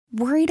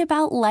Worried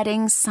about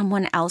letting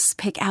someone else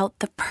pick out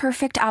the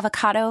perfect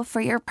avocado for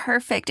your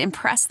perfect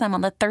impress them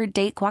on the third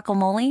date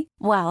guacamole?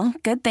 Well,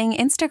 good thing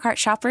Instacart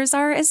shoppers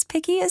are as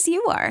picky as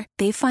you are.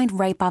 They find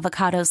ripe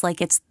avocados like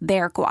it's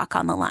their guac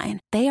on the line.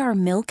 They are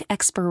milk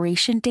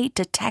expiration date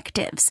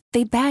detectives.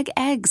 They bag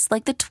eggs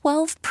like the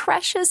 12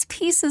 precious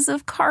pieces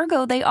of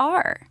cargo they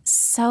are.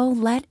 So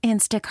let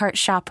Instacart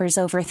shoppers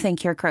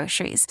overthink your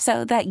groceries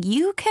so that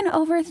you can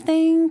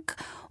overthink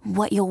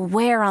what you'll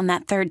wear on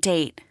that third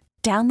date.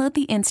 Download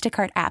the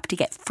Instacart app to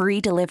get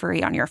free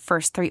delivery on your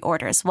first 3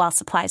 orders while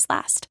supplies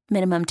last.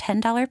 Minimum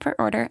 $10 per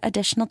order.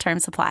 Additional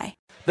terms apply.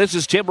 This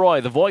is Tim Roy,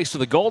 the voice of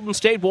the Golden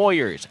State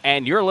Warriors,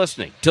 and you're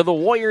listening to the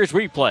Warriors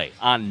Replay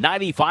on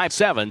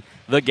 95.7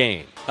 The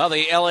Game. Well,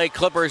 the L.A.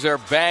 Clippers are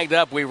banged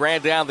up. We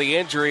ran down the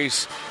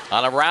injuries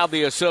on around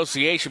the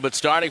association, but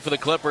starting for the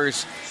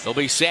Clippers, it'll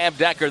be Sam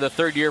Decker, the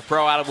third-year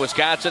pro out of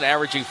Wisconsin,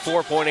 averaging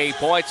 4.8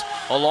 points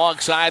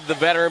alongside the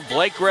veteran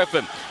Blake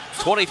Griffin.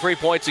 23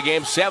 points a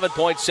game,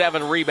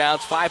 7.7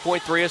 rebounds,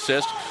 5.3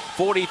 assists,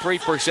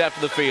 43%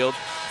 from the field.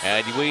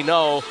 And we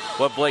know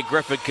what Blake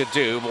Griffin could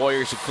do.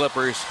 Warriors and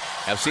Clippers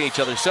have seen each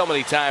other so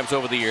many times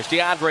over the years.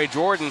 DeAndre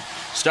Jordan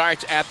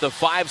starts at the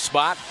 5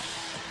 spot.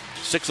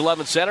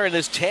 6'11" center in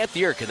his 10th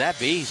year. Can that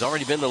be? He's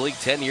already been in the league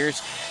 10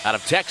 years out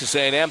of Texas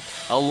A&M.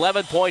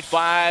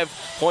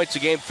 11.5 points a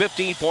game,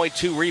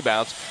 15.2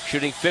 rebounds,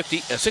 shooting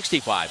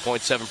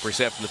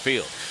 65.7% from the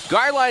field.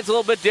 Guard line's a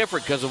little bit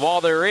different because of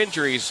all their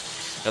injuries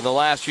in the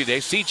last few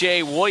days.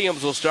 C.J.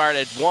 Williams will start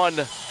at one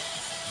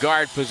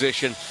guard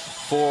position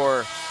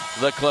for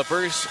the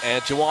Clippers,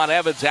 and Jawan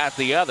Evans at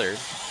the other.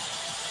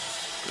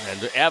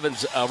 And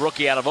Evans, a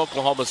rookie out of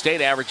Oklahoma State,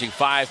 averaging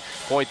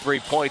 5.3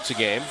 points a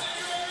game.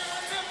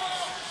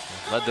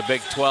 Led the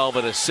Big 12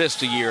 in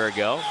assists a year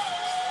ago.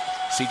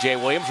 C.J.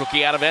 Williams,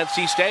 rookie out of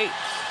NC State.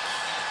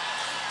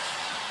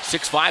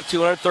 6'5",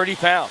 230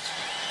 pounds.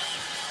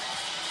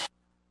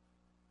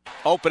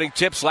 Opening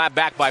tip, slap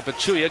back by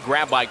Pachulia,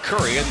 grabbed by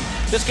Curry. And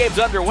this game's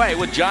underway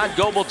with John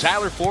Goble,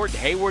 Tyler Ford, and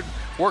Hayward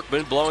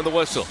Workman blowing the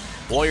whistle.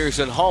 Warriors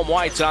in home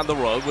whites on the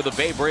road with a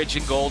Bay Bridge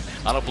in gold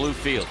on a blue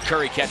field.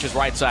 Curry catches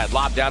right side,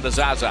 lob down to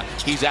Zaza.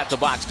 He's at the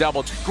box,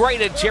 doubled. Great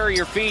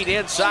interior feed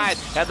inside,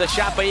 and the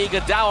shot by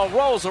Iguodala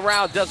rolls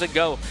around, doesn't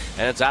go,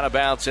 and it's out of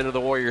bounds into the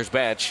Warriors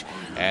bench,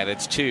 and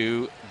it's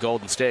to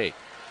Golden State.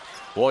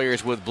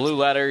 Warriors with blue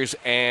letters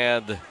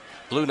and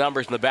blue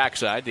numbers in the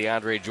backside.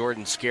 DeAndre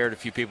Jordan scared a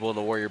few people in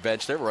the Warrior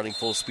bench. They're running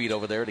full speed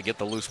over there to get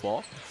the loose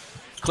ball.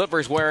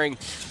 Clippers wearing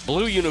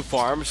blue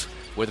uniforms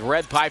with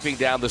red piping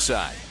down the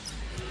side.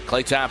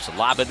 Klay Thompson,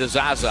 lob into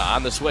Zaza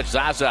on the switch.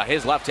 Zaza,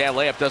 his left-hand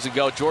layup doesn't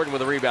go. Jordan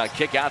with a rebound.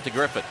 Kick out to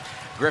Griffin.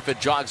 Griffin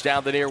jogs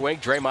down the near wing.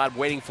 Draymond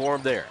waiting for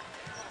him there.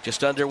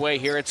 Just underway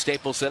here at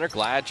Staples Center.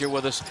 Glad you're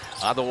with us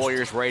on the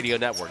Warriors Radio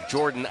Network.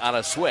 Jordan on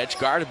a switch,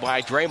 guarded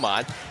by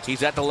Draymond.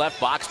 He's at the left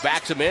box,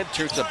 backs him in,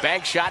 shoots a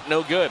bank shot,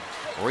 no good.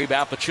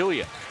 Rebound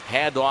Pachulia.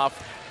 Hand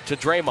off to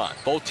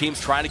Draymond. Both teams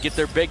trying to get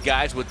their big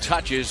guys with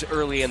touches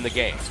early in the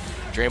game.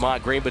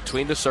 Draymond Green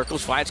between the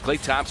circles, finds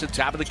Klay Thompson,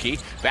 top of the key,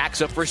 backs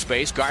up for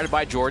space, guarded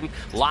by Jordan.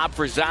 Lob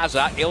for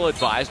Zaza,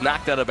 ill-advised,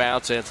 knocked out of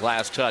bounds, and it's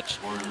last touch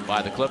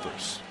by the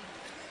Clippers.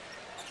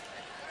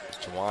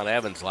 Jawan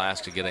Evans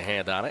last to get a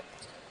hand on it.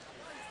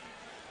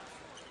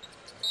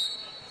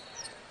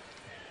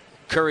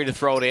 Curry to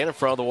throw it in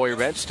front of the Warrior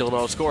bench, still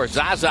no score.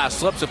 Zaza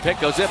slips a pick,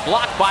 goes in,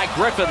 blocked by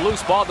Griffin,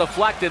 loose ball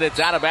deflected, it's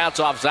out of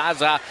bounds off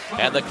Zaza,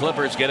 and the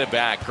Clippers get it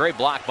back. Great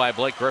block by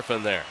Blake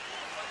Griffin there.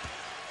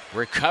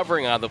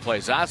 Recovering on the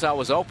play. Zaza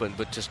was open,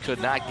 but just could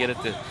not get it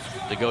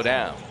to go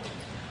down.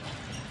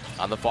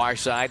 On the far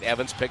side,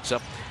 Evans picks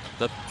up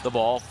the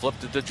ball,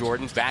 flipped it to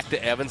Jordan, back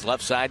to Evans,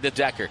 left side to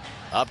Decker.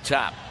 Up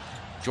top,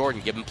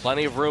 Jordan given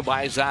plenty of room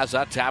by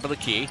Zaza, top of the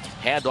key.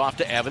 Hand off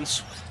to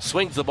Evans,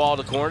 swings the ball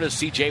to the corner to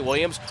C.J.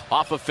 Williams.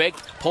 Off a fake,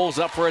 pulls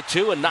up for a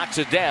 2 and knocks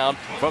it down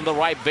from the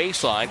right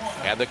baseline.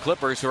 And the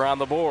Clippers are on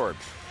the board.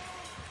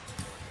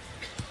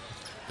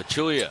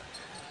 Pachulia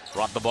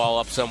brought the ball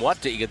up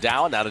somewhat to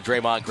Iguodala, now to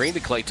Draymond Green, to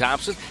Klay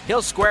Thompson.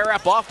 He'll square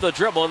up off the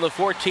dribble, and the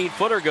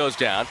 14-footer goes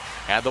down,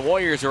 and the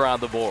Warriors are on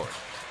the board.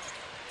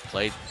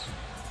 Played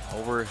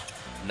over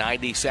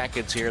 90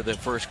 seconds here in the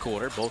first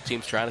quarter. Both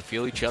teams trying to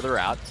feel each other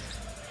out.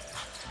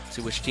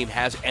 See which team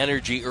has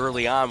energy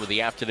early on with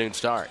the afternoon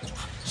start.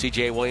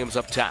 C.J. Williams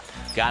up top.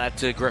 Got it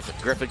to Griffin.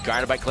 Griffin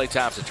guarded by Klay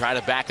Thompson, trying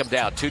to back him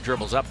down. 2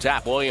 dribbles up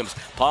top. Williams,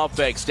 palm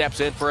fake, steps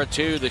in for a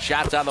 2. The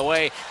shot's on the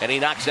way, and he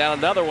knocks down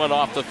another one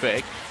off the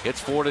fake.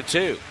 It's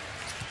 4-2.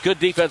 Good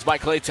defense by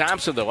Klay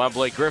Thompson, though, on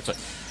Blake Griffin.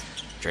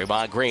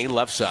 Draymond Green,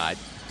 left side.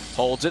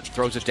 Holds it,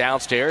 throws it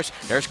downstairs.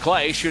 There's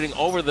Klay shooting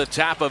over the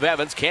top of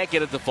Evans. Can't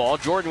get it to fall.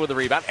 Jordan with the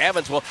rebound.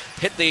 Evans will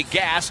hit the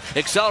gas,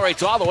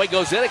 accelerates all the way,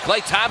 goes in, and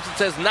Klay Thompson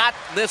says, not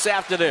this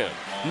afternoon.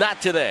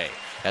 Not today.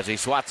 As he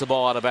swats the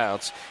ball out of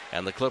bounds,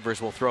 and the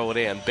Clippers will throw it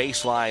in.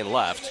 Baseline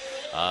left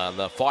on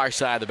the far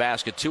side of the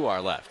basket to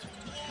our left.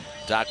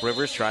 Doc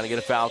Rivers trying to get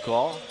a foul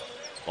call.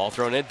 Ball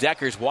thrown in.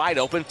 Decker's wide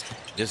open.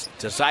 Just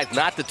decides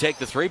not to take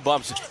the 3.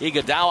 Bumps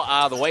Iguodala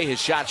out of the way.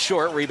 His shot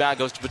short. Rebound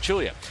goes to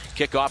Pachulia.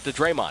 Kick off to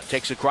Draymond.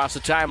 Takes it across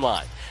the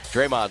timeline.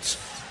 Draymond's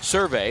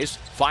surveys,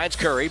 finds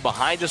Curry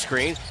behind the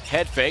screen,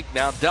 head fake,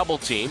 now double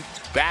team,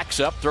 backs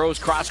up, throws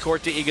cross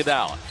court to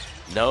Iguodala.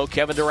 No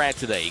Kevin Durant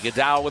today.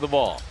 Iguodala with the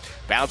ball.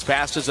 Bounce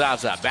pass to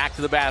Zaza, back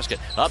to the basket,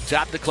 up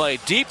top to Clay,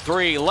 deep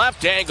three,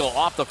 left angle,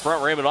 off the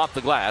front rim and off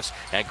the glass,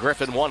 and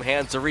Griffin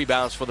one-hands the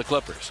rebounds for the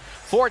Clippers.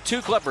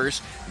 4-2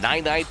 Clippers,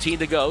 9:19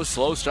 to go,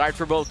 slow start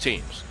for both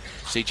teams.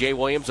 C.J.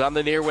 Williams on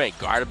the near wing,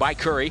 guarded by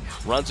Curry,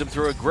 runs him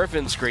through a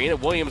Griffin screen,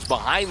 and Williams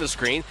behind the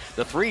screen.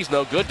 The three's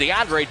no good.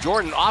 DeAndre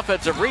Jordan,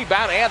 offensive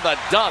rebound, and the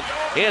dunk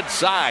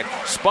inside.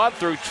 Spun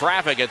through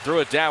traffic and threw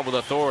it down with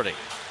authority.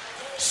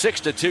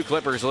 6-2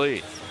 Clippers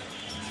lead.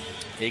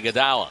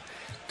 Iguodala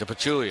to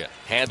Pachulia,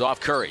 hand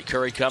off Curry.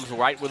 Curry comes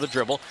right with a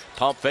dribble,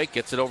 pump fake,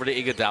 gets it over to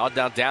Iguodala,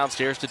 down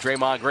downstairs to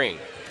Draymond Green.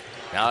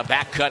 Now a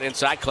back cut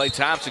inside. Klay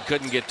Thompson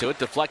couldn't get to it,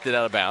 deflected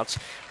out of bounds.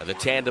 The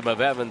tandem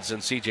of Evans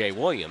and C.J.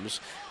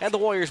 Williams, and the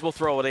Warriors will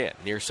throw it in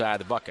near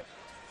side the bucket.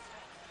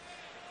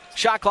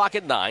 Shot clock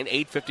at 9,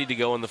 8:50 to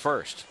go in the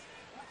first.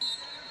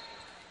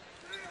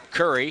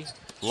 Curry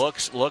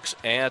looks,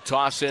 and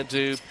toss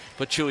into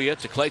Pachulia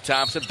to Klay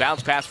Thompson.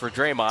 Bounce pass for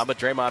Draymond, but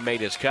Draymond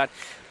made his cut.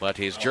 But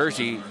his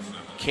jersey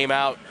came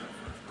out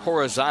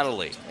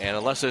horizontally, and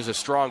unless there's a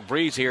strong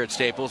breeze here at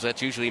Staples,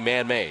 that's usually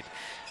man-made.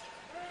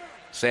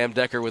 Sam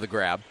Decker with a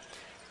grab.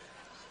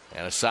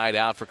 And a side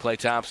out for Klay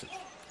Thompson.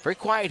 Very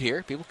quiet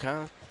here. People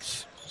kind of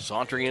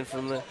sauntering in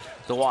from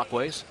the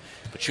walkways.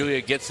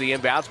 Pachulia gets the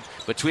inbounds.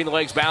 Between the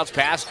legs bounce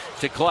pass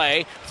to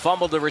Klay.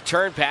 Fumbled the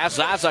return pass.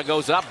 Zaza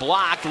goes up.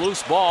 Blocked.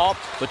 Loose ball.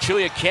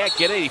 Pachulia can't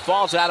get it. He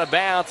falls out of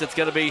bounds. It's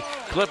going to be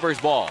Clippers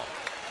ball.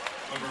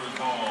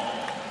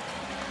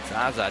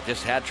 Zaza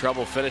just had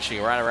trouble finishing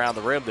right around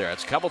the rim there.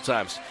 It's a couple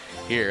times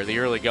here, the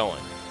early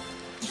going.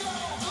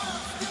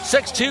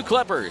 6-2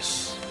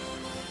 Clippers.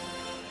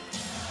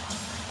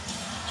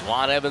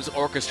 Juwan Evans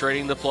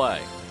orchestrating the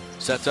play.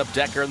 Sets up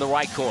Decker in the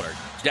right corner.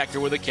 Decker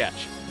with a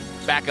catch.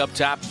 Back up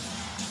top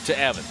to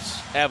Evans.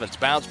 Evans,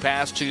 bounce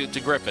pass to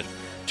Griffin.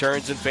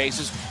 Turns and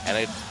faces,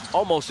 and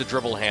almost a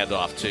dribble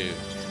handoff to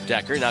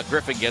Decker. Now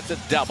Griffin gets it.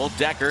 Double.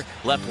 Decker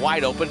left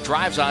wide open.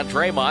 Drives on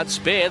Draymond.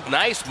 Spins.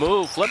 Nice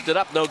move. Flipped it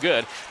up. No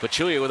good.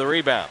 Pachulia with a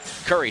rebound.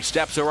 Curry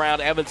steps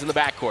around Evans in the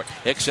backcourt.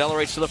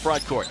 Accelerates to the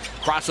front court.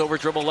 Crossover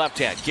dribble left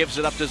hand. Gives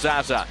it up to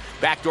Zaza.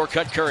 Backdoor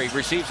cut Curry.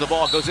 Receives the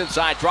ball. Goes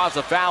inside. Draws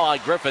a foul on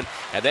Griffin.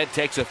 And then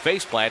takes a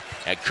face plant.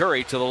 And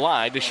Curry to the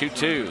line to shoot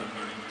two.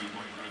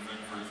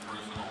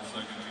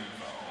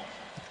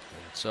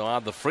 So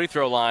on the free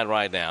throw line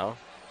right now,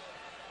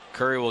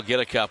 Curry will get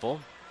a couple.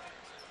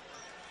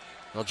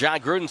 Well, John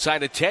Gruden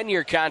signed a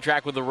 10-year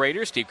contract with the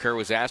Raiders. Steve Kerr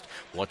was asked,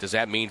 what does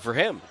that mean for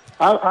him?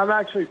 I'm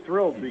actually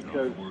thrilled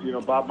because,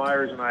 Bob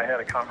Myers and I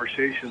had a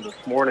conversation this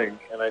morning,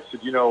 and I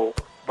said,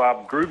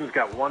 Bob, Gruden's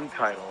got one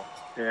title,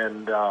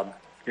 and,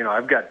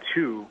 I've got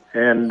two,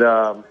 and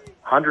 $100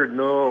 million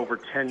over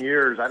 10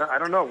 years. I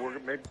don't know.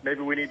 Maybe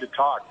we need to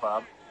talk,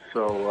 Bob.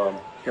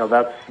 So,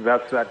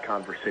 that's that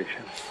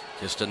conversation.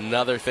 Just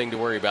another thing to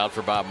worry about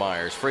for Bob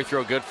Myers. Free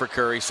throw good for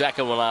Curry.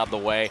 Second one out of the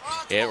way.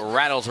 It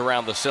rattles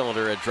around the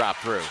cylinder and dropped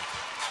through.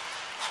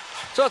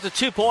 So it's a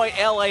 2-point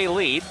L.A.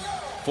 lead.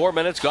 4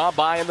 minutes gone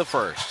by in the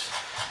first.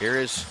 Here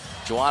is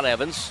Juwan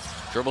Evans.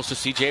 Dribbles to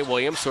C.J.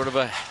 Williams. Sort of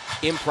a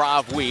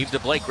improv weave to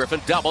Blake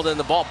Griffin. Doubled in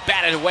the ball.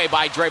 Batted away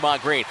by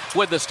Draymond Green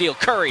with the steal.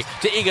 Curry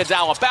to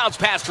Iguodala. Bounce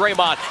past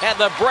Draymond. And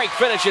the break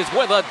finishes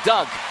with a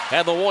dunk.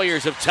 And the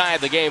Warriors have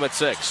tied the game at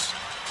 6.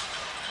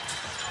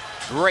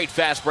 Great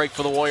fast break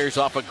for the Warriors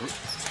off a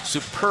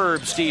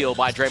superb steal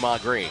by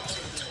Draymond Green.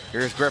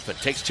 Here's Griffin.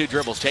 Takes two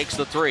dribbles. Takes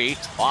the three.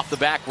 Off the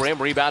back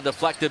rim. Rebound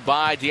deflected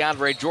by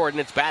DeAndre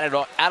Jordan. It's batted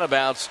out of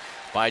bounds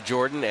by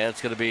Jordan, and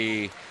it's going to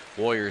be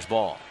Warriors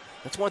ball.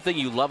 That's one thing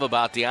you love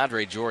about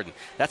DeAndre Jordan.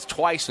 That's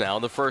twice now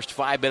in the first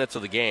 5 minutes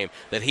of the game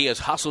that he has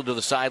hustled to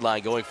the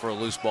sideline going for a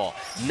loose ball.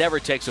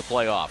 Never takes a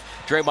play off.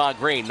 Draymond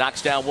Green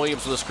knocks down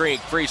Williams with a screen.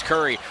 Frees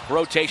Curry.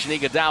 Rotation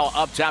Iguodala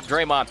up top.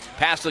 Draymond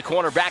past the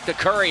corner. Back to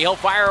Curry. He'll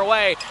fire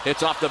away.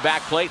 It's off the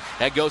back plate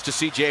and goes to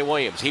C.J.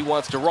 Williams. He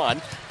wants to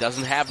run.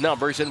 Doesn't have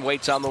numbers and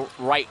waits on the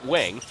right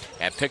wing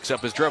and picks up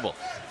his dribble.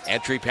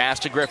 Entry pass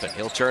to Griffin.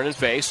 He'll turn and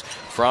face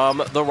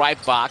from the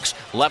right box.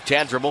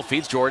 Left-hand dribble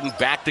feeds Jordan.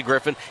 Back to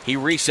Griffin. He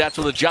resets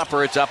with a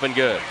jumper. It's up and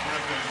good.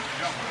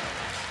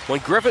 When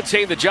Griffin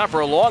saved the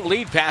jumper, a long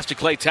lead pass to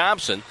Klay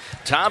Thompson.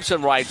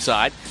 Thompson right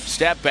side.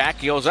 Step back.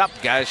 He goes up.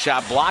 Got a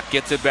shot blocked.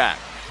 Gets it back.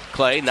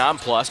 Klay,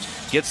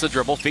 nonplussed, gets the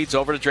dribble. Feeds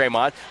over to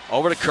Draymond.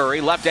 Over to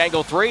Curry. Left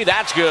angle three.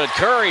 That's good.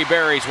 Curry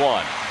buries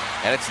one.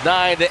 And it's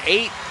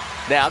 9-8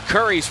 now.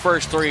 Curry's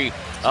first three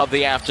of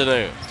the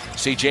afternoon.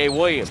 C.J.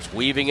 Williams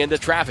weaving into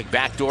traffic.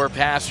 Backdoor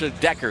pass to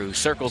Decker, who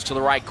circles to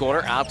the right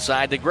corner,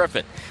 outside to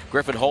Griffin.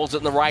 Griffin holds it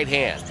in the right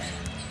hand.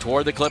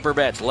 Toward the Clipper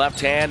bench. Left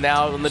hand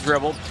now in the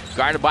dribble.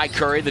 Guarded by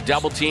Curry. The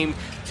double team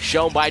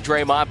shown by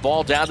Draymond.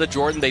 Ball down to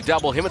Jordan. They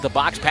double him at the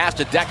box. Pass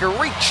to Decker.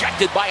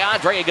 Rejected by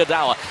Andre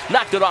Iguodala.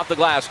 Knocked it off the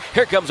glass.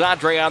 Here comes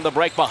Andre on the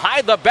break.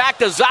 Behind the back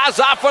to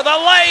Zaza for the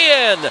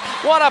lay-in.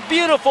 What a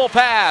beautiful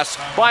pass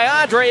by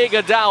Andre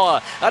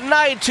Iguodala. A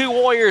 9-2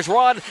 Warriors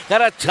run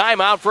and a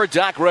timeout for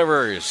Doc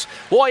Rivers.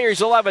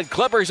 Warriors 11,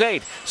 Clippers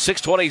 8.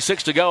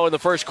 6:26 to go in the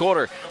first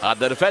quarter on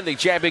the defending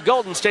champion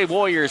Golden State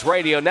Warriors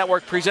Radio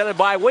Network, presented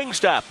by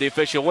Wingstop, the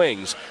official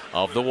wings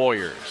of the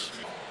Warriors.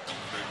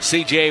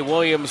 C.J.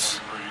 Williams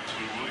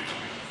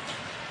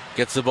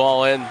gets the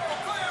ball in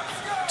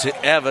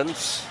to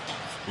Evans.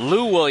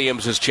 Lou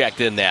Williams is checked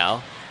in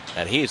now,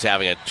 and he's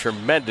having a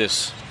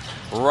tremendous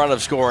run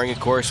of scoring. Of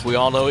course, we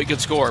all know he can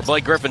score.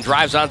 Blake Griffin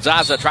drives on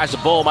Zaza, tries to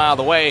pull him out of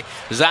the way.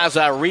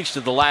 Zaza reached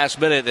at the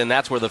last minute, and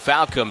that's where the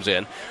foul comes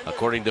in,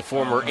 according to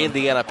former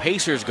Indiana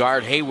Pacers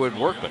guard Haywood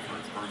Workman.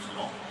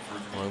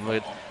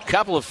 A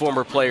couple of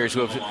former players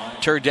who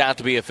have turned out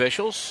to be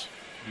officials,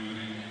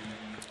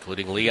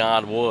 including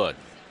Leon Wood.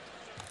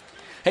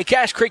 Hey,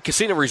 Cache Creek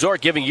Casino Resort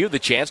giving you the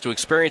chance to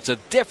experience a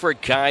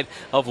different kind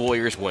of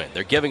Warriors win.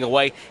 They're giving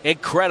away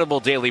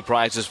incredible daily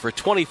prizes for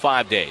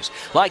 25 days.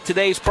 Like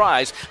today's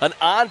prize, an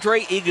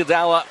Andre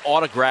Iguodala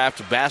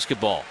autographed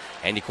basketball.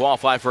 And you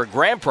qualify for a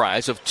grand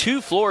prize of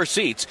 2 floor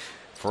seats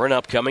for an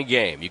upcoming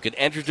game. You can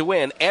enter to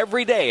win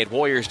every day at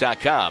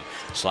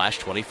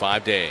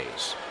Warriors.com/25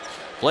 days.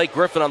 Blake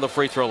Griffin on the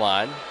free throw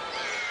line.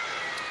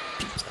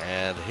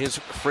 And his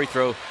free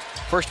throw,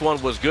 first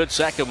one was good,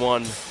 second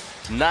one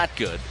not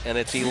good, and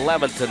it's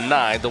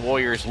 11-9. The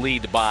Warriors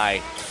lead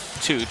by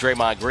 2.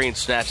 Draymond Green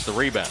snatched the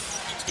rebound.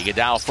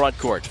 Iguodala front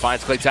court,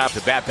 finds Klay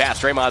Thompson. Bad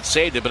pass. Draymond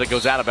saved it, but it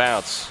goes out of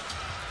bounds.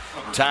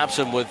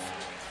 Thompson with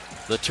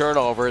the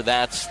turnover.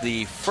 That's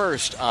the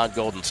first on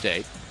Golden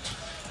State.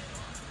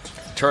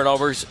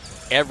 Turnovers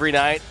every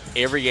night,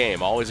 every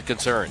game. Always a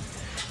concern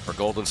for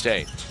Golden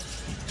State.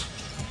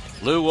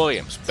 Lou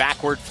Williams,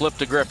 backward flip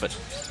to Griffin.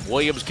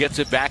 Williams gets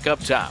it back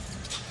up top.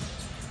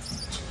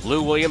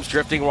 Lou Williams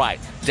drifting right.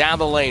 Down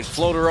the lane,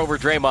 floater over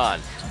Draymond.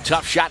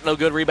 Tough shot, no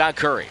good, rebound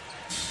Curry.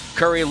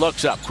 Curry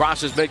looks up,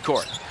 crosses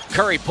midcourt.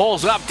 Curry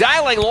pulls up,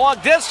 dialing long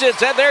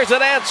distance, and there's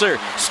an answer.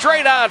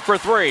 Straight on for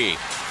 3.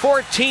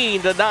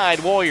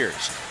 14-9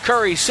 Warriors.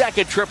 Curry's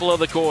second triple of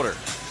the quarter.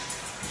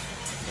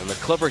 And the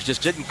Clippers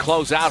just didn't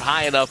close out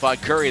high enough on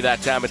Curry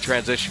that time in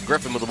transition.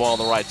 Griffin with the ball on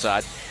the right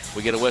side.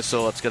 We get a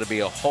whistle, it's going to be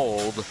a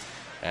hold,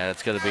 and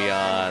it's going to be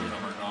on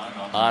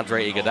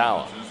Andre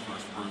Iguodala.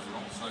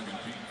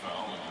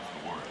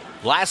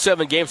 Last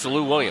 7 games for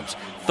Lou Williams.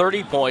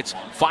 30 points,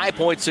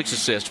 5.6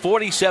 assists,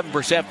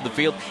 47% from the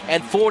field,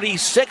 and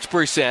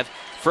 46%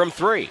 from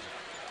 3.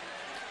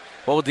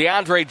 Well, with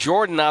DeAndre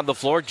Jordan on the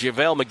floor,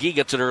 JaVale McGee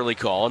gets an early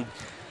call, and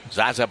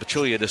Zaza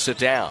Pachulia to sit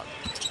down.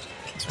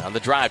 On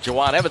the drive,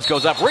 Juwan Evans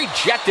goes up,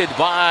 rejected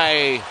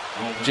by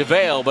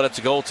JaVale, but it's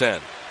a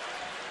goaltend.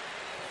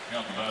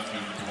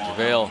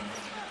 JaVale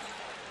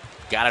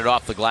got it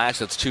off the glass.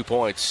 That's 2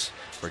 points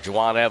for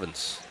Juwan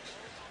Evans.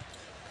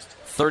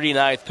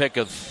 39th pick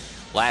of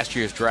last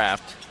year's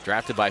draft,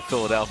 drafted by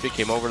Philadelphia,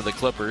 came over to the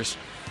Clippers,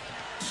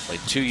 played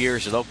 2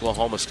 years at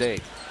Oklahoma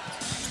State.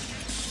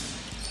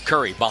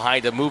 Curry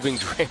behind a moving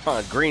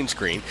Draymond Green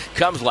screen,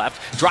 comes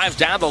left, drives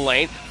down the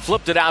lane,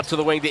 flipped it out to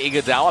the wing to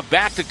Iguodala,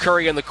 back to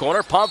Curry in the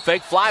corner, pump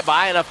fake,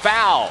 flyby, and a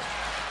foul.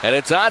 And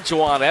it's on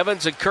Juwan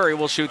Evans, and Curry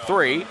will shoot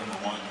 3.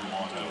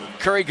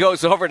 Curry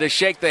goes over to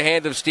shake the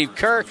hand of Steve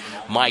Kerr.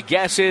 My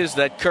guess is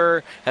that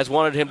Kerr has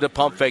wanted him to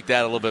pump fake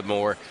that a little bit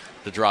more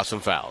to draw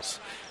some fouls.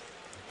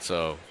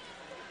 So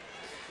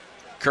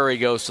Curry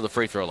goes to the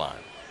free throw line.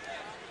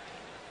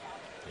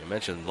 You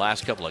mentioned the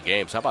last couple of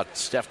games. How about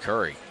Steph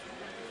Curry?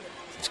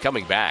 He's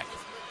coming back.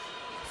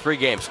 3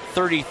 games,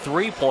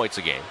 33 points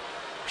a game,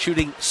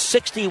 shooting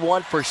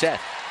 61%.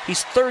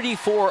 He's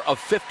 34 of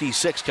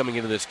 56 coming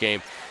into this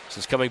game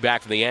since coming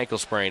back from the ankle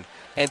sprain,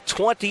 and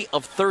 20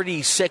 of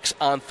 36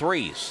 on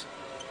threes.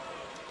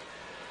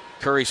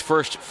 Curry's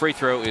first free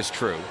throw is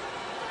true.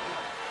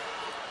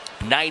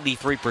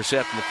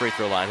 93% from the free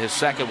throw line. His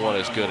second one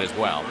is good as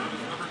well.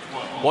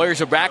 Warriors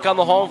are back on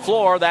the home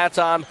floor. That's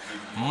on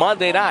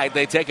Monday night.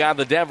 They take on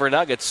the Denver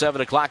Nuggets, 7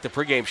 o'clock, the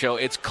pregame show.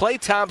 It's Klay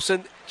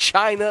Thompson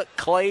China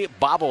Clay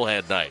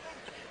bobblehead night.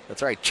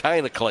 That's right,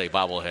 China Clay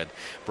bobblehead,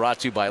 brought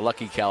to you by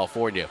Lucky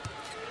California.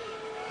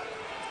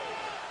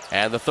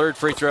 And the third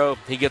free throw,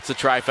 he gets the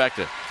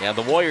trifecta. And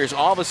the Warriors,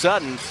 all of a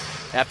sudden,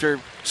 after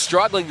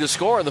struggling to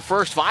score in the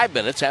first 5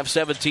 minutes, have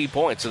 17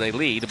 points, and they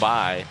lead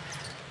by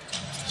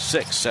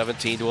 6,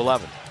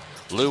 17-11.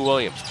 Lou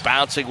Williams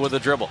bouncing with a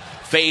dribble.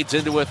 Fades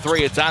into a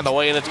 3. It's on the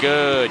way, and it's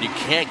good. You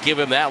can't give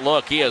him that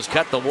look. He has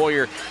cut the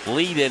Warrior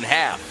lead in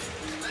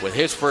half with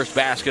his first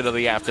basket of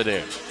the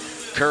afternoon.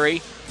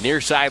 Curry,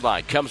 near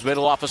sideline, comes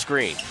middle off a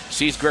screen.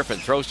 Sees Griffin,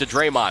 throws to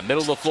Draymond,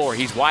 middle of the floor.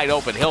 He's wide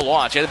open. He'll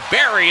launch and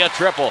bury a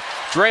triple.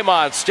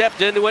 Draymond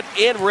stepped into it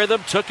in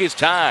rhythm, took his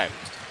time.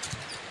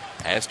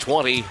 As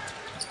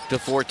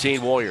 20-14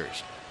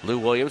 Warriors. Lou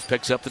Williams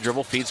picks up the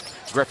dribble, feeds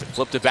Griffin,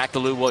 flipped it back to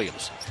Lou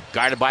Williams.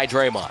 Guarded by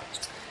Draymond.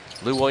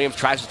 Lou Williams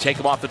tries to take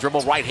him off the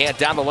dribble. Right hand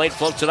down the lane,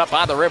 floats it up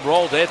on the rim,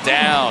 rolled it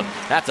down.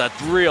 That's a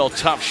real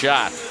tough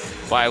shot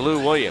by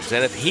Lou Williams.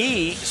 And if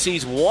he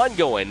sees one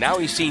go in, now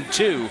he's seen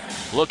two.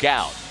 Look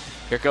out.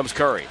 Here comes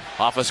Curry.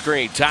 Off a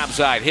screen, top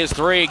side. His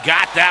three,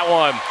 got that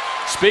one.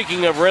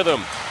 Speaking of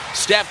rhythm,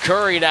 Steph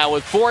Curry now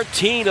with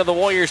 14 of the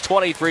Warriors'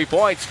 23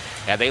 points.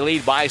 And they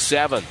lead by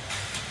 7.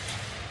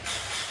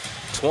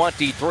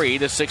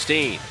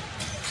 23-16.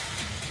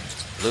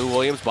 Lou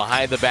Williams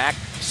behind the back.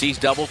 Sees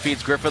double,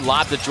 feeds Griffin.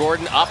 Lob to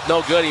Jordan. Up,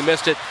 no good. He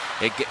missed it.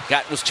 It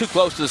was too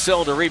close to the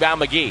cylinder.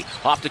 Rebound McGee.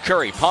 Off to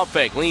Curry. Pump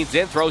fake. Leans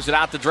in. Throws it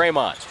out to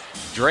Draymond.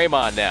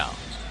 Draymond now.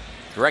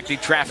 Directing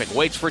traffic.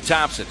 Waits for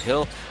Thompson.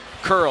 He'll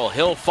curl.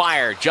 He'll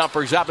fire.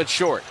 Jumpers up and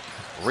short.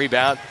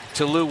 Rebound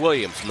to Lou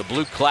Williams from the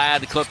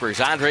blue-clad Clippers.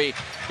 Andre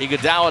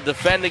Iguodala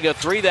defending a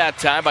three that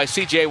time by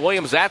C.J.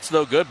 Williams. That's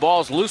no good.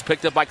 Ball's loose.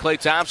 Picked up by Klay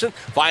Thompson.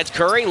 Finds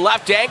Curry.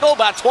 Left angle.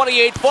 About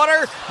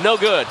 28-footer. No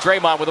good.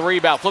 Draymond with a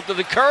rebound. Flipped it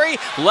to Curry.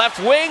 Left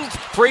wing.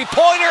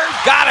 Three-pointer.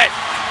 Got it.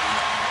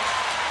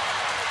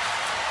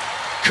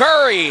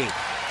 Curry.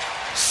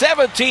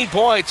 17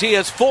 points. He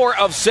has 4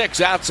 of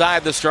 6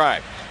 outside the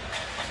stripe.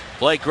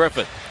 Blake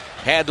Griffin.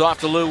 Hand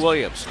off to Lou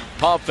Williams.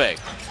 Pump fake.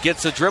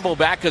 Gets the dribble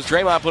back because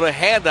Draymond put a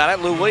hand on it.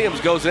 Lou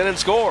Williams goes in and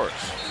scores.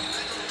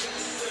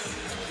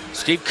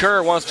 Steve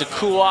Kerr wants to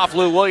cool off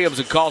Lou Williams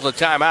and calls a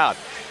timeout.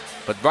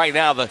 But right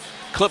now the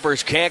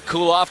Clippers can't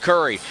cool off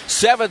Curry.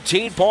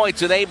 17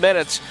 points in 8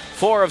 minutes.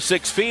 4 of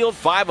 6 field,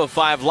 5 of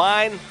 5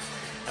 line.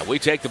 And we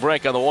take the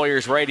break on the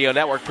Warriors Radio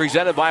Network,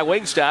 presented by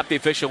Wingstop, the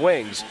official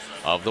wings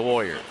of the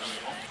Warriors.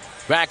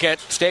 Back at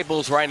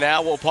Staples right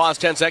now. We'll pause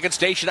 10 seconds.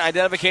 Station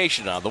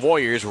identification on the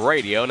Warriors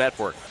Radio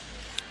Network.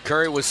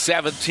 Curry was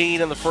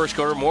 17 in the first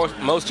quarter,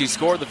 most he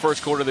scored the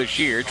first quarter this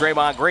year.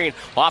 Draymond Green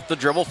off the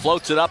dribble,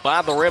 floats it up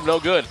on the rim,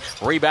 no good.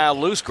 Rebound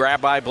loose,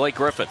 grabbed by Blake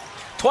Griffin.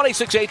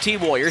 26-18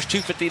 Warriors,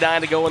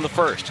 2:59 to go in the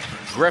first.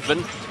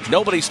 Griffin,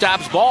 nobody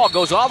stops ball,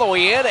 goes all the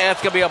way in, and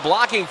it's going to be a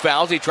blocking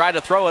foul as he tried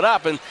to throw it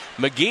up, and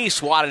McGee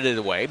swatted it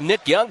away.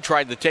 Nick Young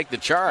tried to take the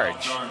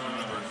charge.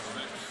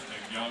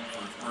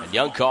 And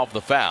Young called for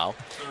the foul.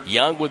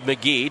 Young with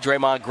McGee,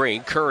 Draymond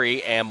Green,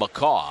 Curry, and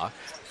McCaw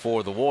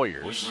for the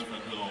Warriors.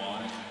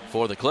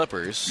 For the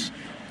Clippers,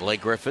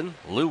 Blake Griffin,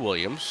 Lou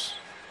Williams.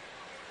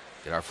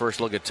 Get our first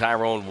look at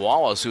Tyrone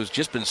Wallace, who's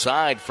just been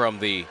signed from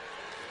the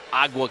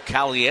Agua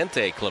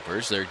Caliente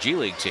Clippers, their G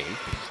League team.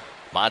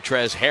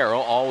 Montrezl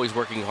Harrell, always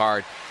working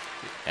hard.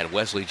 And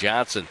Wesley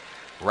Johnson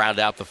round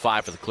out the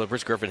 5 for the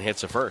Clippers. Griffin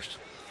hits the first.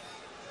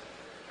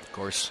 Of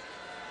course,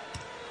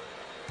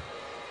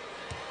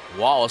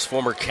 Wallace,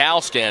 former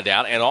Cal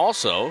standout, and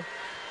also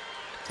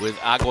with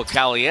Agua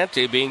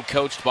Caliente being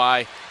coached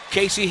by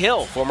Casey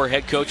Hill, former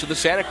head coach of the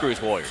Santa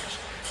Cruz Warriors.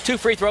 2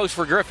 free throws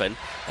for Griffin.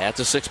 That's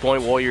a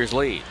 6-point Warriors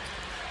lead.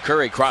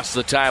 Curry crosses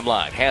the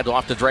timeline. Hand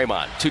off to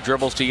Draymond. 2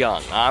 dribbles to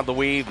Young. On the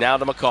weave, now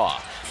to McCaw.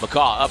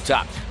 McCaw up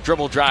top.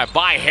 Dribble drive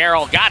by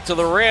Harrell. Got to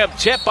the rim.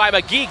 Tipped by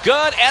McGee.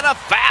 Good. And a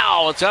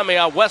foul. It's coming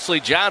on Wesley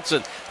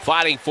Johnson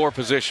fighting for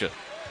position.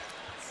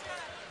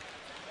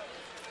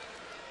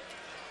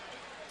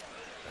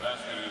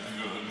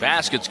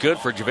 Basket's good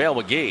for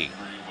JaVale McGee.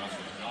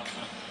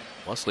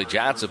 Wesley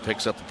Johnson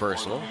picks up the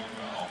personal.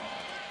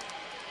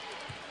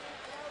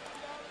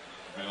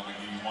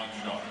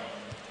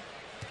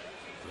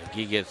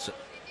 McGee gets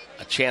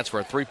a chance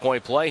for a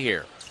 3-point play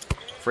here.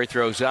 Free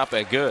throws up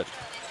and good.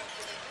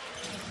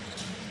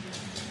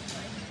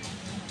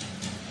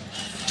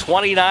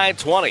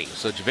 29-20.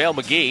 So JaVale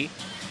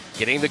McGee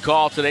getting the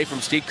call today from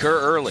Steve Kerr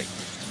early.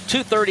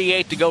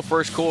 2:38 to go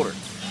first quarter.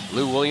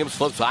 Lou Williams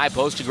flips high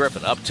post to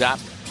Griffin. Up top,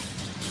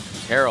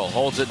 Harrell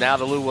holds it now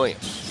to Lou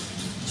Williams.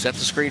 Set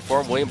the screen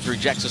for him. Williams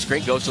rejects the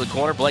screen, goes to the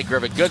corner. Blake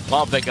Griffin, good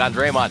pump fake on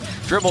Draymond.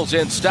 Dribbles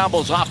in,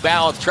 stumbles off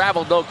balance,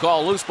 traveled, no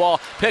call. Loose ball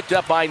picked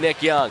up by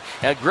Nick Young.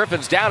 And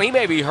Griffin's down. He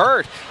may be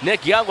hurt.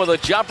 Nick Young with a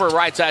jumper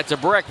right side to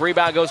Brick.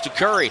 Rebound goes to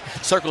Curry.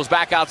 Circles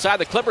back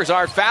outside. The Clippers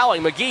aren't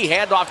fouling. McGee,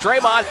 hand off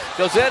Draymond.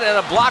 Goes in and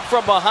a block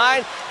from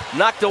behind.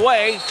 Knocked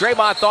away.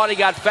 Draymond thought he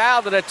got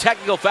fouled, and a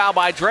technical foul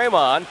by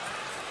Draymond.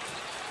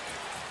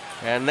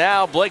 And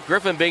now Blake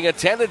Griffin being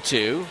attended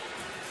to.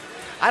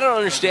 I don't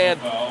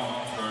understand.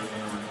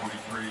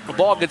 The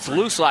ball gets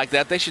loose like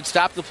that, they should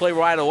stop the play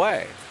right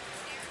away.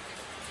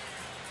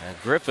 And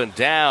Griffin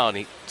down.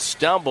 He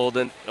stumbled,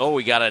 and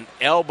he got an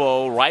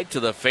elbow right to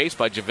the face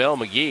by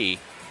JaVale McGee.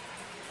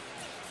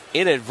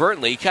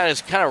 Inadvertently, he kind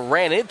of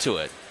ran into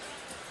it.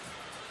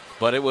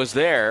 But it was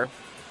there.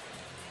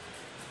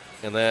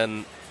 And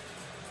then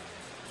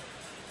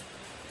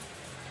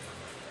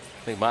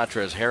I think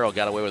Montrezl Harrell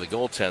got away with a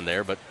goaltend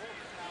there, but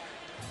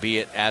be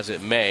it as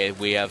it may,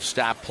 we have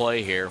stop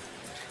play here.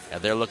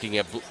 And they're looking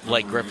at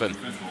Blake Griffin.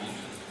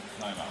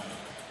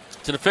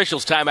 It's an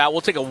officials timeout.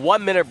 We'll take a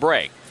 1-minute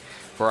break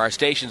for our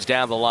stations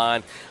down the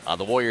line on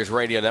the Warriors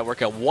Radio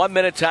Network. A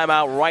 1-minute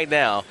timeout right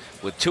now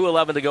with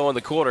 2:11 to go in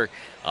the quarter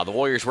on the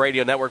Warriors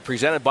Radio Network,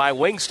 presented by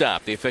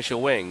Wingstop, the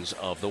official wings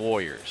of the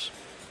Warriors.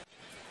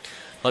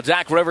 Well,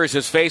 Doc Rivers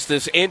has faced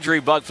this injury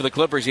bug for the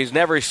Clippers. He's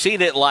never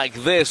seen it like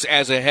this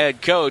as a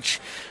head coach.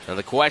 And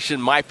the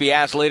question might be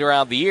asked later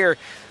on in the year,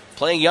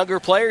 playing younger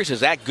players, is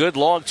that good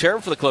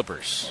long-term for the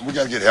Clippers? We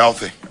got to get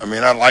healthy. I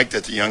mean, I like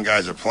that the young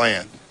guys are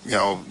playing. You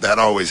know, that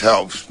always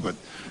helps. But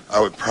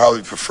I would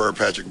probably prefer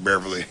Patrick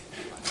Beverly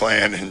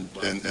playing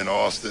in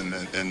Austin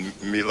and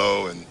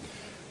Milo, and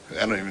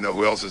I don't even know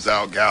who else is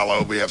out,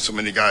 Gallo. We have so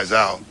many guys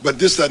out. But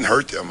this doesn't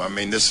hurt them. I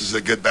mean, this is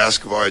a good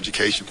basketball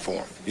education for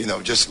them. You know,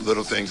 just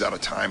little things out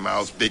of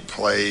timeouts, big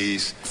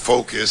plays,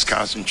 focus,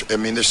 concentration. I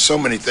mean, there's so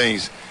many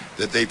things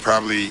that they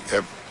probably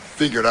have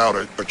figured out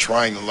or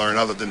trying to learn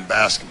other than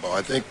basketball.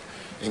 I think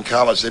in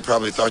college they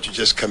probably thought you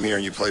just come here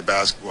and you play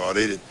basketball.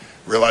 They didn't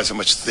realize how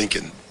much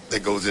thinking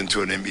that goes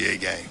into an NBA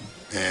game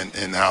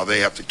and how they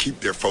have to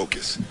keep their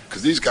focus.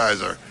 Because these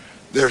guys are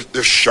 –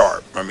 They're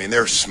sharp. I mean,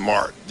 they're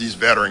smart, these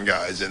veteran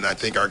guys, and I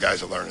think our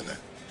guys are learning that.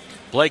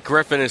 Blake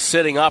Griffin is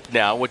sitting up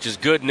now, which is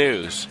good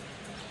news.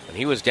 When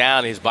he was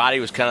down, his body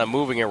was kind of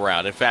moving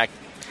around. In fact,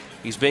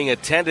 he's being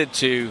attended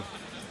to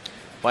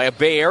by a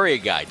Bay Area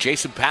guy.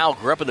 Jason Powell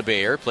grew up in the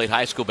Bay Area, played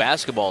high school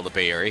basketball in the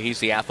Bay Area. He's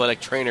the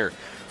athletic trainer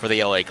for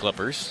the LA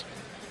Clippers.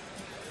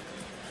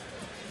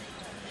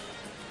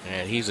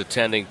 And he's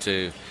attending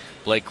to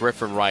Blake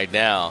Griffin right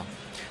now.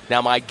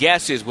 Now, my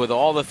guess is with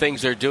all the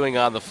things they're doing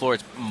on the floor,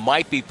 it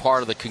might be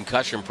part of the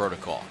concussion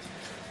protocol.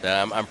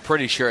 I'm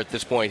pretty sure at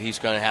this point he's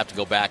going to have to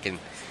go back and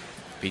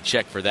be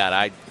checked for that.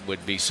 I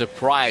would be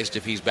surprised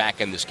if he's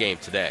back in this game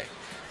today.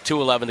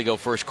 2:11 to go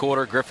first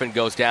quarter. Griffin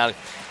goes down.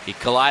 He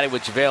collided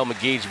with JaVale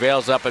McGee.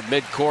 JaVale's up at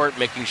midcourt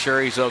making sure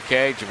he's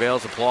okay.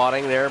 JaVale's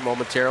applauding there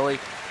momentarily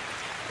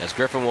as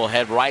Griffin will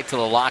head right to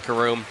the locker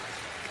room.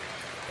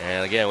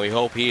 And again, we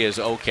hope he is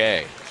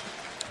okay.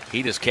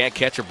 He just can't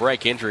catch a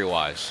break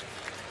injury-wise.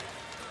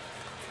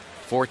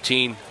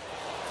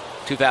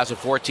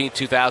 2014,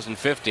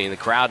 2015. The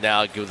crowd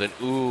now gives an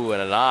ooh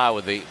and an ah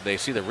when they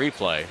see the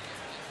replay.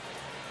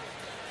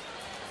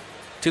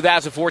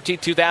 2014,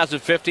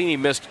 2015, he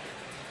missed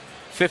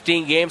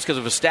 15 games because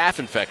of a staph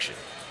infection.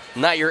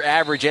 Not your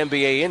average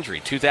NBA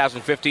injury.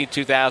 2015,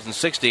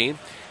 2016,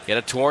 he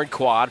had a torn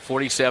quad,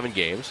 47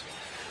 games.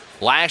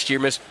 Last year,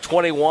 missed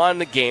 21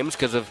 games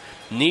because of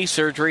knee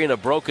surgery and a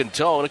broken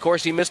toe. And, of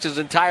course, he missed his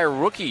entire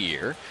rookie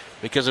year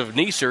because of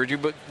knee surgery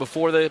but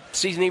before the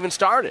season even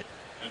started.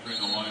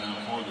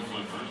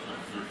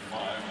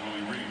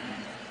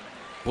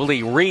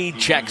 Willie Reed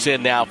checks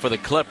in now for the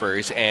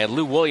Clippers, and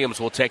Lou Williams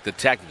will take the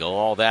technical.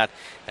 All that,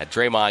 and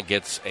Draymond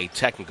gets a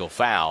technical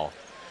foul.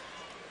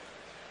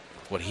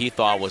 What he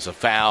thought was a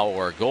foul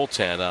or a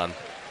goaltend on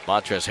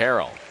Montrezl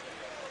Harrell.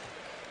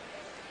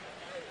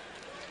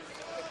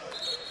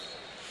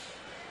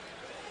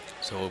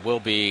 So it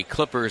will be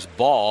Clippers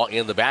ball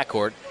in the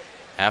backcourt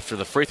after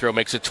the free throw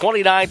makes it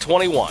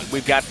 29-21.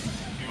 We've got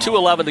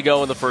 2:11 to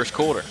go in the first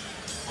quarter.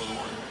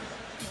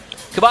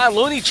 Kevon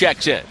Looney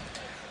checks in.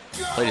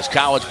 Played his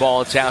college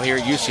ball in town here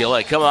at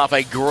UCLA, coming off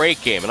a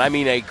great game, and I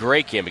mean a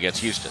great game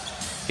against Houston.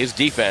 His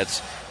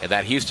defense in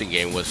that Houston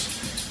game was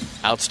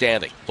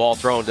outstanding. Ball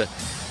thrown to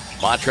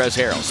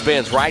Montrezl Harrell.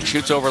 Spins right,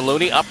 shoots over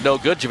Looney. Up, no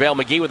good. JaVale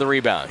McGee with the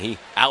rebound. He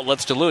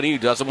outlets to Looney, who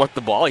doesn't want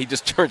the ball. He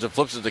just turns and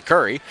flips it to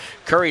Curry.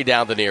 Curry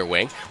down the near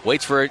wing.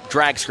 Waits for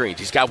drag screens.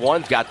 He's got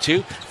one, got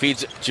two.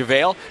 Feeds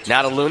JaVale.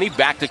 Now to Looney.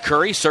 Back to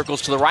Curry.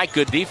 Circles to the right.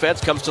 Good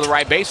defense. Comes to the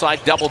right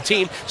baseline. Double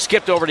team.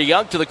 Skipped over to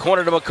Young. To the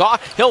corner to McCaw.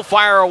 He'll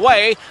fire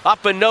away.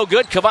 Up and no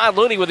good. Kevon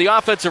Looney with the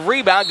offensive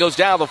rebound. Goes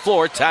down the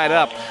floor. Tied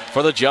up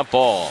for the jump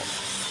ball.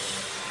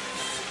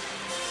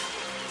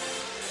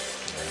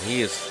 And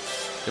he is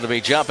going to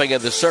be jumping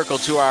in the circle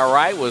to our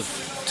right with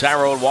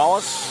Tyrone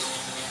Wallace,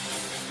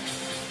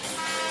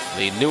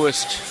 the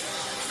newest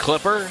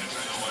Clipper.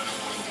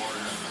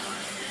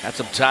 Had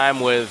some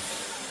time with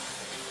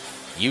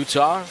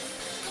Utah.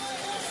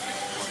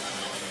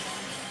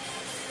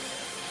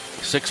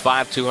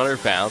 6'5",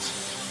 200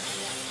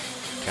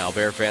 pounds. Cal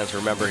Bear fans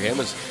remember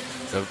him as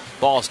the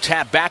ball is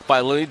tapped back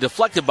by Looney,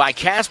 deflected by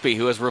Caspi,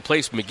 who has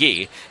replaced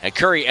McGee. And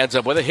Curry ends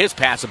up with it. His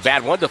pass, a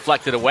bad one,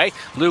 deflected away.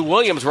 Lou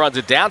Williams runs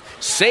it down,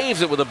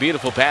 saves it with a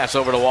beautiful pass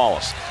over to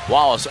Wallace.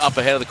 Wallace up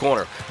ahead of the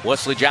corner.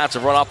 Wesley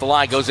Johnson run off the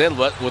line, goes in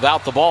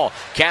without the ball.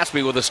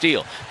 Caspi with a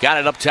steal. Got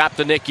it up top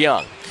to Nick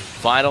Young.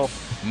 Final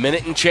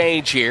minute and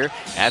change here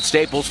at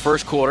Staples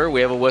first quarter.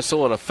 We have a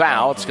whistle and a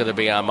foul. It's going to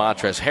be on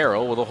Montrezl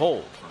Harrell with a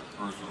hold.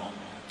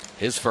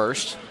 His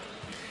first.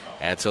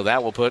 And so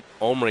that will put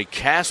Omri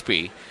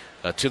Caspi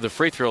to the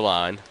free throw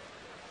line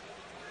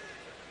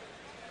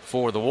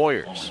for the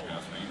Warriors.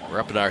 We're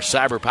up in our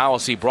Cyber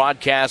Policy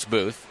broadcast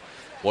booth.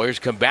 Warriors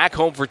come back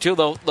home for two.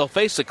 They'll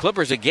face the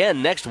Clippers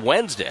again next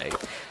Wednesday,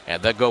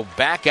 and they'll go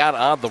back out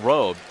on the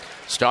road,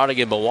 starting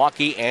in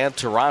Milwaukee and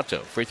Toronto.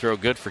 Free throw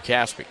good for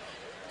Caspi.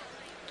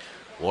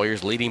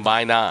 Warriors leading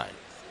by 9.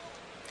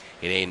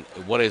 In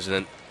what is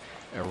a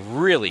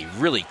really,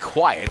 really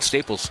quiet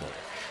Staples Center.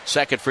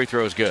 Second free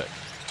throw is good.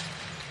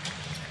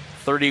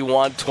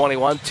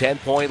 31-21,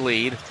 10-point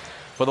lead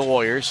for the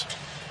Warriors.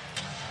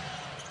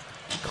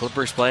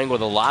 Clippers playing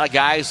with a lot of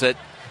guys that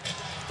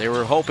they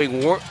were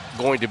hoping weren't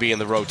going to be in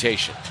the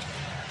rotation.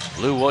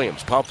 Lou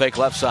Williams, pump fake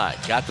left side.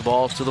 Got the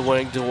ball to the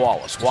wing to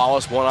Wallace.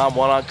 Wallace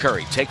one-on-one on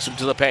Curry. Takes him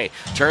to the paint.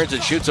 Turns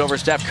and shoots over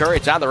Steph Curry.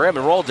 It's on the rim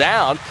and rolled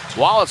down.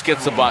 Wallace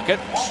gets the bucket.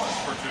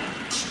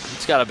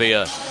 It's got to be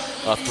a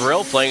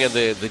thrill playing in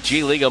the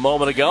G League a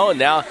moment ago, and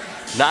now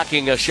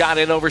knocking a shot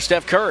in over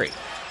Steph Curry.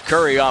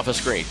 Curry off a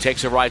screen.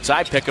 Takes it right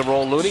side. Pick and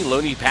roll Looney.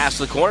 Looney passes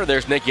the corner.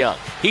 There's Nick Young.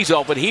 He's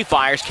open. He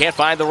fires. Can't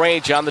find the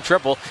range on the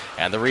triple.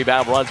 And the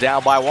rebound run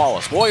down by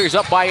Wallace. Warriors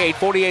up by 8.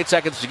 48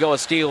 seconds to go. A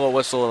steal, a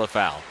whistle, and a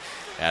foul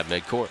at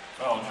midcourt.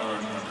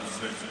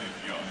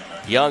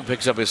 Young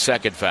picks up his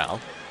second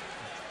foul.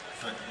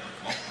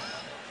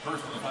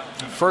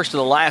 First of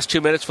the last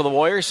 2 minutes for the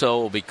Warriors, so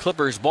it will be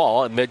Clippers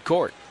ball at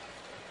midcourt.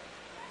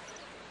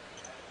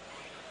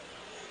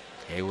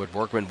 Haywood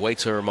Workman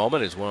waits for a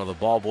moment as one of the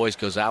ball boys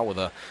goes out with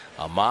a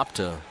mop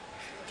to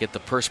get the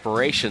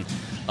perspiration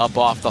up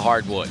off the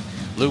hardwood.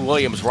 Lou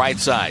Williams, right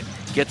side,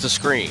 gets a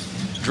screen.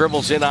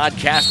 Dribbles in on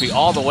Caspi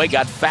all the way,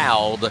 got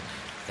fouled.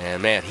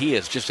 And, man, he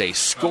is just a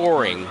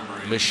scoring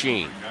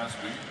machine.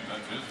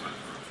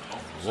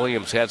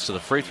 Williams heads to the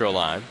free throw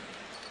line.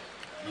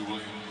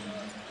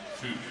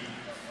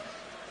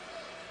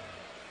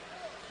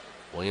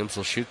 Williams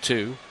will shoot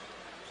 2.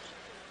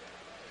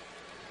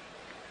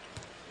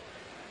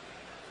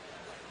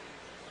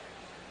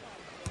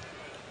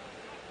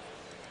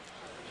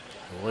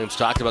 Williams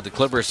talked about the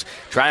Clippers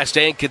trying to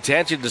stay in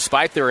contention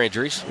despite their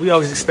injuries. We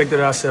always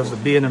expected ourselves to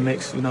be in the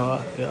mix.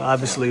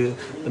 Obviously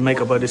the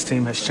makeup of this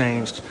team has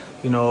changed,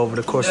 over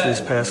the course of these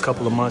past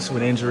couple of months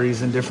with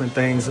injuries and different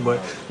things.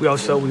 But we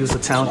also felt we was a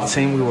talented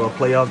team. We were a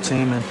playoff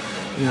team. And,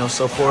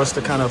 so for us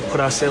to kind of put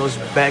ourselves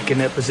back in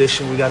that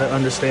position, we got to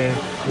understand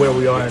where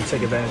we are and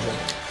take advantage of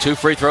it. 2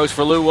 free throws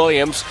for Lou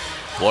Williams.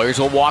 Warriors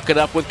will walk it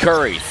up with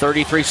Curry.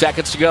 33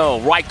 seconds to go.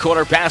 Right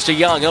corner pass to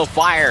Young. He'll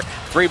fire.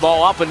 3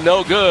 ball up and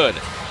no good.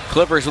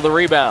 Clippers with the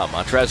rebound.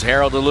 Montrezl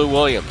Harrell to Lou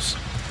Williams.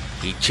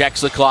 He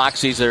checks the clock,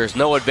 sees there's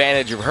no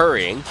advantage of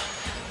hurrying,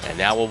 and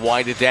now we'll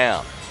wind it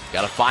down.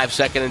 Got a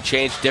 5-second and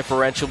change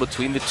differential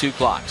between the 2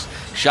 clocks.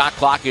 Shot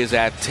clock is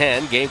at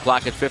 10, game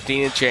clock at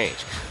 15 and change.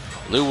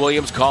 Lou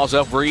Williams calls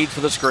up Reed for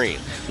the screen.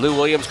 Lou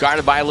Williams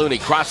guarded by Looney.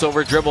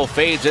 Crossover dribble,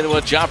 fades into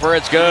a jumper.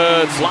 It's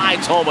good.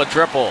 Slides home a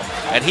triple.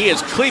 And he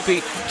is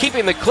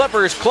keeping the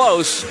Clippers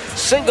close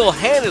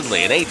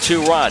single-handedly. An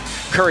 8-2 run.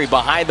 Curry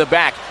behind the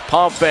back.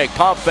 Pump fake,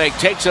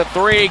 takes a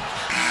 3.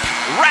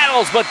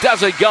 Rattles but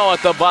doesn't go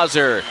at the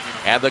buzzer.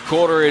 And the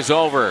quarter is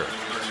over.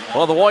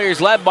 Well, the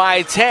Warriors led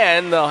by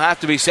 10. They'll have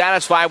to be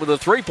satisfied with a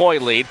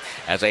 3-point lead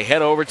as they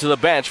head over to the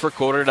bench for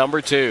quarter number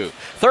 2.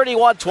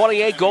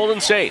 31-28 Golden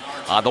State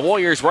on the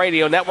Warriors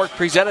Radio Network,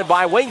 presented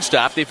by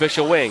Wingstop, the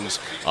official wings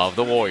of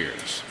the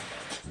Warriors.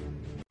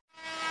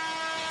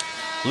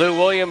 Lou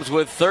Williams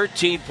with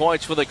 13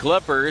 points for the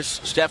Clippers.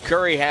 Steph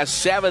Curry has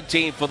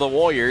 17 for the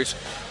Warriors.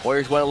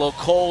 Warriors went a little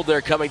cold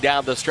there coming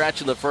down the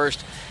stretch in the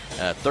first.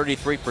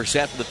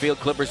 33% from the field.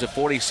 Clippers at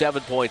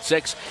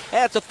 47.6.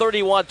 That's a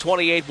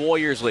 31-28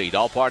 Warriors lead.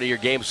 All part of your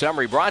game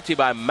summary brought to you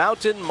by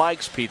Mountain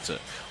Mike's Pizza.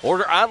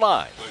 Order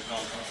online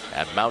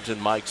at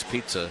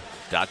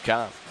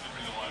mountainmikespizza.com.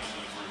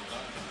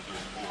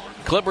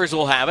 Clippers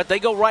will have it. They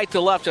go right to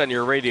left on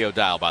your radio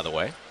dial, by the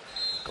way.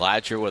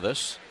 Glad you're with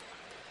us.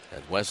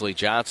 And Wesley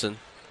Johnson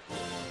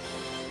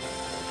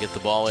will get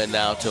the ball in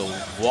now to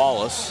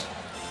Wallace.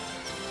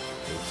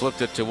 He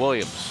flipped it to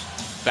Williams.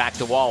 Back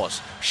to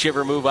Wallace.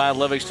 Shiver move on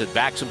Livingston.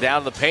 Backs him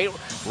down to the paint.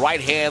 Right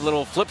hand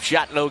little flip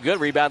shot, no good.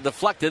 Rebound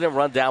deflected and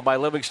run down by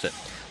Livingston.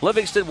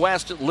 Livingston,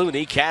 West,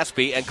 Looney,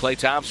 Caspi, and Klay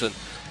Thompson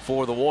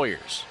for the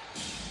Warriors.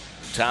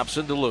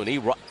 Thompson to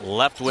Looney.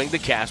 Left wing to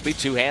Caspi.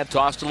 2-hand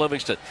toss to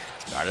Livingston.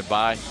 Guarded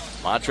by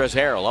Montrezl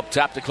Harrell. Up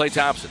top to Klay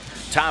Thompson.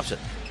 Thompson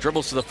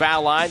dribbles to the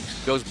foul line.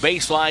 Goes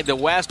baseline to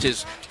West.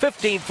 His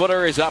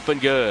 15-footer is up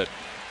and good.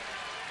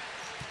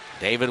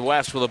 David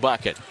West with a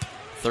bucket.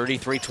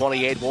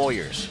 33-28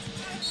 Warriors.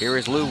 Here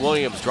is Lou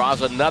Williams,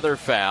 draws another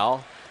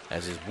foul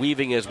as he's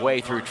weaving his way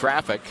through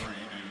traffic.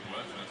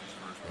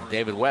 And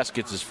David West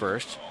gets his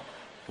first.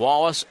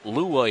 Wallace,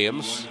 Lou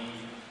Williams,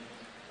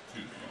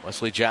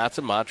 Wesley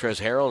Johnson, Montrezl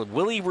Harrell, and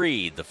Willie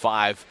Reed, the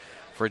 5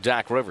 for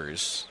Doc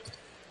Rivers.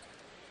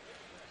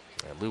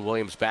 And Lou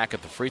Williams back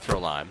at the free throw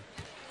line.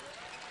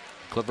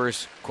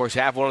 Clippers, of course,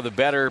 have one of the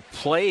better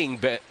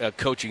playing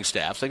coaching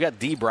staffs. They've got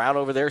D. Brown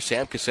over there,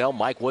 Sam Cassell,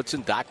 Mike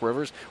Woodson, Doc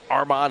Rivers,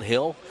 Armand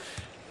Hill.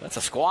 That's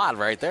a squad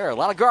right there. A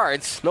lot of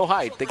guards, no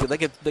height. They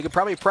could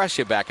probably press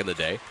you back in the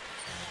day.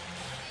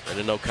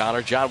 Brendan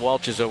O'Connor, John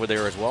Welch is over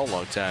there as well,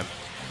 long-time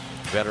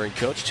veteran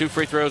coach. 2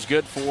 free throws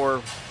good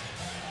for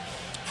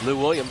Lou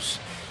Williams.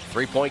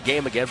 3-point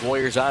game again.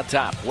 Warriors on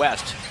top.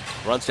 West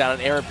runs down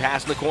an errant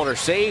pass in the corner,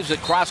 saves it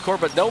cross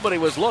court, but nobody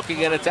was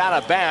looking, and it's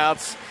out of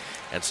bounds.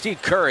 And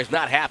Steve Kerr is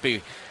not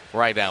happy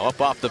right now.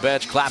 Up off the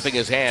bench, clapping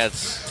his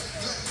hands.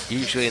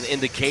 Usually an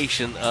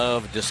indication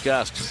of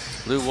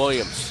disgust. Lou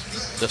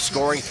Williams, the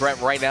scoring threat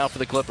right now for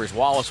the Clippers.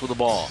 Wallace with the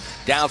ball.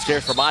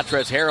 Downstairs for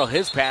Montrezl Harrell.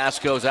 His pass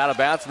goes out of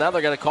bounds. Now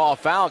they're going to call a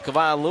foul.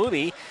 Kevon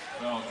Looney.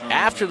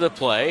 After the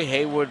play,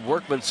 Haywood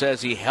Workman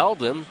says he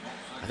held him.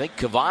 I think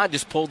Kevon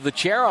just pulled the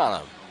chair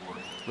on him.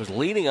 Was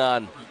leaning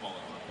on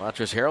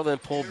Montrezl Harrell then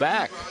pulled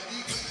back.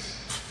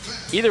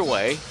 Either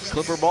way,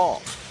 Clipper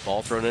ball.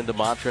 Ball thrown into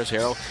Montrezl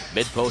Harrell,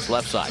 mid-post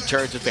left side.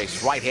 Turns and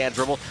faces, right-hand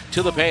dribble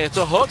to the paint. It's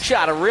a hook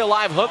shot, a real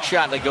live hook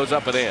shot that goes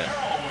up and in.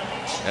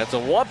 That's a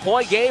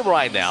 1-point game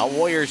right now.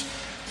 Warriors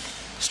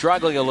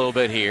struggling a little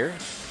bit here,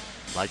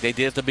 like they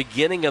did at the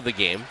beginning of the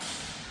game,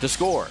 to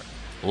score.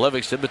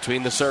 Livingston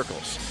between the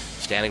circles,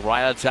 standing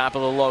right on top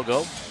of the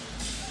logo,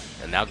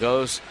 and now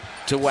goes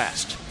to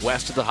West.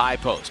 West to the high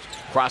post.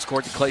 Cross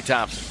court to Klay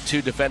Thompson.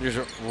 2 defenders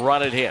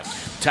run at him.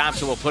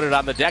 Thompson will put it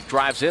on the deck,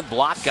 drives in,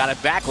 block, got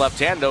it back, left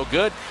hand, no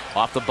good.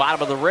 Off the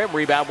bottom of the rim,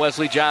 rebound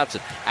Wesley Johnson.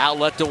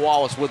 Outlet to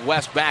Wallace with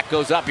West back,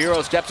 goes up,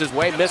 Euro steps his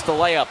way, missed the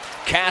layup.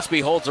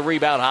 Caspi holds the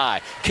rebound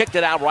high. Kicked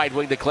it out right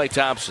wing to Klay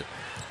Thompson.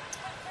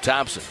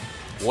 Thompson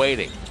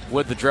waiting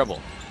with the dribble.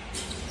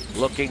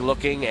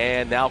 Looking,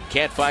 and now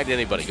can't find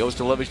anybody. Goes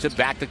to Livingston,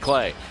 back to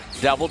Klay.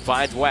 Doubled,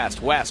 finds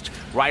West. West,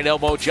 right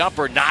elbow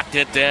jumper, knocked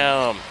it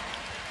down.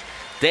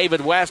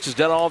 David West has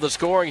done all the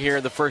scoring here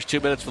in the first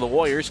 2 minutes for the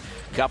Warriors.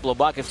 A couple of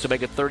buckets to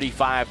make it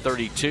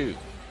 35-32.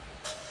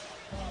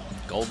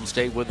 Golden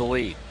State with the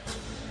lead.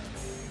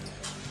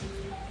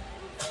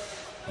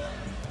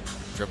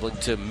 Dribbling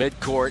to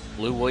midcourt.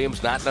 Lou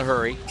Williams not in a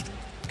hurry.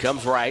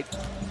 Comes right.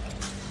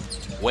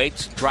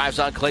 Waits, drives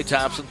on Klay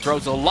Thompson,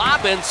 throws a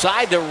lob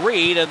inside to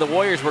Reed, and the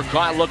Warriors were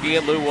caught looking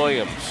at Lou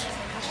Williams.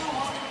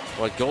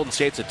 Well, Golden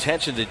State's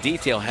attention to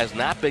detail has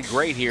not been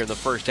great here in the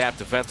first half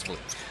defensively.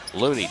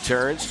 Looney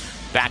turns,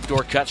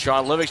 backdoor cut,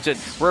 Sean Livingston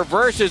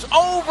reverses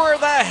over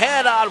the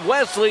head on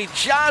Wesley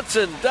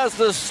Johnson, does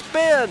the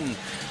spin.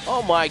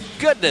 Oh my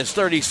goodness,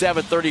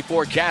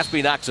 37-34.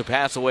 Caspi knocks a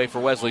pass away for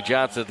Wesley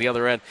Johnson at the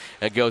other end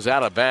and goes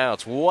out of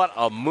bounds. What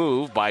a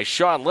move by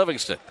Sean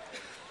Livingston.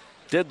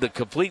 Did the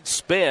complete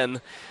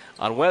spin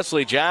on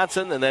Wesley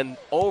Johnson and then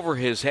over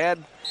his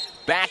head,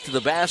 back to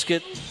the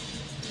basket.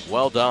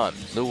 Well done.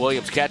 Lou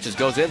Williams catches,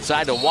 goes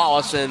inside to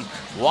Wallace, and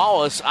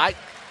Wallace, I'd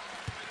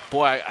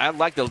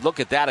like to look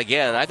at that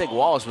again. I think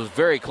Wallace was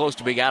very close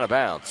to being out of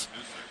bounds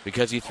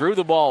because he threw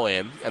the ball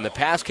in and the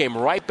pass came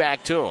right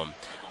back to him.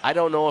 I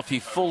don't know if he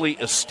fully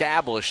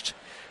established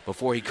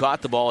before he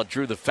caught the ball and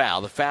drew the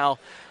foul. The foul,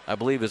 I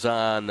believe, is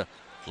on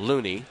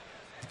Looney,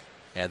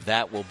 and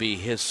that will be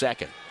his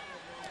second.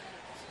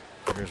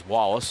 Here's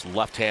Wallace,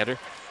 left-hander.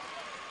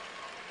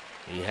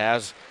 He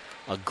has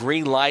a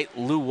green light,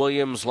 Lou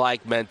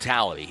Williams-like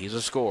mentality. He's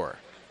a scorer.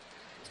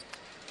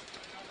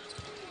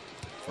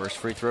 First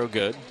free throw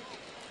good.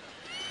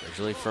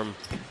 Originally from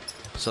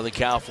Southern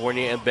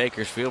California and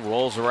Bakersfield.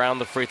 Rolls around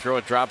the free throw,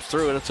 it drops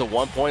through, and it's a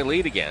 1-point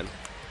lead again.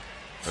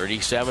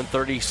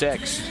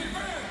 37-36.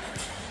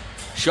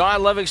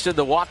 Sean Livingston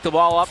to walk the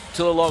ball up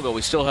to the logo.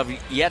 We still have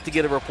yet to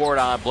get a report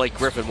on Blake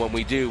Griffin. When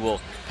we do,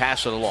 we'll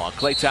pass it along.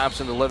 Klay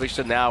Thompson to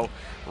Livingston. Now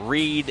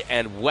Reed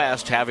and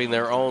West having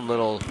their own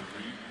little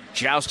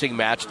jousting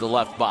match in the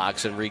left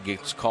box, and Reed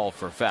gets called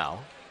for a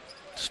foul.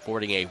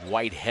 Sporting a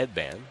white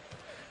headband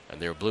and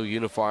their blue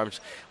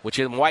uniforms, which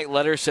in white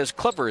letters says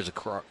Clippers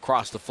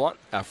across the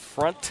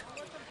front.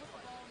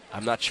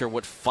 I'm not sure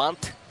what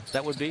font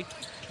that would be.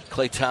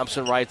 Klay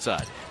Thompson right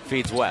side.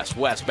 Feeds West.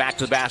 West back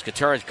to the basket.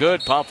 Turns.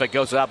 Good pump fake.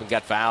 Goes up and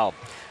got fouled.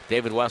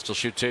 David West will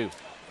shoot 2.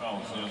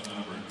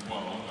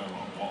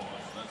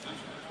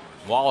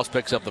 Wallace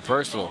picks up the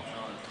personal.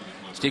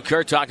 Steve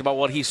Kerr talked about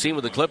what he's seen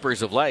with the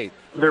Clippers of late.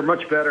 They're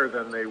much better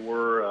than they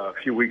were a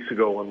few weeks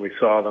ago when we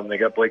saw them. They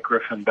got Blake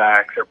Griffin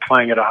back. They're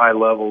playing at a high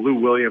level. Lou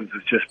Williams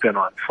has just been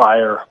on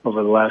fire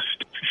over the last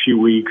few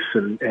weeks,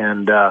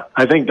 and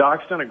I think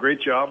Doc's done a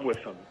great job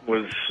with them.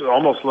 Was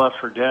almost left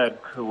for dead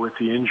with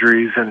the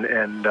injuries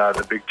and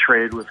the big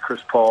trade with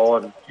Chris Paul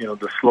and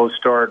the slow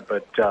start,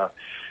 but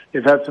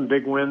they've had some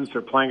big wins.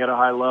 They're playing at a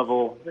high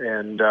level,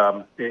 and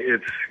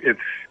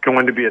it's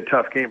going to be a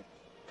tough game.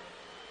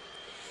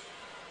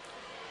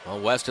 Well,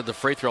 West at the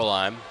free throw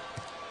line.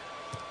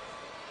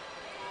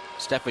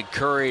 Stephen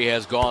Curry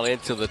has gone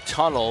into the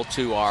tunnel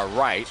to our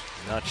right.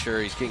 Not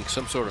sure he's getting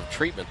some sort of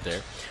treatment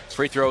there.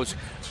 Free throws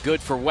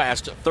good for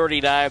West,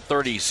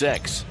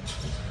 39-36.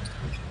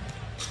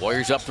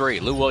 Warriors up 3.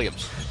 Lou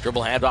Williams,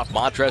 dribble handoff,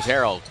 Montrezl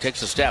Harrell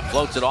takes a step,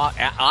 floats it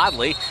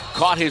oddly,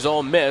 caught his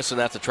own miss, and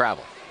that's a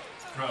travel.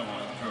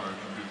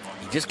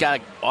 He just got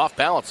off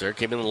balance there,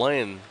 came in the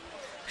lane,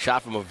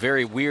 shot from a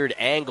very weird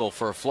angle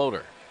for a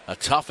floater, a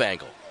tough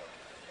angle.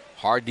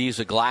 Hard to use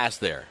a glass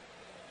there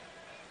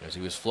as he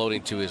was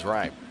floating to his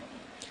right.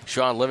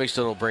 Sean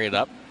Livingston will bring it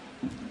up.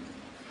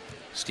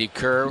 Steve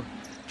Kerr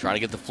trying to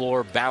get the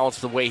floor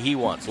balanced the way he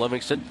wants.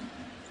 Livingston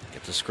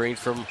gets the screen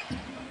from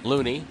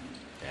Looney,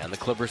 and the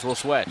Clippers will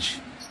switch.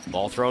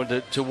 Ball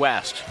thrown to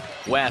West.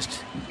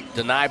 West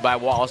denied by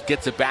Wallace,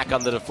 gets it back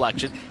on the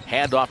deflection.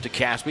 Hand off to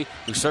Caspi,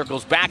 who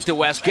circles back to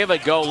West. Give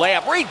it go.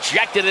 Layup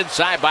rejected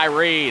inside by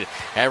Reed.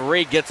 And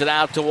Reed gets it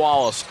out to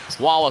Wallace.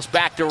 Wallace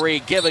back to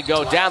Reed. Give it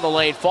go down the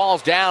lane.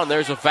 Falls down.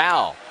 There's a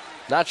foul.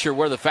 Not sure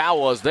where the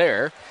foul was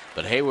there,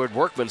 but Hayward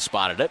Workman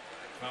spotted it.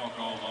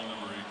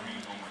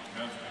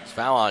 It's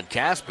foul on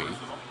Caspi.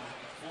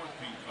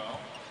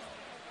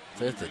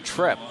 Fifth a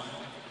trip.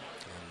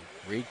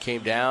 And Reed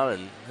came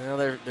down,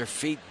 and their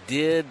feet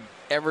did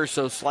ever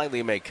so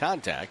slightly make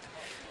contact.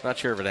 Not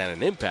sure if it had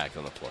an impact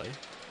on the play.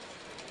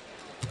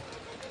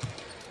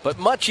 But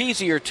much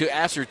easier to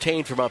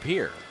ascertain from up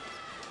here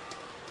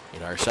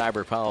in our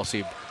Cyber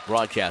Policy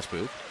broadcast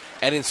booth.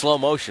 And in slow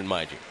motion,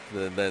 mind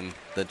you, than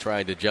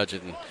trying to judge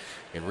it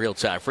in real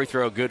time. Free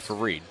throw good for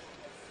Reed.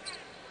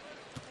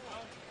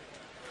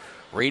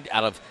 Reed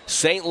out of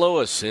St.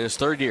 Louis in his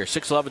third year,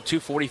 6'11",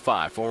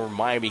 245, former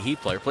Miami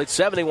Heat player. Played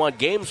 71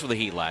 games for the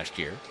Heat last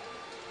year.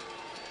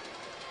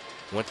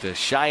 Went to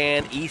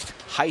Cheyenne East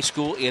High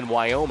School in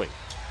Wyoming.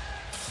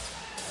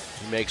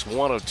 He makes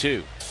 1 of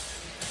 2,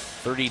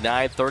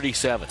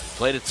 39-37.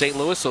 Played at St.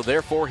 Louis, so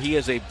therefore he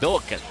is a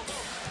Billiken.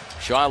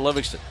 Sean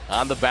Livingston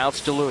on the bounce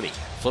to Looney.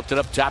 Flipped it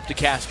up top to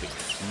Caspi.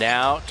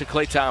 Now to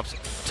Klay Thompson.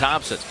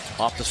 Thompson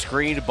off the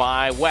screen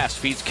by West.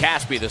 Feeds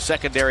Caspi. The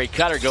secondary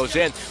cutter goes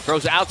in.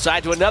 Throws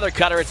outside to another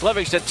cutter. It's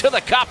Livingston to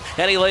the cup,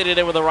 and he laid it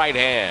in with the right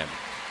hand.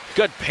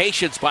 Good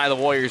patience by the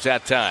Warriors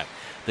that time.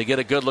 They get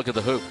a good look at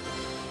the hoop.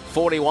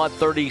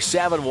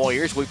 41-37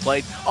 Warriors. We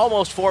played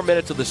almost 4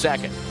 minutes of the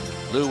second.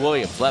 Lou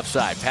Williams, left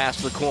side, pass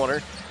to the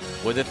corner.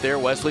 With it there,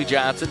 Wesley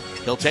Johnson.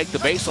 He'll take the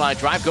baseline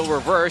drive, go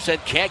reverse,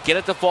 and can't get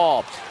it to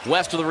fall.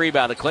 West of the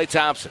rebound to Klay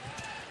Thompson.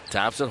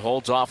 Thompson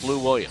holds off Lou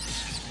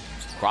Williams.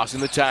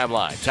 Crossing the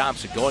timeline.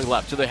 Thompson going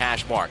left to the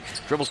hash mark.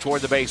 Dribbles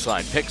toward the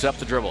baseline. Picks up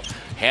the dribble.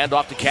 Hand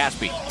off to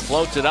Caspi.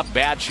 Floats it up.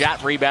 Bad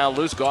shot. Rebound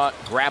loose.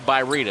 Grabbed by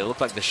Reed. It looked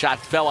like the shot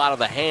fell out of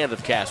the hand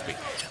of Caspi.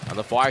 On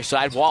the far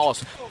side,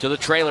 Wallace to the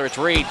trailer. It's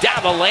Reed.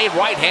 Down the lane.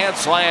 Right hand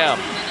slam.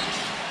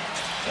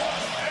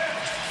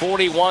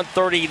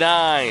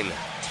 41-39.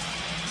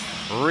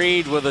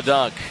 Reed with a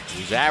dunk.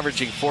 He's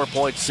averaging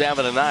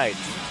 4.7 a night.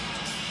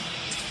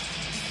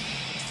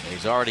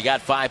 He's already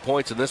got 5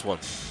 points in this one.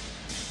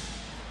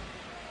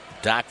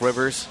 Doc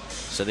Rivers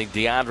sending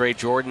DeAndre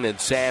Jordan and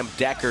Sam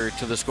Decker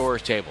to the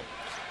scorer's table.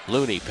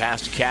 Looney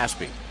pass to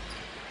Caspi.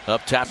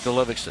 Up top to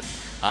Livingston.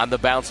 On the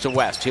bounce to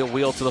West. He'll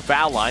wheel to the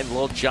foul line.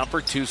 Little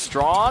jumper too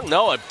strong.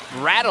 No, it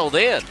rattled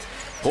in.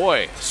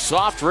 Boy,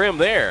 soft rim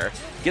there.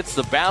 Gets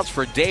the bounce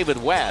for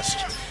David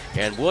West.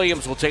 And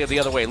Williams will take it the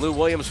other way. Lou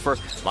Williams for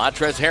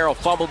Montrezl Harrell.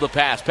 Fumbled the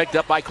pass. Picked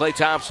up by Klay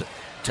Thompson.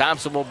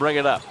 Thompson will bring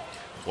it up.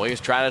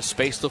 Williams trying to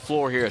space the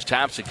floor here as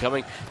Thompson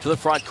coming to the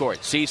front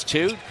court. Sees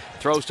two.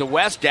 Throws to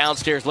West.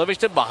 Downstairs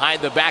Livingston.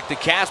 Behind the back to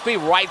Caspi.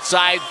 Right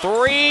side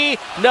three.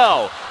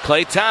 No.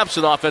 Klay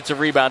Thompson offensive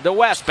rebound to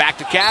West. Back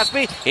to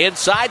Caspi.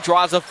 Inside.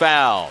 Draws a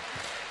foul.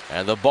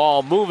 And the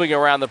ball moving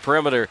around the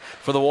perimeter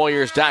for the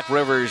Warriors. Doc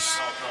Rivers.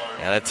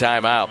 And a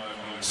timeout.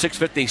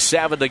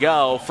 6:57 to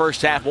go.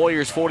 First half,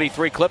 Warriors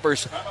 43,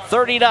 Clippers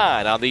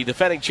 39 on the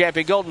defending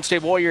champion Golden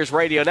State Warriors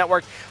Radio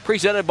Network,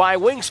 presented by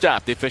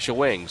Wingstop, the official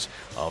wings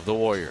of the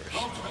Warriors.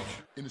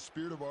 In the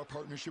spirit of our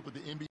partnership with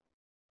the NBA.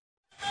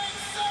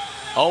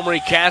 Omri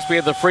Caspi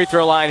at the free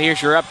throw line.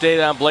 Here's your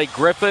update on Blake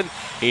Griffin.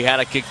 He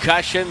had a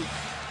concussion,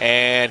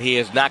 and he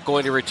is not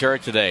going to return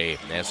today.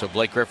 And so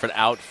Blake Griffin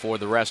out for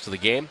the rest of the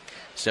game.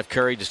 Steph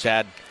Curry just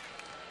had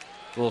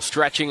a little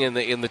stretching in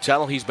the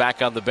tunnel. He's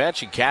back on the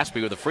bench, and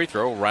Caspi with a free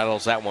throw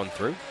rattles that one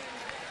through.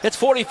 It's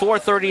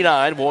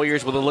 44-39,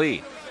 Warriors with a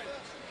lead.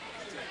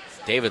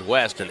 David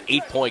West, an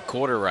 8-point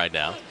quarter right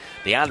now.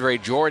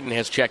 DeAndre Jordan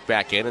has checked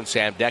back in, and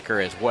Sam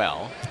Decker as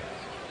well.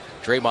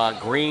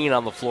 Draymond Green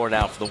on the floor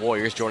now for the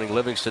Warriors, joining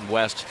Livingston,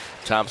 West,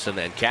 Thompson,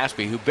 and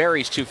Caspi, who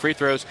buries 2 free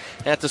throws.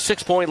 And it's a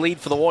 6-point lead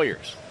for the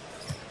Warriors.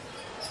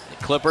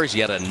 The Clippers,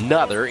 yet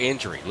another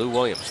injury. Lou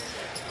Williams,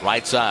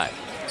 right side.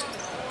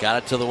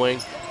 Got it to the wing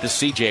to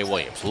C.J.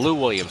 Williams. Lou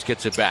Williams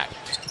gets it back.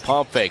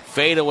 Pump fake,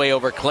 fade away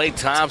over Klay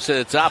Thompson.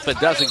 It's up, it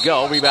doesn't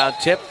go. Rebound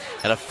tip,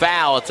 and a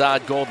foul. It's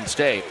on Golden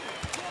State.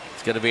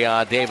 It's going to be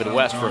on David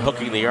West for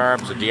hooking the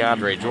arms of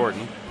DeAndre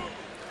Jordan.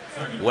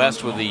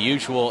 West with the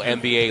usual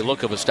NBA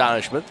look of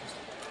astonishment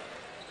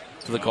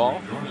to the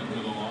call.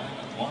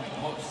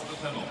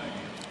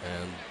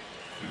 And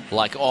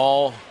like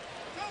all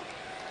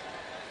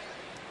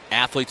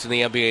athletes in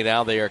the NBA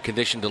now, they are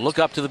conditioned to look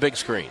up to the big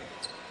screen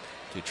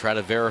to try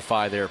to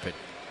verify their opinion.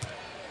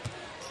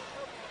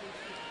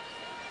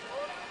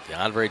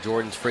 DeAndre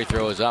Jordan's free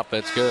throw is up.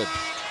 That's good.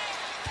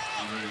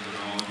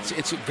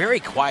 It's very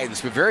quiet.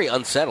 It's been very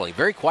unsettling.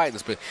 Very quiet.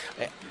 It's been,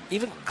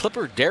 even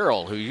Clipper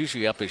Darrell, who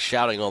usually up is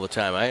shouting all the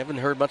time. I haven't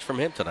heard much from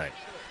him today.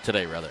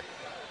 Maybe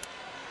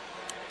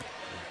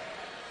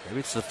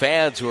it's the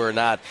fans who are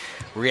not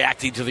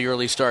reacting to the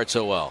early start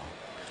so well.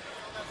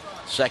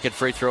 Second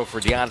free throw for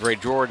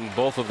DeAndre Jordan.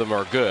 Both of them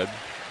are good.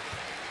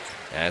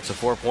 And it's a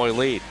 4-point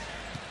lead.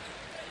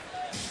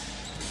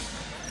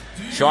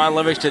 Sean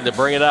Livingston to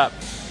bring it up.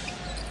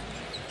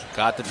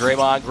 Got to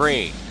Draymond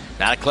Green.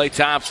 Now to Klay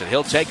Thompson.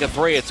 He'll take a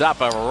three. It's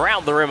up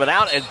around the rim and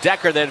out. And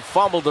Decker then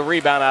fumbled the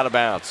rebound out of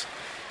bounds.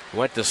 He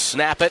went to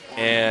snap it,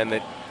 and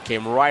it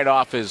came right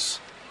off his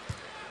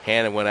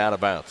hand and went out of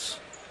bounds.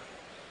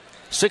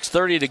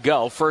 6:30 to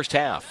go, first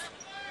half.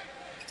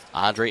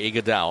 Andre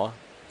Iguodala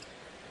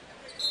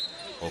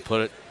will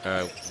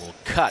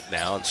cut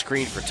now and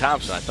screen for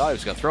Thompson. I thought he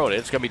was going to throw it in.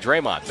 It's going to be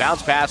Draymond.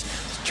 Bounce pass,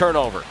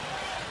 turnover.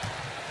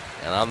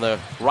 And on the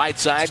right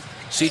side,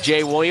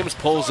 C.J. Williams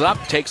pulls up,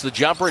 takes the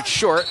jumper. It's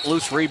short.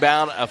 Loose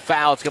rebound, a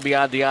foul. It's going to be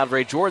on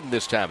DeAndre Jordan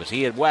this time as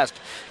he and West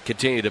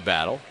continue to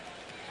battle.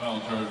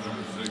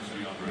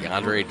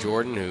 DeAndre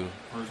Jordan, who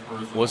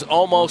was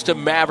almost a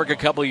Maverick a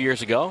couple of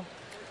years ago.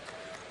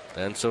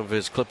 Then some of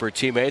his Clipper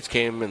teammates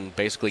came and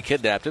basically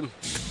kidnapped him.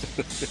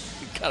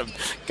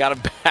 got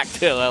him back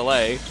to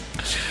L.A.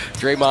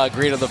 Draymond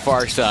Green on the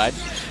far side.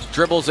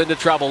 Dribbles into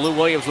trouble. Lou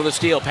Williams with a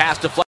steal. Pass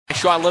deflected.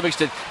 Sean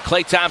Livingston.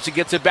 Klay Thompson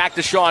gets it back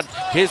to Sean.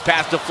 His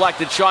pass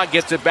deflected. Sean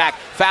gets it back.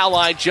 Foul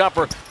line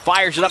jumper.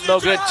 Fires it up. No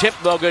good. Tip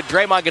no good.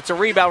 Draymond gets a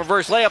rebound.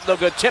 Reverse layup. No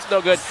good. Tip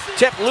no good.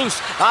 Tip loose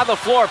on the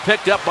floor.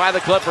 Picked up by the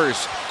Clippers.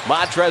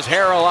 Montrezl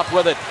Harrell up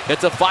with it.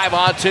 It's a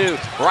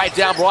 5-on-2. Right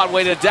down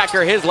Broadway to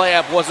Decker. His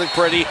layup wasn't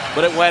pretty,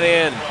 but it went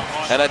in.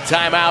 And a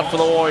timeout for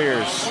the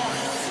Warriors.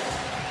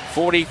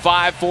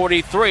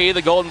 45-43.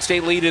 The Golden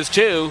State lead is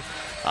 2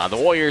 on the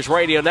Warriors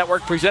Radio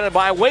Network, presented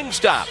by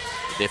Wingstop,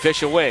 the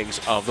official wings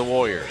of the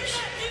Warriors.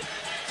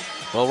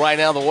 Well, right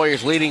now the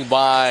Warriors leading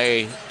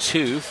by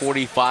 2,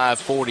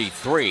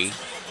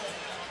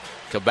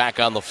 45-43. Come back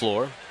on the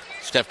floor.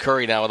 Steph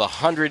Curry now with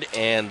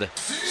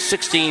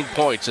 116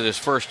 points in his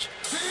first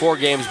 4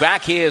 games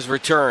back. He has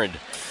returned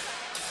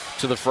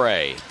to the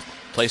fray.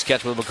 Plays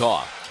catch with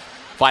McCaw.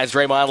 Finds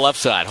Draymond left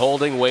side.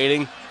 Holding,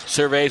 waiting,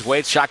 surveys,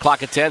 waits. Shot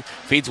clock at 10.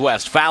 Feeds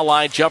West. Foul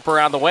line jumper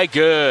on the way.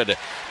 Good.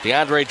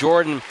 DeAndre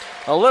Jordan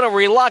a little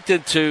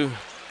reluctant to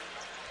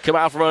come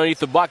out from underneath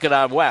the bucket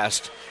on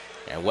West.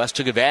 And West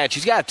took advantage.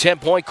 He's got a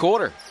 10-point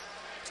quarter.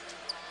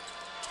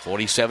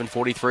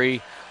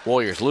 47-43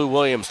 Warriors. Lou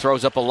Williams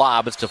throws up a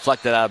lob. It's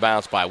deflected out of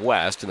bounds by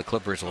West, and the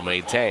Clippers will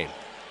maintain.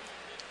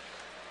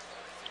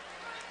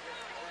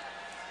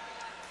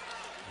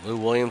 Lou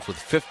Williams with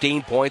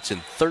 15 points in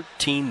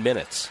 13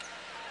 minutes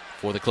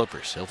for the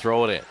Clippers. He'll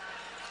throw it in.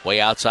 Way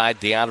outside,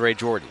 DeAndre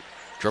Jordan.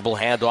 Dribble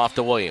handoff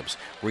to Williams.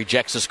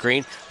 Rejects the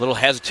screen. Little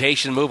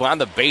hesitation move on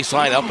the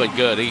baseline. Up and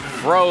good. He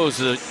froze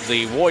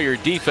the Warrior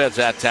defense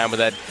that time with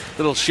that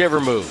little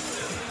shiver move.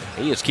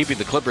 He is keeping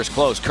the Clippers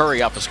close.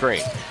 Curry off the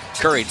screen.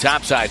 Curry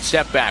topside.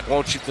 Step back.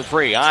 Won't shoot the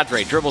 3.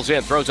 Andre dribbles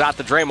in. Throws out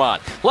to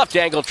Draymond. Left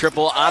angle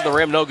triple on the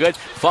rim. No good.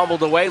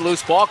 Fumbled away.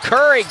 Loose ball.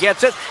 Curry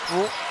gets it.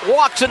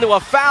 Walks into a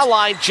foul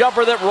line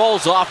jumper that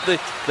rolls off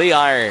the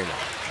iron.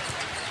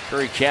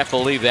 Curry can't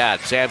believe that.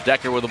 Sam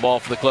Decker with the ball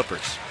for the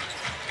Clippers.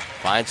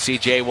 Finds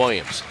C.J.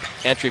 Williams.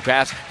 Entry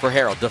pass for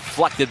Harrell.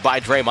 Deflected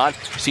by Draymond.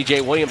 C.J.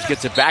 Williams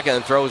gets it back and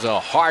then throws a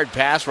hard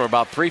pass from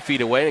about 3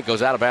 feet away. And it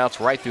goes out of bounds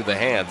right through the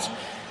hands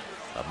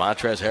of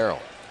Montrezl Harrell.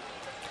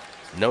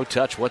 No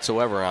touch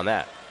whatsoever on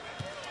that.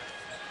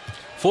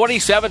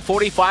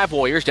 47-45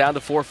 Warriors, down to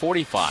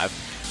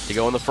 4:45 to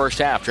go in the first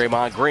half.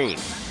 Draymond Green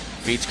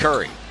feeds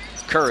Curry.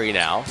 Curry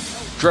now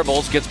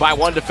dribbles, gets by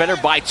 1 defender,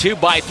 by 2,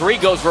 by 3,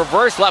 goes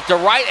reverse left to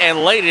right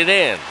and laid it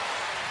in.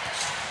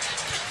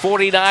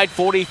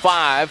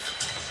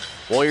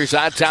 49-45. Warriors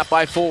on top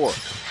by 4.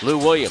 Lou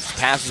Williams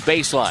passes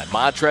baseline.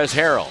 Montrezl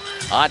Harrell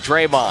on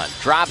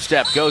Draymond. Drop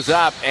step goes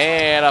up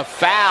and a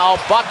foul.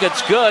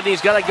 Bucket's good.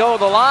 He's going to go to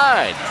the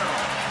line.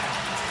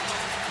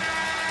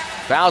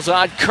 Fouls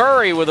on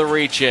Curry with a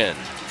reach in.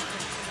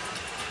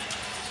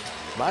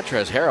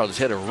 Montrezl Harrell just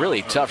hit a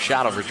really tough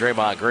shot over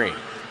Draymond Green.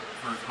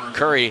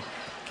 Curry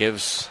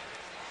gives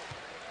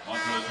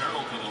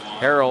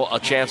Harrell a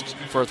chance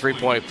for a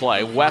 3-point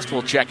play. West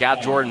will check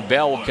out. Jordan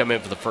Bell will come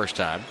in for the first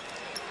time.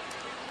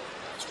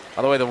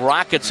 By the way, the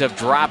Rockets have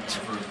dropped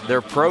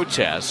their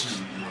protest.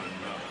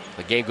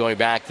 The game going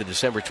back to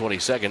December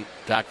 22nd.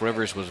 Doc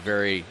Rivers was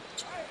very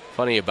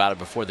funny about it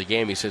before the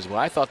game. He says, well,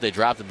 I thought they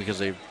dropped it because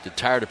they're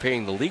tired of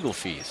paying the legal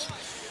fees.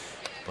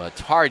 But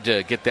it's hard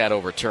to get that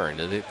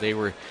overturned. They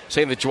were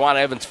saying that Juwan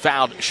Evans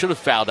should have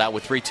fouled out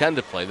with 3:10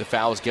 to play. The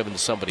foul was given to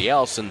somebody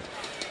else, and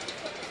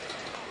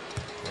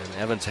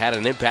Evans had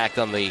an impact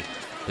on the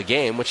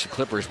game, which the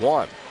Clippers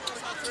won.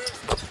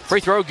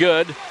 Free throw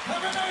good.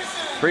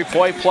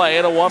 3-point play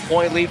and a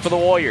 1-point lead for the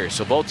Warriors.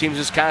 So both teams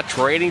just kind of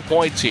trading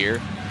points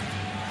here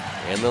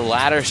in the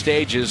latter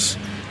stages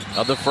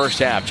of the first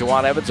half.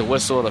 Juwan Evans, a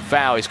whistle and a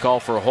foul. He's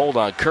called for a hold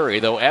on Curry,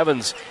 though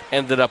Evans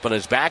ended up on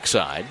his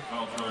backside.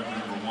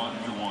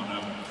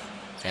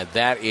 And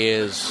that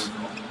is,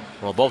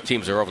 well, both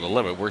teams are over the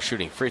limit. We're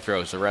shooting free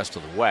throws the rest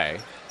of the way.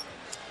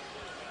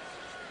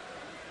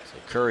 So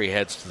Curry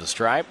heads to the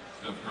stripe.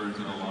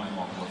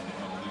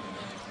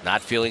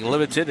 Not feeling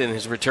limited in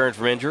his return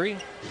from injury.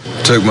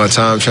 Took my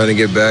time trying to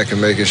get back and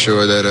making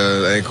sure that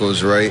the ankle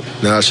is right.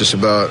 Now it's just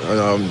about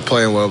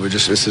playing well, but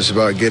it's just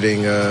about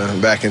getting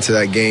back into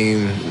that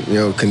game,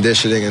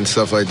 conditioning and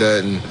stuff like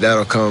that, and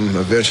that'll come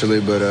eventually.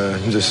 But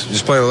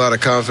just playing with a lot of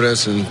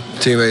confidence, and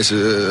teammates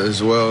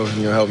as well,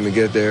 helping me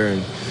get there,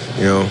 and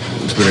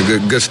it's been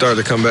a good start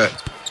to come back.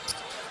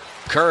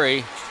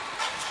 Curry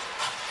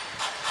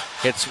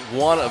hits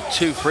 1 of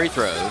 2 free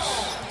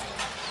throws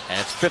And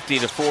it's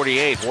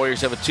 50-48.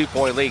 Warriors have a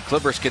 2-point lead.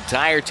 Clippers can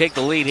tie or take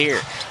the lead here.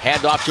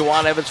 Hand off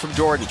Juwan Evans from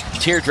Jordan.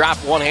 Teardrop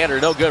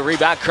one-hander, no good.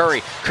 Rebound Curry.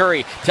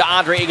 Curry to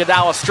Andre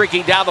Iguodala,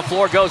 streaking down the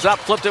floor, goes up,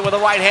 flipped it with the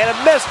right hand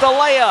and missed the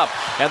layup.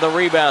 And the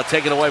rebound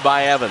taken away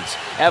by Evans.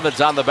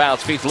 Evans on the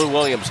bounce, feeds Lou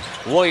Williams.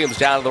 Williams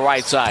down to the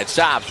right side,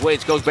 stops,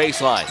 waits, goes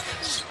baseline.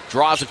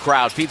 Draws a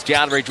crowd, feeds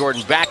DeAndre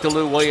Jordan, back to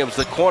Lou Williams.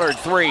 The corner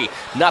three,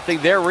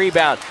 nothing there.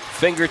 Rebound,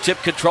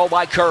 fingertip control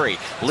by Curry.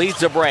 Leads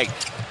the break.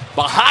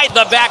 Behind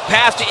the back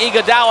pass to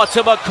Iguodala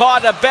to McCaw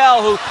to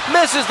Bell, who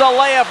misses the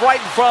layup right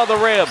in front of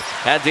the rim.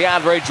 And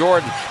DeAndre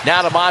Jordan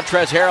now to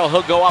Montrezl Harrell.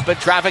 He'll go up in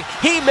traffic.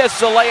 He missed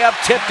the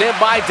layup, tipped in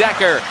by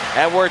Decker.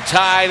 And we're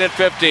tied at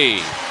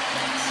 50.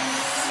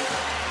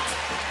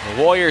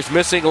 The Warriors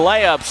missing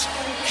layups,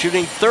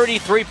 shooting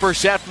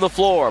 33% from the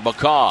floor.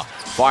 McCaw,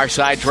 far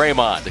side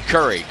Draymond to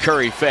Curry.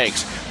 Curry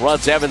fakes,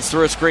 runs Evans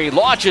through a screen,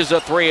 launches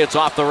a three. It's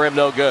off the rim,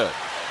 no good.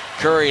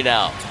 Curry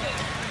now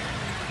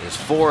is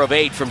 4 of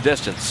 8 from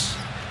distance.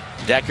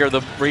 Decker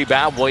the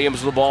rebound.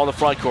 Williams with the ball in the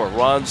front court.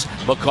 Runs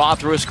McCaw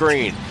through a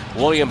screen.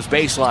 Williams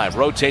baseline.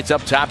 Rotates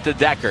up top to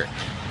Decker.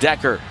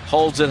 Decker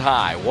holds it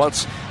high.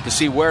 Wants to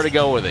see where to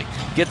go with it.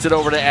 Gets it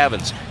over to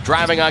Evans.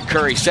 Driving on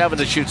Curry. 7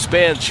 to shoot.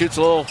 Spins. Shoots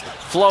a little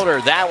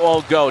floater. That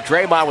won't go.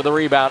 Draymond with the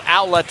rebound.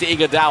 Outlet to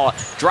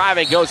Iguodala.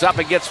 Driving. Goes up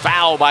and gets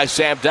fouled by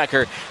Sam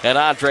Decker. And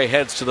Andre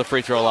heads to the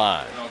free throw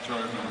line.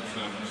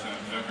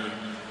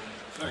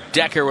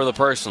 Decker with a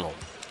personal.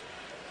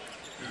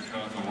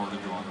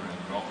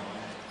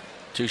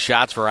 2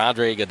 shots for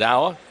Andre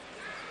Iguodala.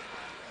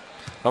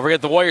 Don't forget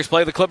the Warriors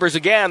play the Clippers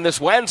again this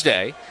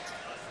Wednesday.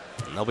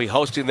 And they'll be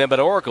hosting them at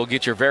Oracle.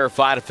 Get your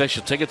verified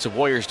official tickets at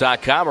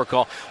Warriors.com or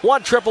call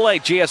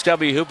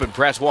 1-888-GSW-HOOP and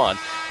press 1.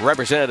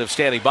 Representative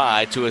standing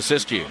by to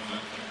assist you.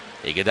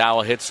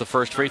 Iguodala hits the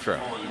first free throw.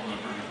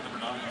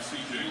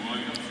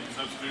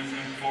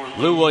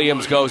 Lou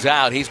Williams goes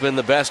out. He's been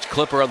the best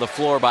Clipper on the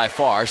floor by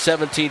far.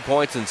 17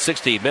 points in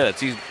 16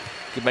 minutes. He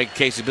could make a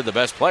case he's been the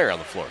best player on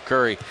the floor.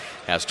 Curry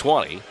has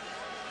 20.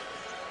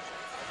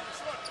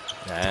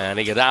 And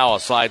Iguodala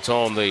slides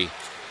home the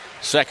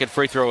second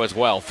free throw as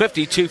well.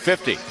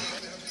 52-50.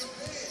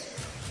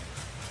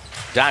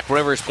 Doc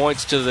Rivers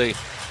points to the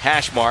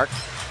hash mark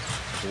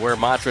where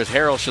Montrezl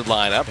Harrell should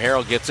line up.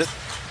 Harrell gets it.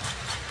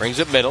 Brings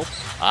it middle.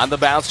 On the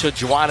bounce to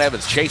Juwan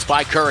Evans. Chased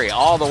by Curry.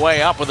 All the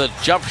way up with a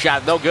jump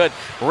shot. No good.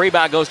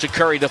 Rebound goes to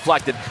Curry.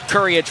 Deflected.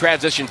 Curry in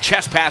transition.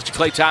 Chest pass to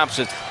Klay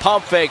Thompson.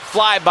 Pump fake.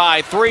 Fly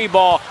by.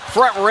 3-ball.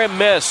 Front rim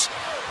miss.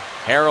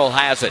 Harrell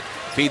has it.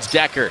 Feeds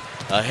Decker.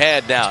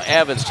 Ahead now.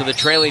 Evans to the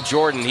trailing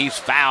Jordan. He's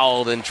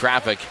fouled in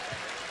traffic.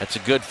 That's a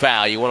good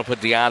foul. You want to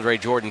put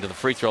DeAndre Jordan to the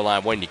free throw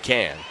line when you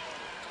can.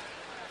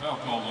 Foul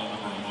called on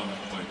number 11,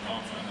 Klay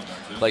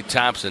Thompson. Klay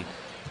Thompson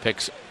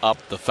picks up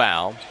the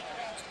foul.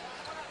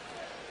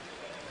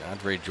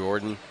 DeAndre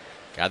Jordan,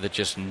 guy that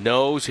just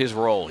knows his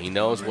role. He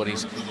knows what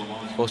he's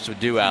supposed to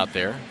do out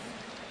there.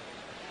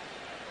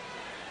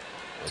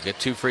 We'll get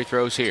 2 free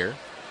throws here.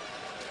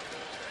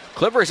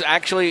 Clippers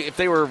actually, if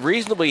they were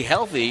reasonably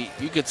healthy,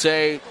 you could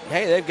say,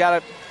 hey, they've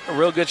got a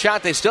real good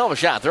shot. They still have a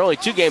shot. They're only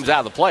 2 games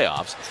out of the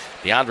playoffs.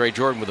 DeAndre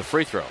Jordan with a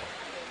free throw.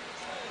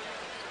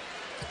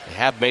 They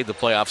have made the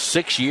playoffs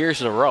 6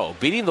 years in a row,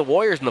 beating the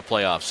Warriors in the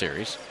playoff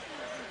series.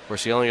 Of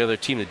course, the only other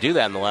team to do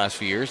that in the last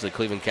few years, the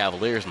Cleveland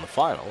Cavaliers in the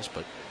finals.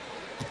 But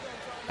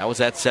that was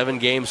that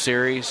 7-game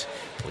series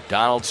with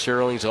Donald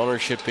Sterling's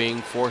ownership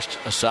being forced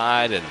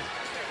aside. And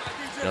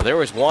there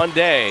was one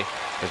day,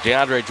 as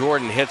DeAndre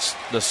Jordan hits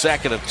the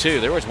second of 2,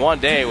 there was one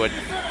day when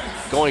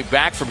going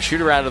back from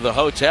shoot-around to the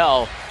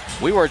hotel,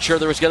 we weren't sure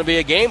there was going to be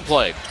a game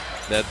played.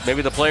 That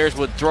maybe the players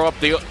would throw up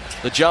the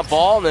jump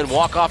ball and then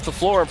walk off the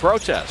floor and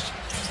protest.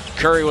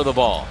 Curry with the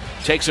ball.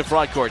 Takes it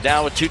front court.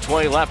 Down with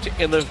 2:20 left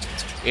in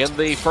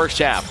the first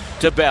half.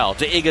 To Bell.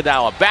 To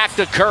Iguodala. Back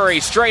to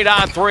Curry. Straight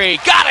on 3.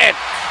 Got it!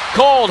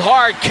 Cold,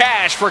 hard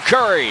cash for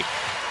Curry.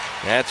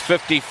 That's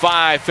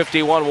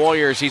 55-51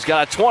 Warriors. He's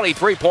got a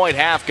 23-point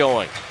half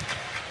going.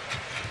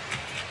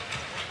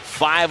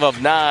 5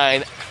 of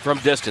 9 from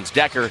distance.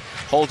 Decker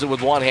holds it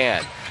with one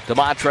hand. To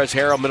Montrezl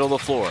Harrell, middle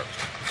of the floor.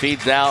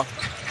 Feeds now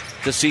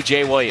to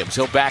C.J. Williams.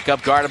 He'll back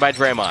up, guarded by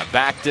Draymond.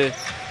 Back to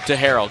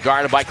Harrell,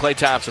 guarded by Klay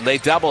Thompson. They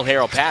double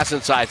Harrell, pass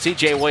inside.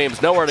 C.J.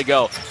 Williams, nowhere to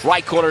go.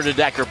 Right corner to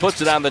Decker,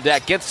 puts it on the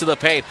deck, gets to the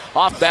paint,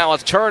 off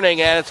balance, turning,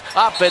 and it's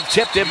up and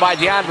tipped in by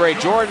DeAndre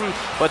Jordan,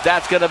 but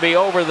that's going to be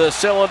over the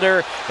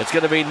cylinder. It's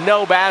going to be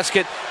no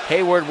basket.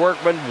 Hayward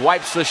Workman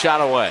wipes the shot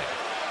away.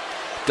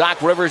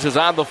 Doc Rivers is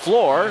on the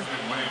floor,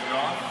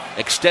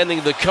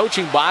 extending the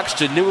coaching box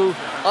to new,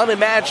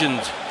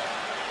 unimagined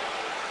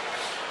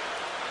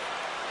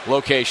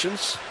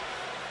locations.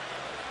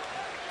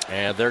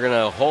 And they're going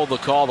to hold the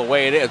call the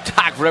way it is.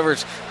 Doc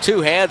Rivers,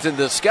 2 hands in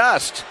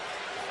disgust.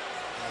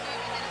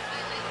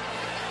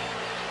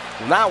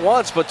 Not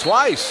once, but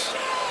twice.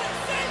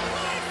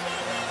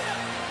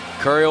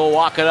 Curry will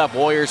walk it up.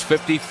 Warriors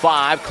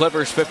 55,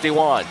 Clippers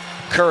 51.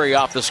 Curry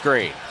off the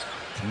screen.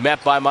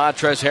 Met by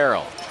Montrezl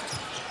Harrell.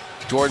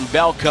 Jordan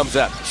Bell comes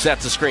up,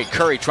 sets the screen.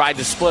 Curry tried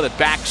to split it,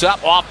 backs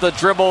up, off the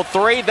dribble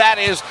 3. That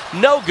is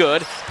no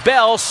good.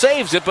 Bell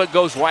saves it, but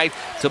goes wide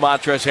to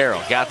Montrezl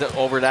Harrell. Got it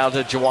over now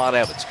to Juwan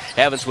Evans.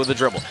 Evans with the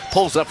dribble.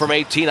 Pulls up from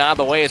 18 on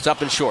the way. It's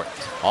up and short.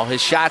 All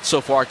his shots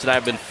so far tonight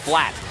have been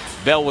flat.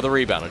 Bell with a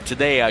rebound. And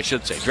today, I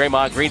should say.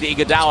 Draymond Green to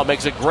Iguodala.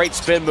 Makes a great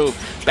spin move.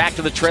 Back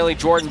to the trailing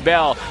Jordan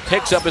Bell.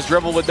 Picks up his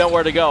dribble with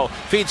nowhere to go.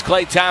 Feeds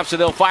Klay Thompson.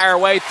 He'll fire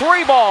away.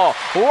 3-ball.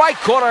 Right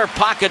corner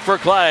pocket for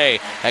Klay.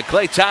 And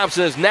Klay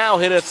Thompson has now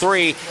hit a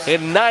 3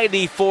 in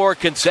 94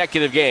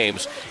 consecutive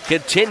games.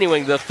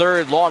 Continuing the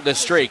third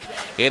longest streak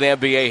in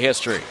NBA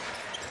history.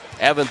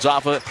 Evans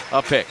off a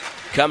pick.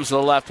 Comes to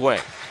the left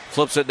wing.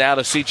 Flips it now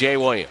to C.J.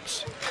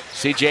 Williams.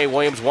 C.J.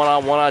 Williams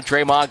one-on-one on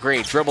Draymond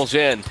Green. Dribbles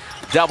in.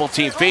 Double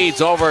team, feeds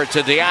over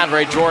to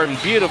DeAndre Jordan.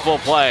 Beautiful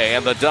play,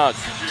 and the dunk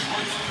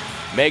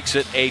makes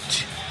it a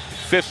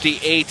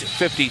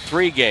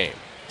 58-53 game.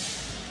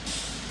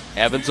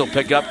 Evans will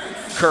pick up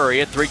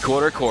Curry at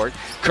three-quarter court.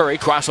 Curry,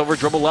 crossover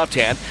dribble left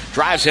hand.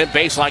 Drives in,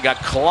 baseline, got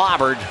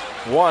clobbered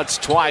once,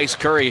 twice.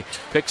 Curry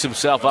picks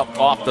himself up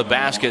off the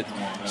basket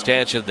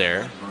stanchion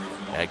there.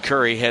 And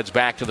Curry heads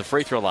back to the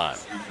free throw line.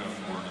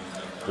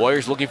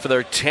 Warriors looking for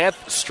their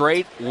 10th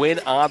straight win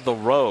on the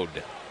road.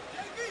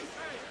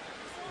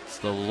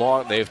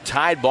 They've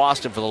tied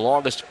Boston for the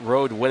longest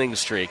road winning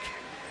streak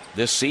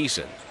this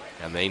season,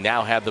 and they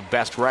now have the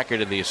best record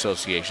in the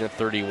association at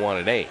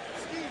 31-8.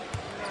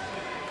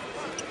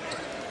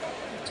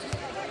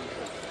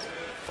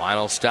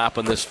 Final stop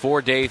on this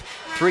 4-day,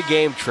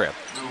 3-game trip.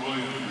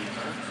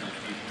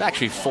 It's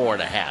actually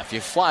 4.5. You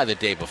fly the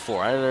day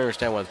before. I don't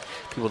understand why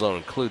people don't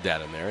include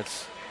that in there.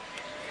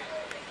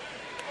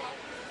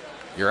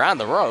 You're on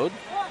the road,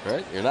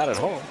 right? You're not at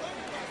home.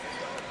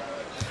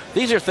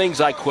 These are things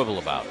I quibble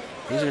about.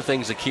 These are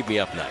things that keep me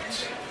up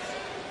nights.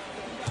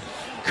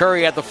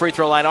 Curry at the free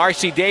throw line.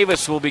 R.C.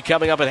 Davis will be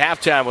coming up at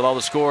halftime with all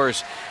the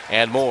scores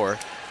and more.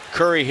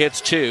 Curry hits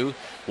 2.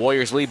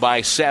 Warriors lead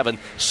by 7,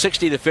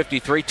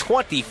 60-53,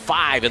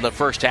 25 in the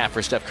first half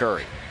for Steph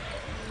Curry.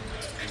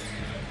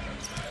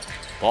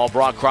 Ball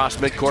brought across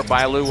midcourt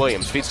by Lou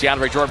Williams. Feeds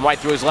DeAndre Jordan right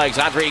through his legs.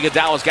 Andre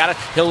Iguodala's got it.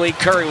 He'll lead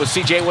Curry with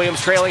C.J. Williams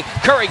trailing.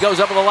 Curry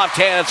goes up with the left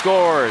hand and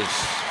scores.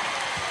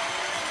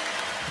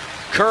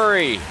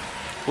 Curry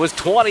with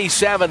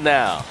 27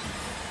 now.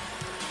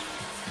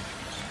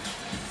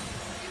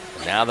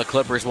 Now the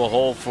Clippers will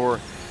hold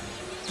for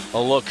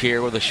a look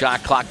here with a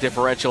shot clock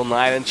differential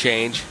 9 and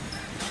change.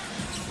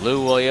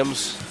 Lou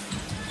Williams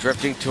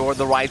drifting toward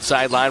the right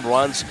sideline,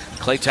 runs.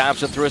 Klay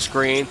Thompson through a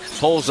screen,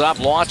 pulls up,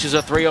 launches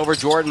a 3 over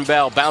Jordan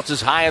Bell,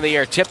 bounces high in the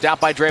air, tipped out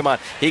by Draymond.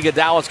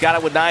 Iguodala's got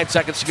it with 9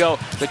 seconds to go.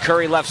 The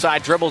Curry left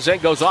side dribbles in,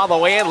 goes all the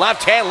way in,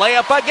 left hand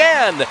layup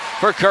again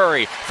for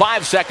Curry.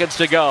 5 seconds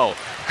to go.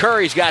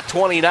 Curry's got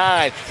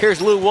 29. Here's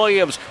Lou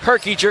Williams.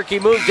 Herky-jerky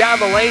move down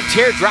the lane.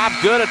 Teardrop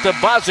good at the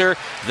buzzer.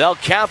 They'll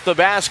count the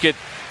basket.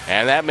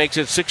 And that makes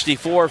it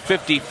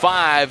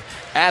 64-55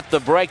 at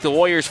the break. The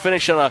Warriors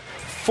finish on a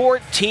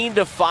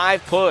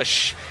 14-5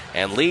 push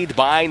and lead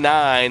by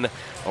 9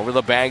 over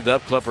the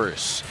banged-up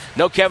Clippers.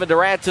 No Kevin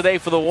Durant today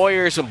for the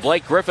Warriors, and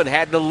Blake Griffin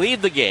had to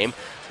leave the game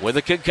with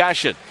a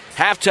concussion.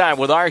 Halftime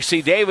with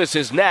R.C. Davis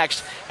is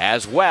next,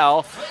 as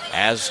well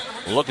as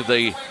look at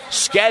the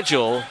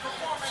schedule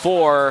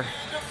for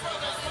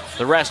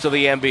the rest of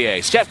the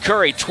NBA. Steph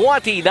Curry,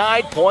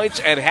 29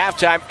 points at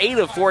halftime, 8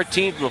 of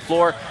 14 from the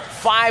floor,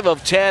 5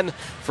 of 10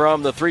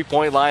 from the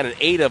three-point line, and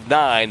 8 of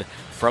 9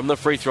 from the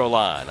free throw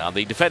line. On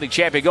the defending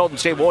champion Golden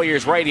State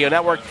Warriors Radio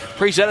Network,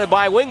 presented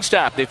by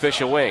Wingstop, the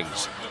official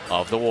wings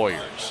of the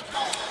Warriors.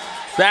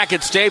 Back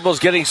at Staples,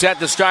 getting set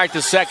to start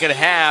the second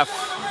half.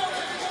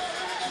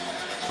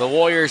 The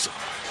Warriors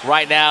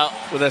right now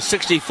with a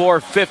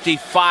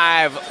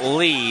 64-55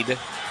 lead.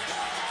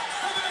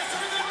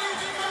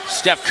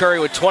 Steph Curry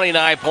with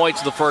 29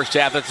 points in the first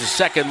half. That's his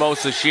second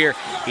most this year.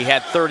 He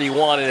had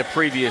 31 in a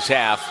previous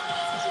half.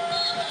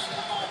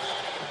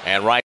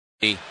 And right,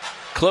 the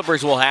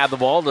Clippers will have the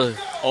ball to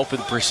open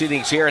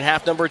proceedings here in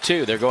half number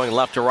 2. They're going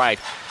left to right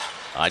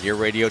on your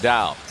radio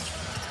dial.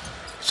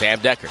 Sam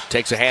Decker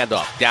takes a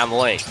handoff down the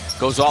lane.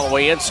 Goes all the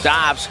way in,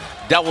 stops.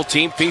 Double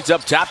team, feeds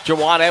up top.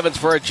 Juwan Evans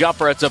for a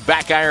jumper. It's a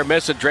back iron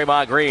miss, and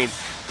Draymond Green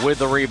with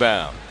the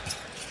rebound.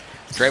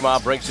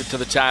 Draymond brings it to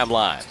the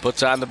timeline.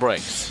 Puts on the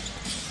brakes.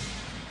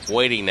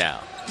 Waiting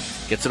now.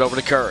 Gets it over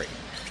to Curry.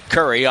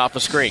 Curry off the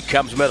screen.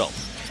 Comes middle.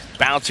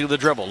 Bouncing the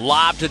dribble.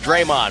 Lob to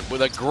Draymond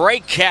with a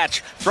great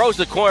catch. Throws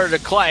the corner to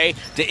Klay.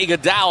 To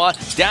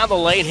Iguodala. Down the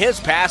lane. His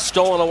pass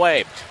stolen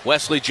away.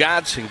 Wesley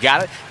Johnson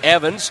got it.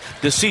 Evans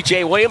to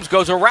C.J. Williams.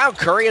 Goes around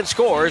Curry and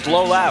scores.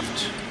 Low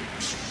left.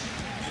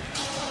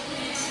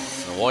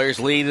 The Warriors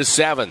lead is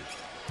 7.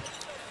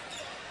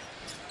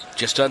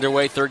 Just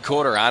underway third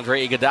quarter.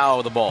 Andre Iguodala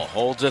with the ball.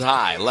 Holds it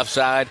high. Left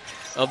side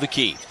of the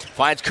key.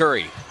 Finds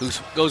Curry, who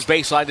goes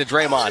baseline to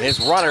Draymond. His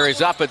runner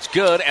is up. It's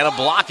good. And a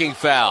blocking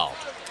foul.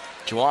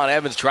 Juwan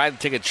Evans tried to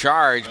take a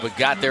charge, but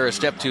got there a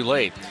step too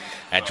late.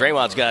 And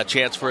Draymond's got a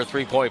chance for a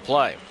three-point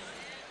play.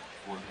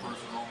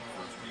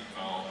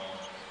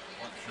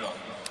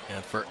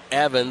 And for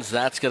Evans,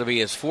 that's going to be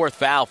his 4th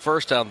foul,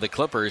 first on the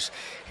Clippers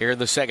here in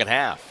the second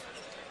half.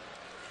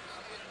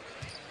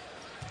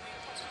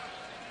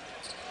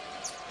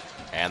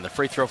 And the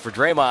free throw for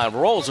Draymond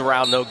rolls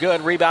around, no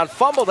good. Rebound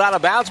fumbled out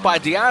of bounds by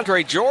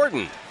DeAndre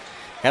Jordan.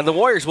 And the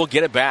Warriors will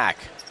get it back.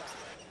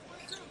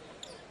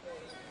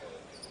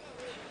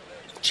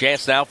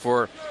 Chance now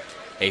for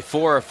a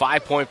 4 or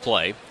 5 point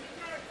play.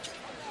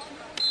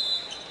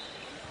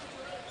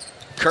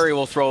 Curry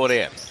will throw it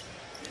in.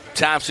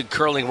 Thompson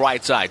curling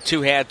right side.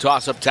 Two-hand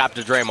toss up top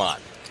to Draymond.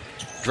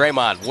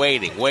 Draymond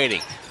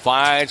waiting.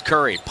 Finds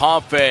Curry.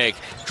 Pump fake.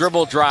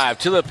 Dribble drive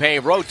to the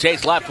paint.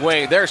 Rotates left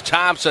wing. There's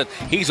Thompson.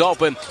 He's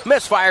open.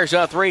 Misfires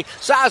on three.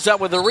 Zaza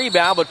with the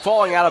rebound, but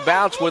falling out of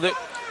bounds with it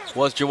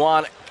was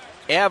Juwan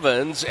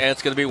Evans, and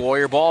it's going to be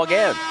Warrior ball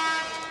again.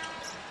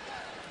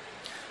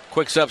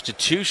 Quick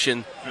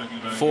substitution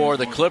for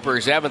the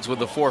Clippers. Evans with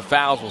the 4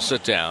 fouls will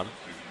sit down.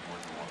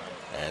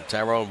 And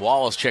Tyrone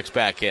Wallace checks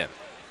back in.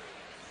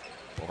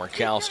 Former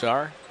Cal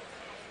star.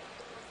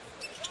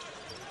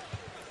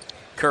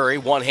 Curry,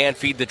 one-hand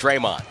feed to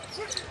Draymond.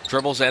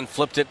 Dribbles and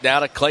flipped it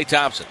down to Klay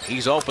Thompson.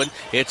 He's open.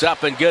 It's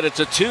up and good. It's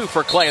a 2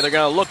 for Klay. They're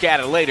going to look at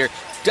it later.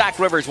 Doc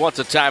Rivers wants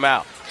a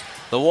timeout.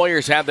 The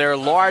Warriors have their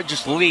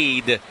largest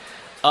lead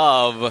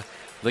of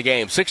the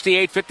game.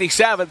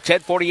 68-57,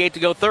 10:48 to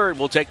go third.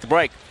 We'll take the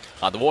break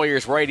on the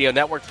Warriors Radio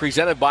Network,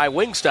 presented by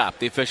Wingstop,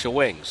 the official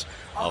wings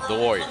of the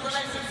Warriors.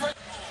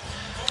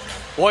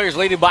 Warriors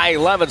leading by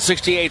 11,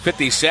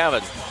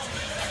 68-57,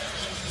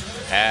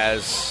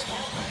 as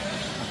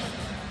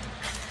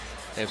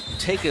they've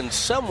taken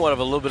somewhat of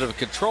a little bit of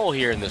control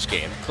here in this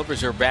game.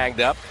 Clippers are banged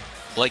up.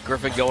 Blake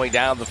Griffin going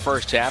down the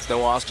first half.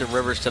 No Austin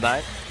Rivers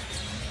tonight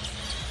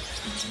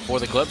for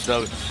the Clips.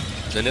 No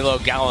Danilo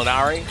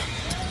Gallinari.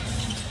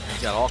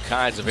 He's got all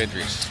kinds of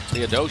injuries.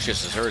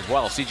 Theodosius is hurt as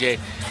well. C.J.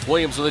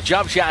 Williams with a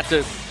jump shot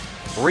to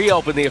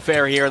reopen the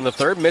affair here in the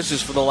third.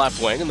 Misses from the left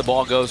wing, and the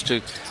ball goes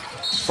to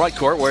front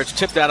court where it's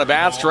tipped out of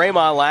bounds.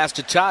 Draymond last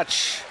to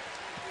touch.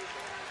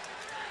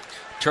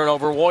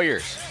 Turnover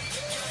Warriors.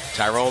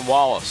 Tyrone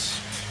Wallace.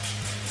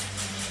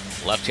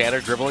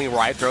 Left-hander dribbling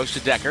right, throws to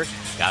Decker.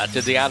 Got it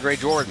to DeAndre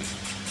Jordan.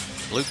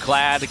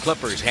 Blue-clad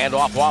Clippers, hand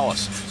off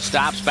Wallace.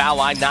 Stops, foul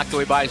line, knocked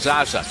away by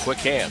Zaza. Quick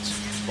hands.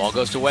 Ball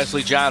goes to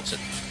Wesley Johnson.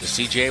 To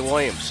C.J.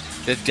 Williams.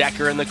 To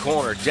Decker in the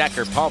corner.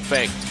 Decker, pump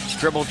fake.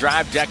 Dribble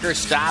drive. Decker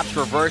stops,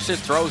 reverses,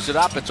 throws it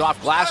up. It's off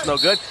glass, no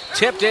good.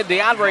 Tipped in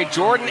DeAndre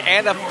Jordan,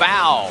 and a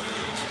foul.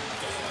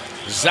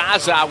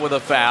 Zaza with a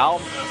foul.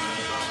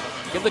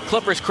 Give the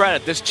Clippers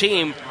credit. This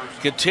team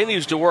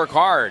continues to work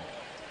hard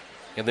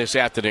in this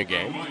afternoon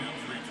game.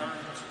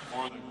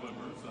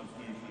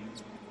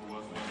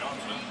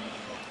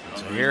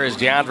 So here is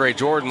DeAndre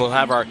Jordan. We'll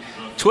have our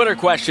Twitter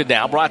question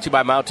now, brought to you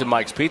by Mountain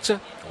Mike's Pizza.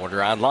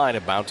 Order online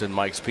at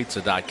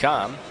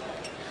mountainmikespizza.com.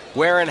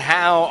 Where and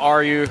how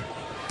are you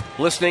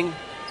listening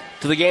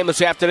to the game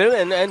this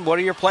afternoon, and what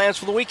are your plans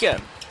for the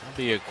weekend? That'll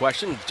be a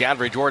question.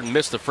 DeAndre Jordan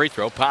missed the free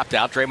throw, popped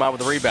out. Draymond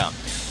with the rebound.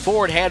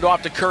 Forward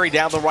handoff to Curry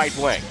down the right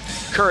wing.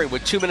 Curry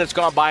with 2 minutes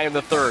gone by in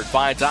the third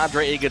finds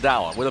Andre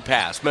Iguodala with a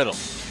pass, middle.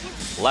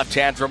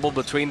 Left-hand dribble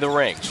between the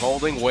rings.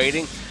 Holding,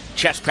 waiting.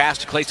 Chest pass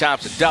to Klay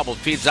Thompson. Double,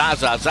 feeds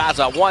Zaza.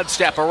 Zaza one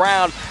step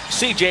around.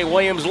 C.J.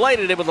 Williams laid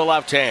it in with the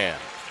left hand.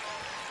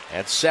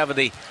 At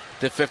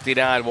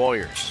 70-59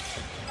 Warriors.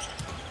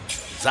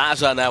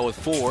 Zaza now with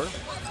 4.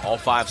 All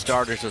 5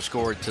 starters have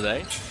scored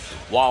today.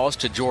 Wallace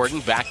to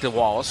Jordan. Back to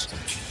Wallace.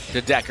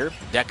 To Decker.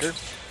 Decker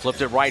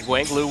flipped it right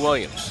wing. Lou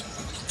Williams.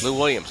 Lou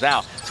Williams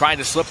now trying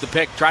to slip the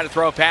pick. Trying to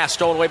throw a pass.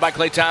 Stolen away by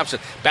Klay Thompson.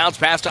 Bounce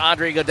pass to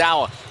Andre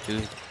Iguodala,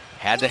 who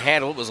had to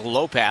handle it. It was a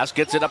low pass.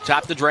 Gets it up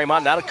top to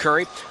Draymond. Now to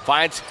Curry.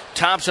 Finds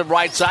Thompson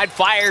right side.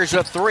 Fires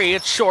a 3.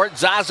 It's short.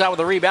 Zaza with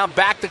the rebound.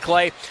 Back to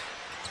Klay.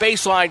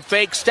 Baseline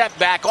fake. Step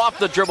back. Off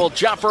the dribble.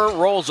 Jumper.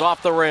 Rolls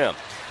off the rim.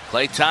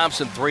 Klay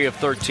Thompson 3 of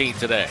 13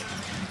 today.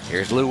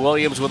 Here's Lou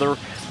Williams with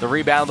the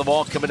rebound. The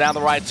ball coming down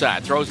the right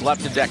side. Throws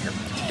left to Decker.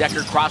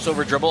 Decker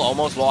crossover dribble.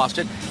 Almost lost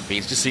it.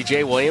 Feeds to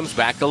C.J. Williams.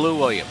 Back to Lou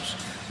Williams.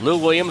 Lou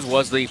Williams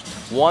was the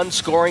one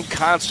scoring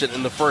constant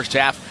in the first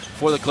half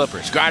for the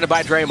Clippers. Guarded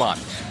by Draymond.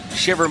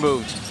 Shiver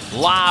moves.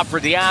 Lob for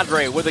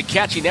DeAndre with a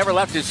catch. He never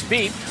left his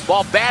feet.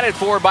 Ball batted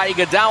forward by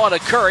Iguodala to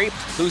Curry,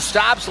 who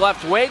stops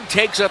left wing,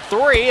 takes a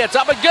 3. It's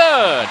up and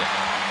good.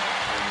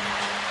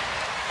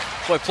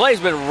 Boy, play's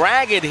been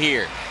ragged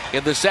here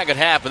in the second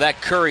half, but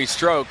that Curry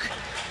stroke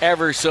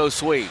ever so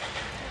sweet.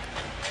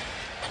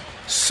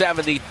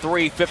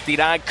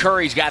 73-59.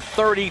 Curry's got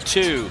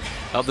 32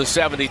 of the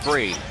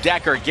 73.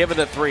 Decker giving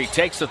the 3,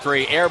 takes the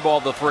 3,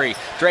 airball the 3.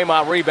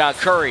 Draymond rebound,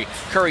 Curry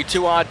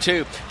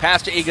 2-on-2.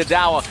 Pass to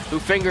Iguodala, who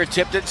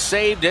fingertipped it,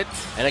 saved it,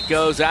 and it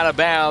goes out of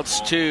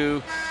bounds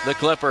to the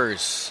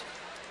Clippers.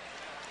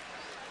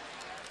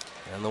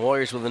 And the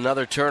Warriors with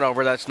another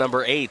turnover. That's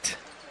number 8.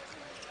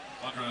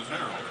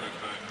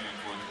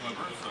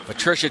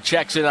 Patricia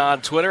checks in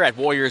on Twitter at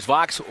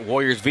WarriorsVox,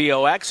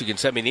 WarriorsVox. You can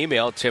send me an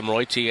email,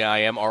 Timroye,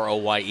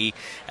 Timroye,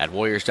 at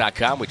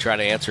Warriors.com. We try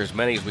to answer as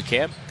many as we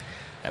can.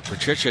 And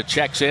Patricia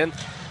checks in,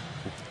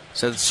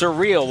 says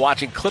surreal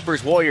watching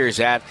Clippers Warriors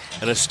at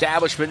an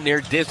establishment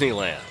near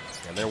Disneyland.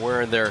 And they're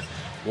wearing their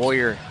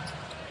Warrior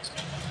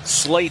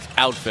slate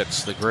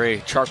outfits, the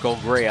gray, charcoal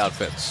gray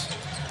outfits.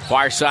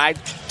 Far side,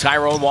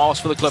 Tyrone Wallace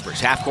for the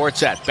Clippers. Half-court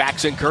set.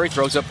 Backs in Curry.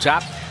 Throws up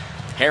top.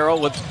 Harrell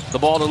with the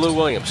ball to Lou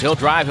Williams. He'll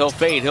drive. He'll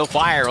fade. He'll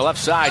fire. Left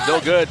side. No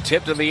good.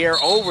 Tipped in the air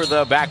over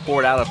the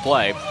backboard, out of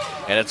play.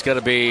 And it's going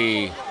to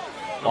be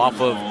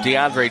off of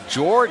DeAndre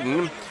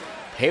Jordan.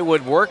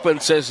 Haywood Workman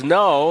says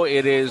no.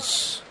 It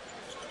is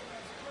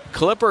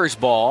Clippers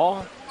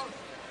ball.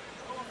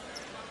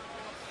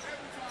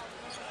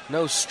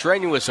 No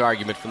strenuous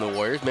argument from the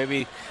Warriors.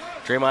 Maybe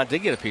Draymond did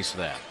get a piece of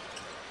that.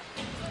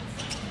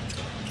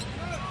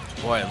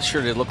 Boy, it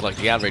sure did look like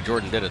DeAndre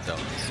Jordan did it, though.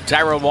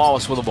 Tyrone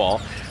Wallace with the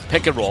ball.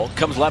 Pick and roll.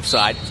 Comes left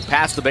side.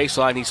 Past the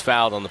baseline. He's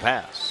fouled on the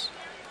pass.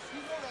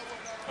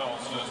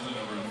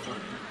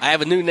 I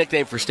have a new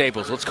nickname for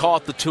Staples. Let's call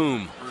it the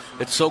Tomb.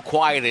 It's so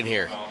quiet in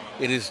here.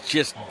 It is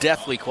just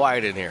deathly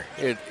quiet in here.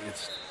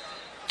 It's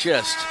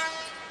just...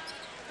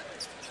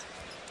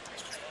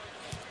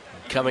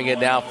 Coming in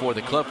now for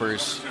the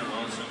Clippers.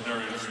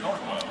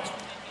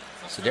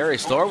 So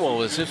Darius Thornwell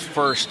was his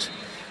first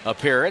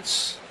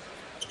appearance.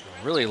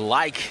 Really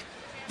like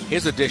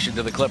his addition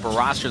to the Clipper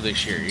roster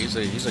this year. He's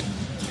a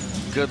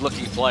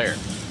good-looking player.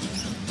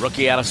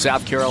 Rookie out of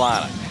South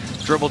Carolina.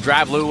 Dribble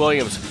drive, Lou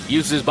Williams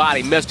used his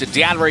body, missed it.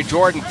 DeAndre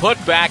Jordan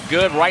put back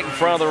good right in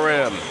front of the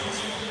rim.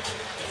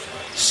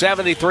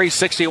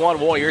 73-61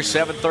 Warriors,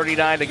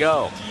 7:39 to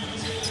go.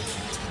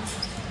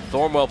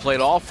 Thornwell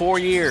played all 4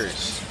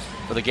 years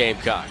for the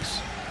Gamecocks.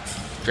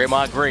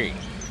 Draymond Green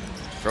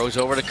throws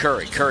over to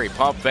Curry. Curry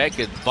pump fake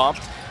and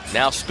bumped.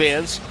 Now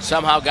spins.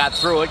 Somehow got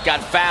through it.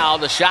 Got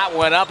fouled. The shot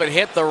went up and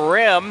hit the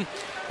rim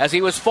as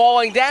he was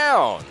falling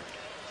down.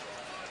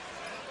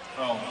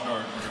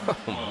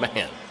 Oh,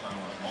 man.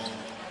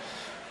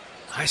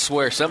 I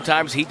swear,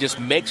 sometimes he just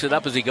makes it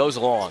up as he goes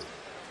along.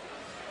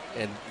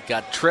 And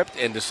got tripped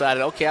and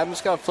decided, okay, I'm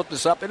just going to flip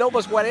this up. It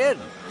almost went in.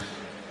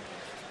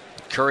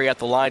 Curry at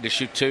the line to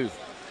shoot 2.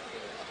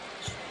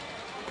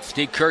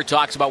 Steve Kerr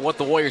talks about what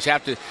the Warriors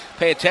have to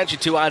pay attention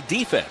to on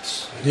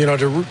defense. You know,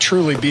 to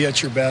truly be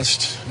at your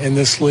best in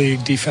this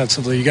league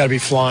defensively, you got to be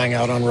flying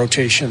out on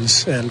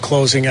rotations and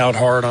closing out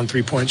hard on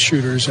three-point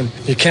shooters. And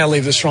you can't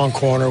leave the strong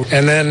corner.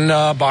 And then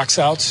box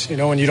outs. You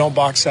know, when you don't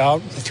box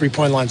out, the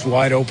three-point line's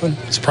wide open.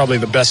 It's probably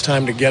the best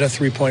time to get a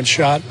three-point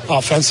shot.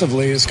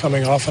 Offensively is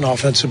coming off an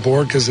offensive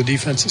board because the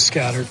defense is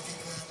scattered.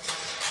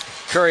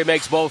 Curry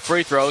makes both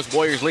free throws.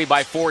 Warriors lead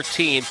by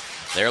 14.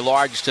 Their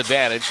largest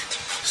advantage.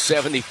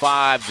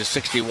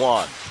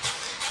 75-61.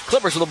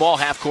 Clippers with the ball,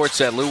 half court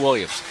set. Lou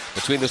Williams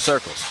between the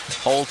circles.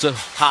 Holds a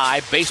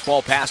high,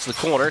 baseball pass to the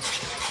corner.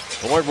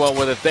 Thornwell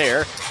with it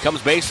there.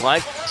 Comes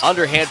baseline.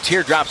 Underhand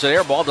teardrops an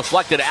air ball.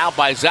 Deflected out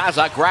by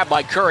Zaza. Grabbed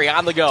by Curry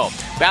on the go.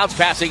 Bounce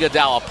pass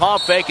Iguodala.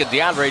 Pump fake, and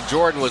DeAndre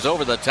Jordan was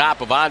over the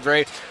top of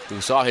Andre,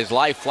 who saw his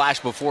life flash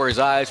before his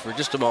eyes for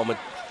just a moment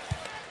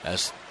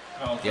as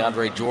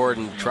DeAndre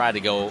Jordan tried to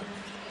go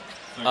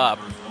up.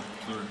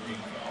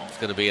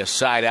 Going to be a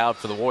side out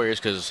for the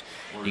Warriors because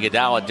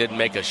Iguodala didn't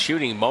make a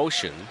shooting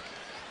motion.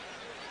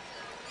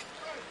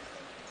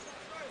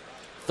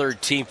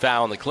 Third team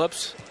foul on the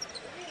Clips.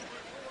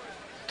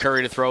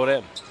 Curry to throw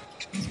it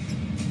in.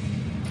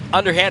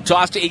 Underhand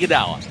toss to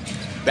Iguodala.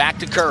 Back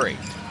to Curry.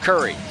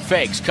 Curry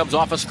fakes, comes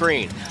off a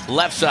screen.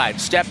 Left side,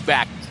 step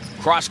back.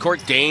 Cross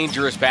court,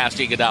 dangerous pass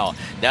to Iguodala.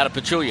 Now to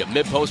Pachulia,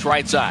 mid post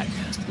right side.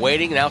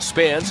 Waiting, now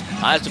spins.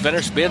 On his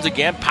defender, spins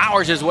again.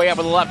 Powers his way up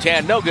with the left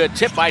hand. No good.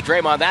 Tip by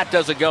Draymond. That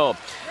doesn't go.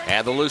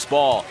 And the loose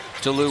ball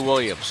to Lou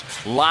Williams.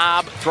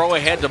 Lob, throw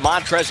ahead to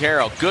Montrezl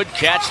Harrell. Good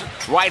catch.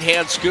 Right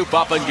hand scoop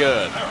up and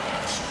good.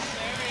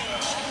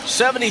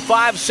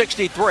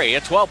 75-63.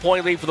 A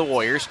 12-point lead for the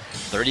Warriors.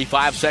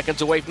 35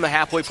 seconds away from the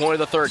halfway point of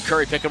the third.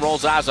 Curry pick and roll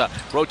Zaza.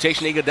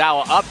 Rotation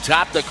Iguodala up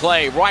top to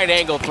Clay. Right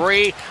angle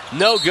three.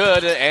 No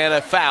good. And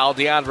a foul.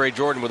 DeAndre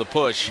Jordan with a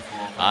push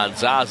on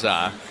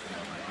Zaza.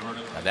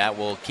 And that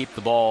will keep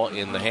the ball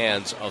in the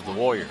hands of the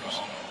Warriors.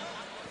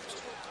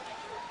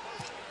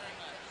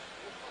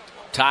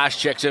 Tosh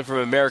checks in from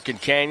American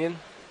Canyon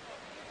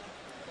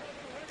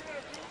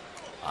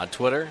on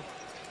Twitter.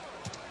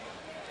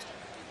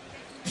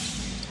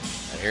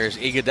 And here's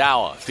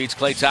Iguodala. Feeds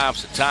Klay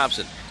Thompson.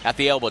 Thompson at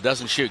the elbow.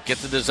 Doesn't shoot.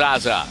 Gets it to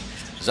Zaza.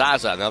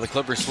 Zaza. Now the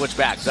Clippers switch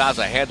back.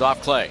 Zaza hand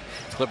off Klay.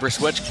 Clippers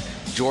switch.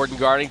 Jordan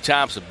guarding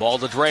Thompson. Ball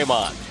to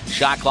Draymond.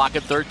 Shot clock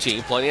at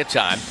 13. Plenty of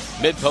time.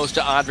 Mid-post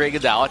to Andre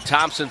Iguodala.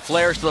 Thompson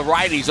flares to the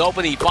right. He's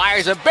open. He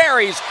fires and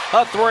buries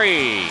a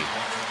three.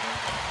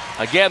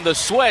 Again, the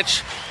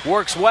switch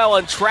works well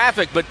in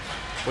traffic, but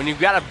when you've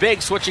got a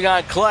big switching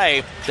on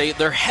Clay,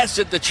 they're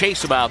hesitant to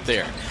chase him out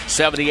there.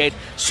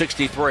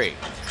 78-63.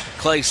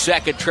 Clay's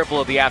second triple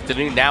of the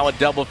afternoon, now in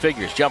double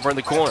figures. Jumper in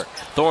the corner.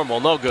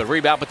 Thornwell, no good.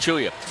 Rebound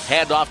Pachulia.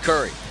 Hand off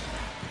Curry.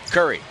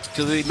 Curry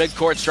to the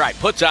midcourt stripe.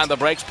 Puts on the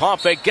brakes.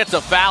 Pump fake. Gets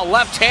a foul.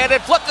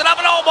 Left-handed. Flipped it up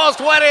and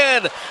almost went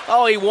in.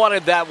 Oh, he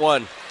wanted that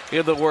one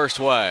in the worst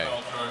way.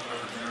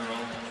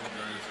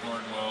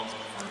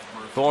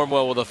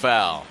 Thornwell with a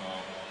foul.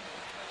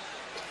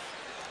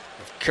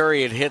 If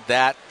Curry had hit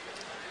that,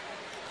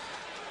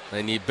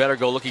 then you better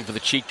go looking for the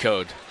cheat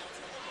code.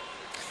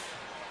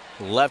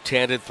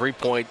 Left-handed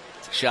three-point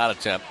shot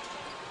attempt.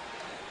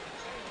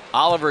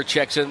 Oliver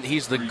checks in.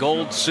 He's the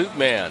gold suit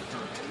man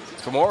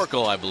from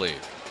Oracle, I believe.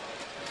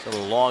 So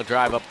a long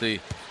drive up the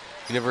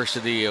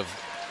University of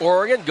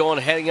Oregon,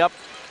 heading up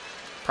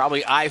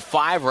probably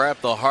I-5 right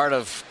up the heart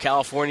of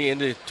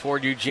California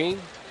toward Eugene.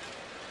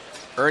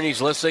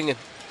 Ernie's listening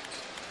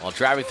while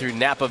driving through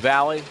Napa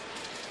Valley.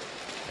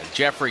 And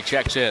Jeffrey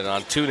checks in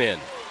on TuneIn,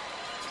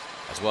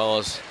 as well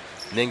as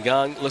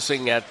Ningang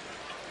listening at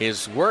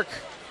his work.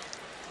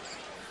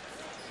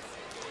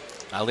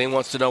 Eileen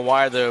wants to know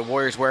why the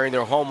Warriors wearing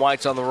their home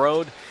whites on the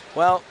road.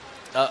 Well,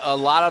 a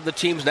lot of the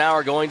teams now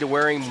are going to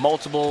wearing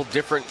multiple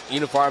different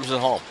uniforms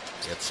at home.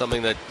 It's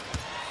something that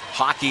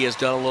hockey has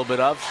done a little bit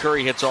of.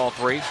 Curry hits all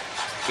three,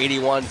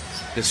 81-78.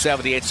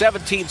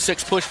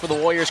 17-6 push for the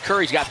Warriors.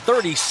 Curry's got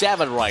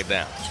 37 right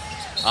now.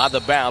 On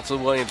the bounce, Lou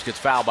Williams gets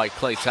fouled by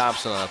Klay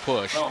Thompson on a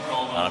push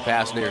on a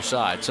pass near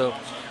side. So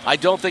I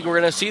don't think we're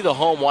going to see the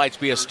home whites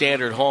be a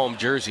standard home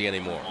jersey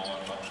anymore.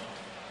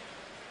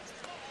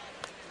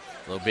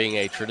 Though being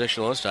a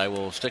traditionalist, I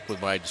will stick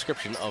with my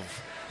description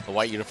of the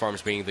white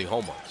uniforms being the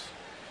home ones.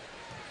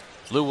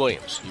 Lou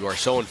Williams, you are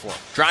so informed.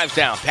 Drives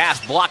down,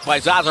 pass blocked by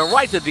Zaza,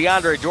 right to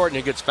DeAndre Jordan,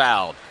 who gets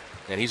fouled.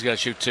 And he's going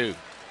to shoot two.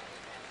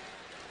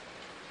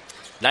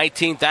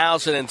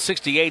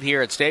 19,068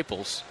 here at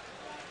Staples.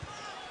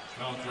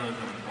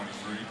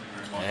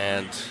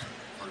 And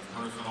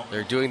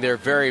they're doing their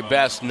very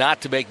best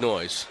not to make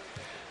noise.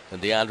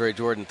 And DeAndre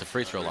Jordan at the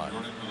free throw line.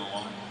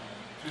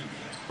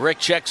 Rick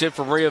checks in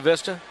from Rio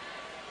Vista.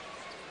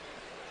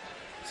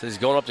 Says he's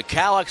going up to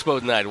Cal Expo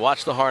tonight.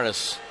 Watch the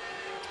harness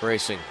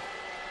racing.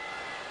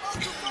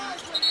 And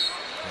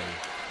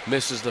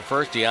misses the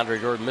first. DeAndre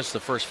Jordan missed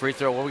the first free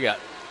throw. What we got?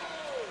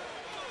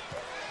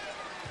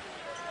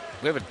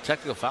 We have a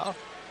technical foul?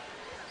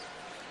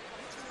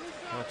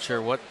 Not sure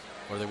what.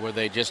 Or were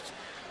they just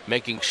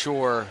making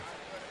sure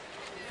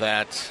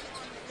that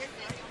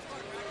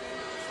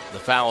the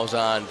foul is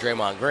on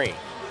Draymond Green,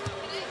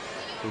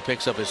 who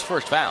picks up his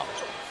first foul.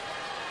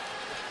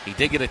 He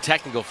did get a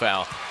technical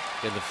foul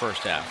in the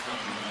first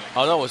half.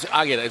 Oh, no,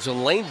 I get it. It's a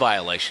lane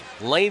violation.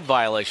 Lane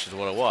violation is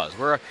what it was.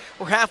 We're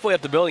halfway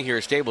up the building here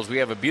at Staples. We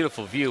have a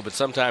beautiful view, but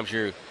sometimes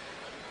you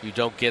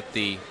don't get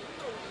the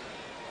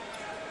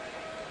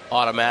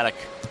automatic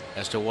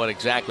as to what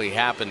exactly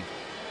happened,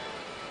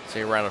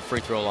 say, around a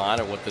free throw line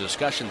or what the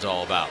discussion's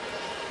all about.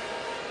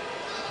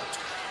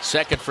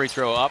 Second free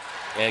throw up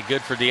and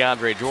good for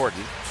DeAndre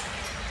Jordan.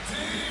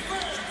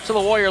 So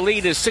the Warrior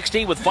lead is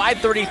 16 with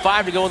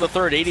 5:35 to go in the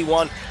third,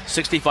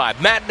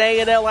 81-65. Matinee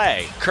in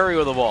L.A. Curry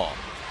with the ball.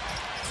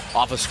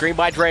 Off a screen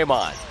by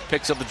Draymond.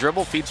 Picks up the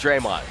dribble, feeds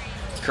Draymond.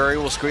 Curry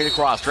will screen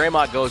across.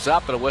 Draymond goes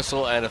up, and a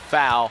whistle and a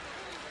foul.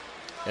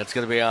 It's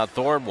going to be on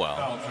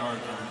Thornwell.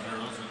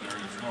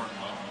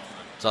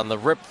 It's on the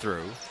rip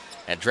through,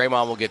 and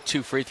Draymond will get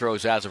 2 free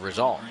throws as a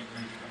result.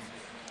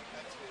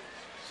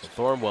 So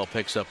Thornwell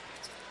picks up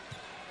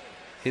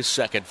his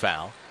second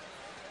foul.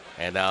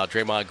 And now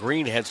Draymond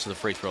Green heads to the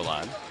free throw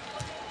line.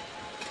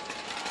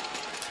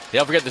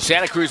 Don't forget the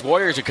Santa Cruz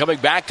Warriors are coming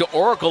back to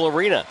Oracle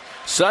Arena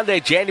Sunday,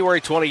 January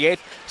 28th,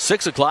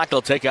 6 o'clock.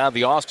 They'll take on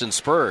the Austin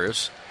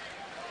Spurs.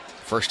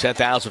 First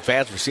 10,000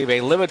 fans receive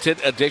a limited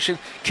edition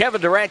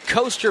Kevin Durant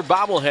coaster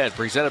bobblehead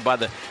presented by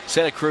the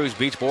Santa Cruz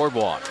Beach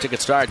Boardwalk.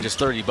 Tickets start at just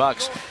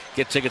 $30.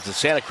 Get tickets at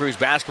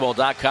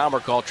SantaCruzBasketball.com or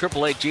call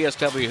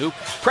 888-GSW-HOOP.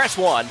 Press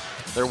 1.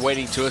 They're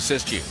waiting to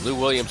assist you. Lou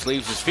Williams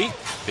leaves his feet,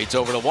 feeds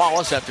over to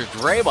Wallace after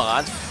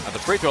Draymond at the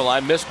free throw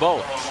line missed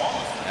both.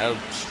 And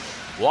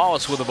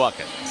Wallace with a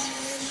bucket.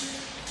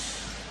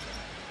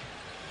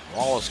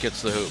 Wallace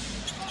gets the hoop.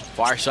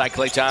 Far side,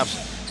 Klay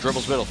Thompson.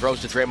 Dribbles middle, throws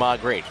to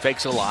Draymond Green.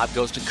 Fakes a lob,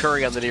 goes to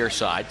Curry on the near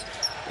side.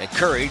 And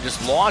Curry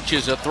just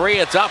launches a three.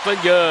 It's up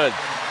and good.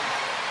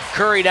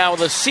 Curry now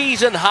with a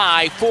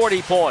season-high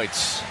 40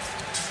 points.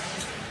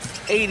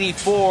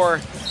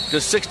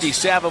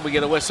 84-67. We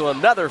get a whistle,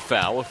 another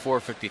foul with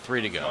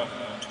 4:53 to go.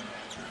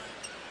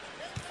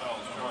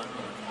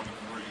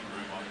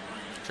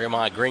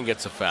 Draymond Green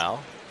gets a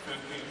foul.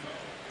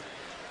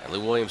 And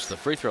Lou Williams to the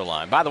free throw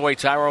line. By the way,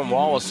 Tyrone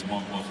Wallace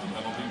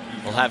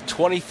will have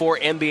 24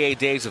 NBA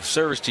days of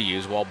service to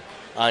use while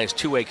on his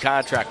two-way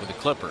contract with the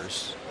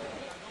Clippers.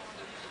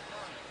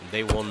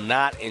 They will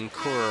not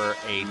incur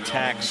a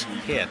tax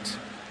hit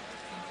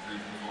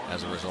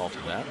as a result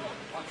of that.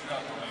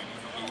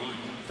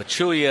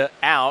 Pachulia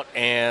out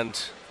and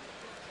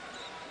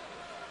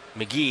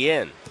McGee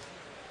in.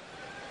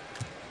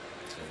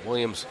 So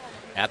Williams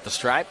at the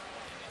stripe.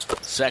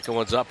 Second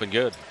one's up and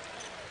good.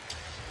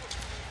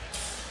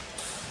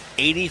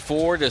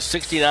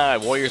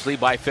 84-69. Warriors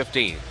lead by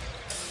 15.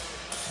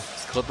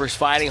 Clippers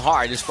fighting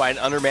hard despite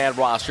an undermanned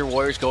roster.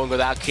 Warriors going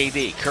without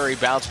KD. Curry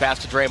bounce pass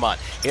to Draymond.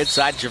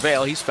 Inside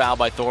JaVale. He's fouled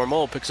by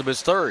Thornwell. Picks up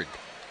his third.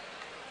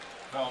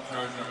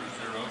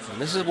 And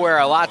this is where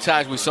a lot of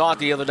times we saw it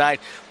the other night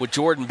with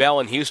Jordan Bell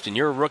in Houston.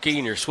 You're a rookie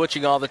and you're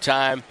switching all the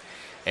time.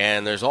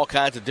 And there's all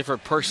kinds of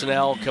different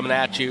personnel coming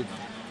at you.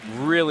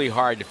 Really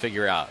hard to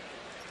figure out.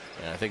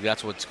 And I think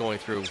that's what's going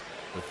through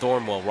with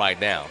Thornwell right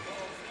now.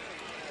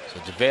 So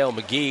JaVale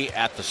McGee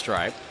at the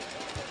stripe.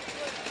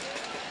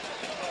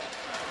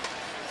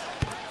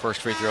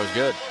 First free throw is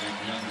good.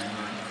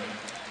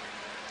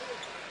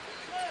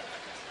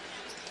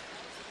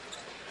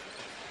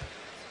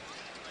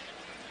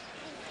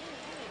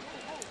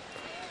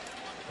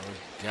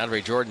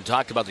 DeAndre Jordan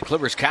talked about the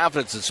Clippers'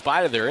 confidence in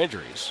spite of their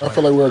injuries. I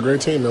feel like we're a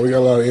great team, man. We got a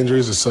lot of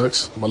injuries. It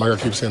sucks. But like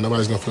I keep saying,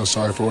 nobody's going to feel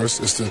sorry for us.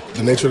 It's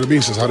the nature of the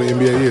beast. It's how the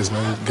NBA is,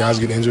 man. Guys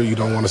get injured. You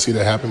don't want to see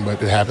that happen,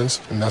 but it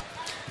happens. And that's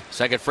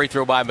Second free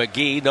throw by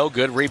McGee. No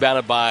good.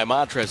 Rebounded by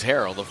Montrezl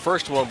Harrell. The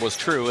first one was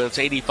true, and it's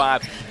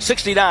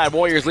 85-69.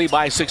 Warriors lead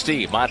by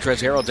 16.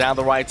 Montrezl Harrell down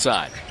the right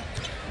side.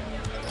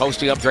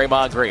 Posting up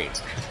Draymond Green.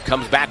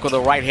 Comes back with a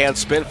right-hand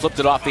spin. Flipped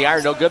it off the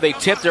iron. No good. They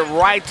tipped it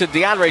right to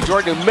DeAndre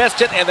Jordan, who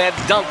missed it and then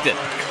dunked it.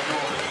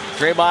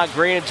 Draymond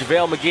Green and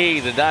JaVale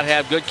McGee did not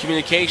have good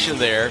communication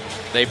there.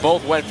 They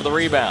both went for the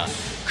rebound.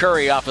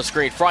 Curry off a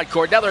screen. Front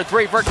court. Another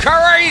three for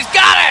Curry. He's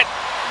got it!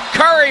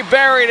 Curry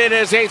buried in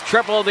his 8th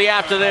triple of the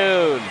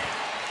afternoon.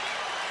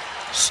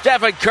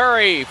 Stephen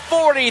Curry,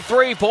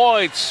 43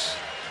 points.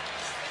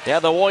 Now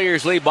the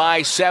Warriors lead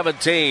by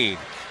 17.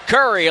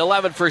 Curry,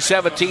 11 for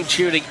 17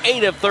 shooting,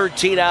 8 of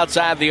 13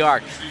 outside the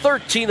arc,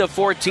 13 of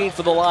 14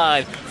 for the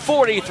line,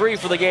 43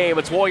 for the game.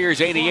 It's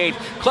Warriors 88,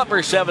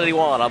 Clippers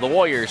 71 on the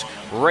Warriors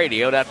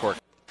Radio Network.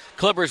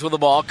 Clippers with the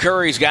ball.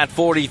 Curry's got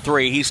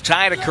 43. He's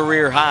tied a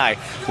career high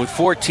with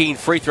 14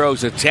 free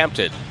throws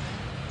attempted.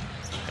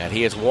 And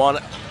he is one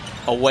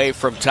away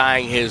from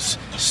tying his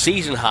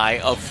season high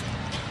of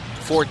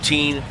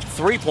 14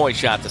 three-point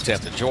shots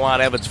attempted. Juwan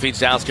Evans feeds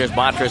downstairs.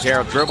 Montrezl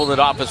Harrell dribbled it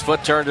off his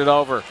foot, turned it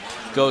over.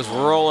 Goes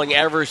rolling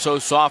ever so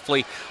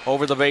softly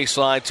over the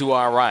baseline to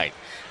our right.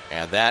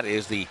 And that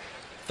is the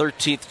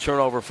 13th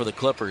turnover for the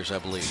Clippers, I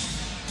believe.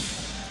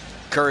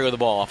 Curry with the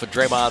ball off a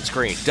Draymond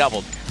screen.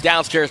 Doubled.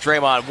 Downstairs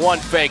Draymond. One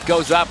fake.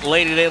 Goes up.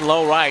 Laid it in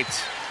low right.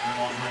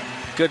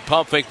 Good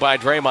pump fake by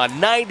Draymond.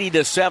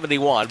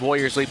 90-71.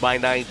 Warriors lead by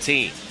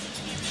 19.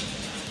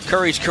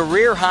 Curry's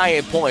career high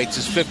in points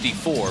is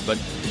 54, but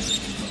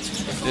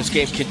this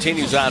game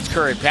continues on its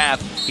current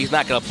path. He's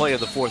not going to play in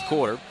the fourth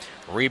quarter.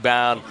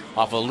 Rebound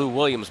off of Lou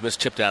Williams,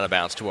 missed tipped out of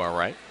bounds to our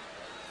right.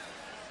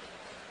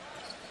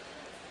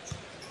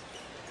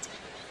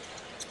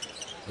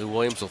 Lou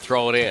Williams will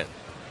throw it in.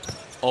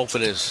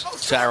 Open is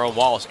Tyrone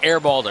Wallace.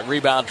 Airballed it.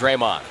 Rebound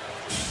Draymond.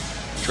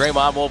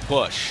 Draymond will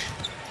push.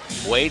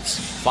 Waits,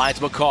 finds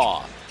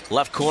McCaw.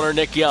 Left corner,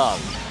 Nick Young.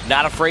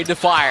 Not afraid to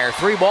fire.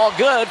 3-ball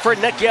good for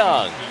Nick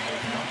Young.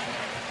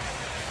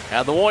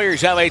 Now the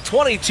Warriors have a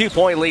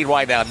 22-point lead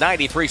right now,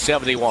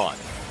 93-71.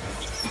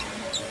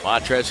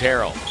 Montrezl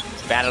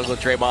Harrell battled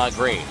with Draymond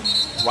Green.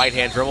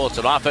 Right-hand dribble. It's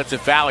an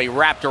offensive foul. He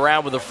wrapped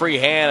around with a free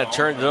hand and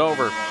turned it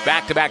over.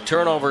 Back-to-back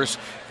turnovers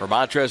for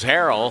Montrezl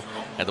Harrell,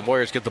 and the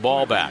Warriors get the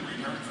ball back.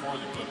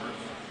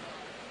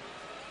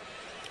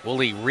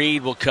 Willie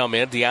Reed will come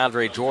in.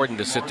 DeAndre Jordan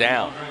to sit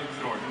down.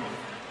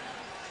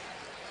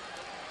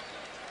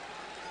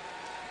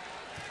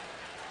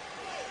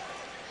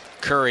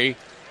 Curry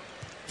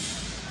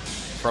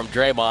from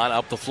Draymond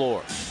up the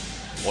floor.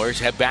 Warriors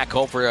head back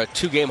home for a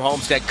 2-game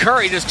homestand.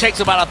 Curry just takes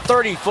about a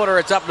 30-footer.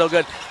 It's up no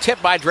good.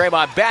 Tipped by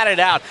Draymond. Batted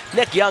out.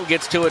 Nick Young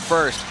gets to it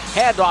first.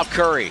 Hand off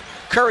Curry.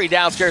 Curry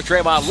downstairs.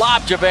 Draymond.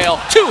 Lob JaVale.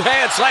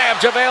 2-hand slam.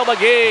 JaVale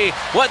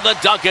McGee with the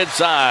dunk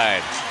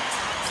inside.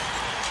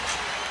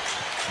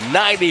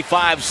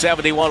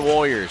 95-71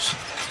 Warriors.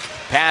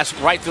 Pass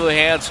right through the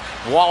hands.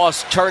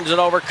 Wallace turns it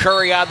over.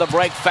 Curry on the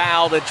break.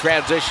 Fouled in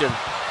transition.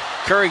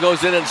 Curry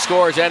goes in and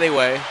scores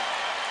anyway.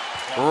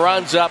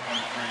 Runs up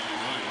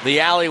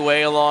the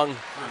alleyway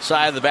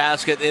alongside the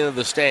basket into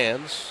the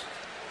stands.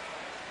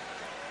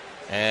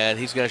 And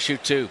he's going to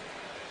shoot 2.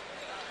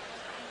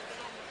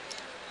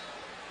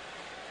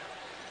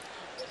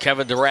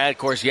 Kevin Durant, of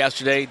course,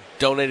 yesterday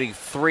donating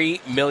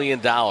 $3 million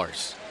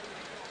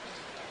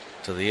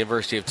to the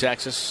University of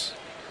Texas.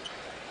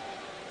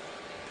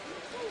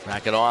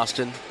 Back in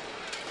Austin.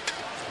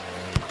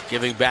 And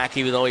giving back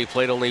even though he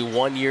played only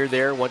 1 year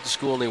there, went to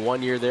school only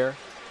 1 year there.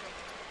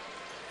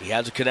 He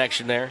has a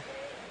connection there.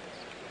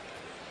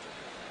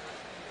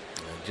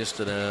 And just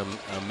an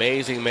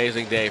amazing,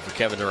 amazing day for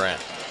Kevin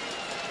Durant.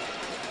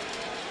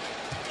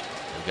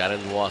 We got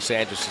into Los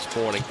Angeles this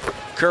morning.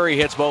 Curry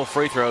hits both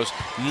free throws,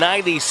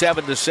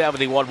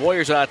 97-71.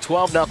 Warriors on a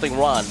 12-0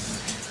 run,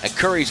 and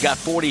Curry's got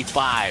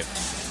 45.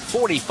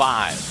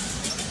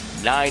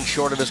 9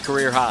 short of his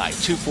career high.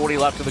 2:40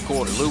 left in the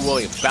quarter. Lou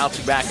Williams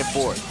bouncing back and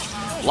forth.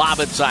 Lob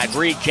inside.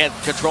 Reed can't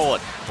control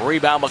it.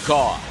 Rebound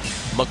McCaw.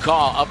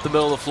 McCaw up the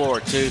middle of the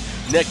floor to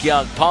Nick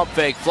Young. Pump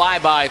fake.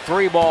 Flyby.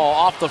 3-ball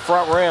off the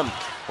front rim.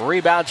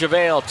 Rebound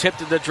JaVale. Tipped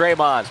into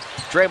Draymond.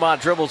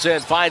 Draymond dribbles in.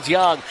 Finds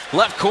Young.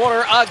 Left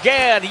corner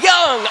again.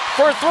 Young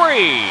for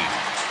 3.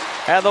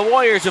 And the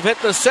Warriors have hit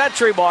the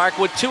century mark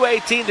with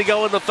 2:18 to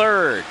go in the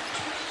third.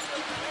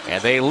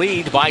 And they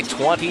lead by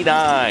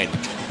 29.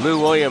 Lou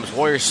Williams.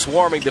 Warriors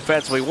swarming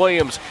defensively.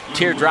 Williams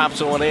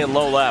teardrops one in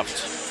low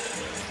left.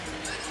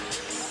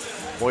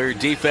 Warrior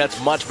defense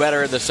much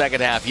better in the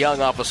second half.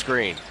 Young off a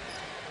screen.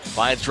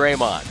 Finds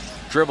Draymond.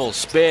 Dribbles,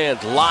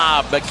 spins,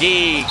 lob.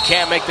 McGee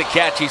can't make the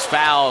catch. He's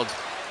fouled.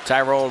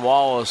 Tyrone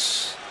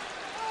Wallace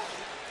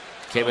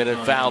came in and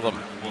fouled them.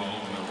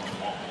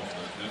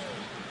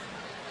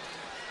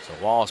 So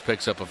Wallace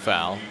picks up a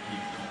foul.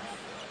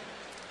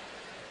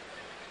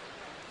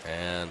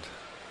 And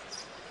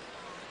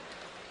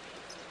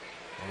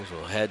Warriors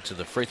will head to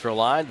the free throw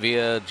line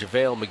via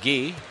JaVale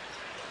McGee.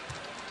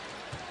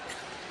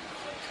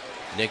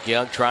 Nick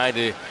Young trying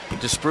to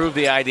disprove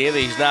the idea that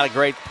he's not a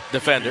great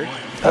defender.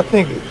 I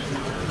think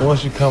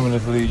once you come in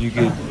this league, you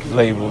get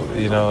labeled,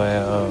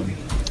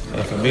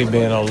 and for me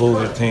being on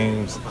loser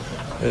teams,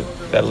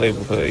 that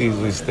label could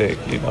easily stick,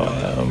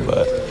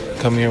 but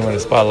come here when the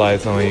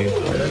spotlight's on you,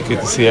 you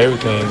get to see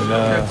everything.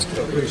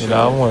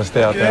 I want to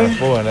stay out there on the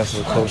floor, and that's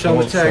what Coach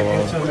wants.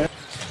 So,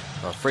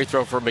 a free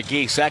throw for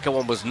McGee. Second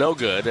one was no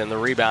good, and the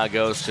rebound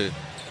goes to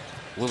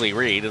Willie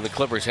Reed, and the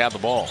Clippers have the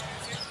ball.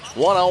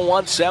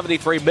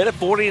 101-73, minute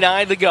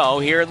 49 to go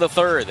here in the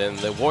third, and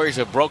the Warriors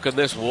have broken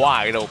this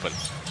wide open.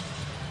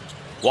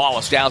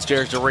 Wallace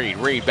downstairs to Reed.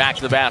 Reed back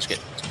to the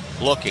basket.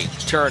 Looking,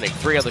 turning,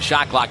 3 on the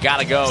shot clock,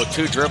 gotta go.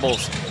 2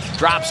 dribbles,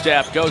 drop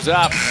step, goes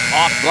up,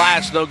 off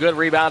glass, no good.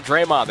 Rebound,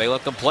 Draymond. They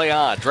let them play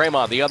on.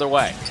 Draymond the other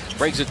way,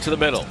 brings it to the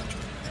middle,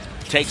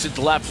 takes it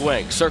to left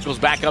wing, circles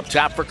back up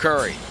top for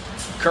Curry.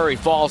 Curry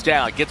falls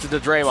down, gets it to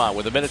Draymond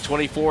with a minute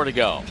 24 to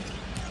go.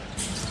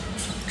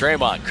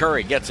 Draymond,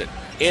 Curry gets it.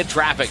 In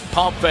traffic,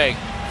 pump fake,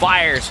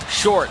 fires,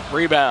 short,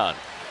 rebound.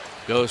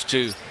 Goes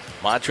to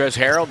Montrezl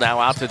Harrell, now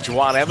out to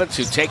Juwan Evans,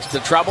 who takes the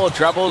trouble.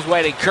 Trouble is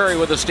waiting. Curry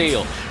with a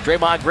steal.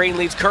 Draymond Green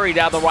leads Curry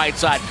down the right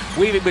side.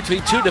 Weaving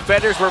between 2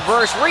 defenders,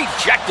 reverse,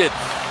 rejected.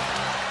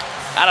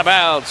 Out of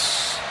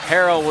bounds.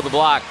 Harrell with the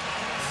block.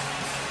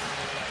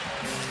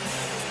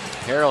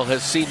 Harrell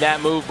has seen that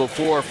move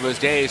before from his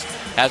days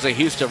as a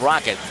Houston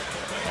Rocket,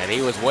 and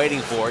he was waiting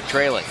for it,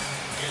 trailing.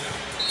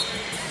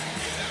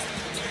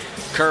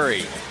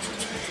 Curry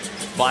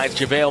finds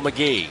JaVale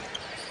McGee.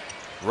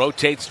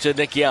 Rotates to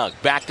Nick Young.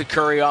 Back to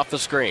Curry off the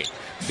screen.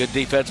 Good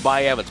defense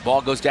by Evans.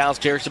 Ball goes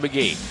downstairs to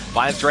McGee.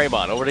 Finds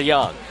Draymond. Over to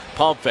Young.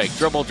 Pump fake.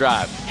 Dribble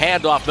drive.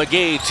 Handoff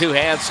McGee.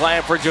 2-hand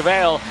slam for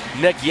JaVale.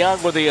 Nick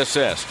Young with the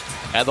assist.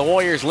 And the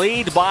Warriors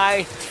lead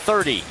by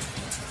 30.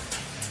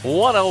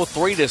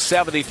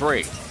 103-73.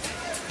 I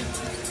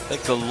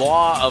think the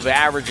law of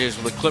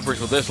averages with the Clippers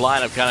with this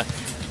lineup kind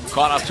of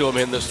caught up to him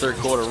in this third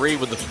quarter.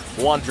 Reed with the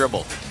 1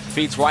 dribble.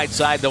 Feeds right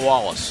side to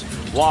Wallace.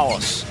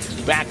 Wallace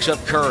backs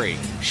up Curry.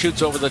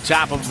 Shoots over the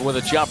top of him with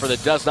a jumper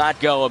that does not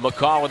go. And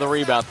McCaw with a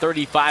rebound.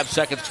 35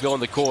 seconds to go in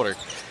the quarter.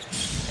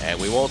 And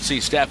we won't see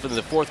Steph in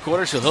the fourth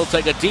quarter, so he'll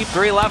take a deep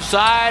 3 left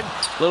side.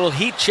 Little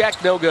heat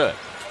check, no good.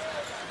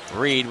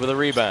 Reed with a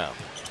rebound.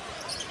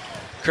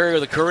 Curry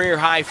with a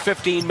career-high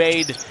 15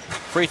 made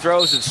free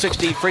throws and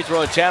 16 free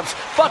throw attempts.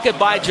 Bucket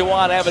by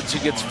Juwan Evans, who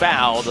gets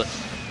fouled. I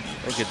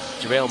think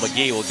JaVale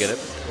McGee will get it.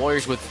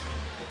 Warriors with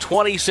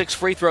 26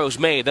 free throws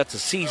made. That's a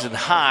season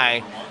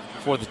high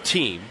for the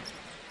team.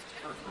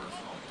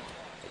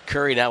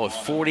 Curry now with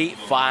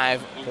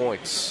 45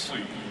 points.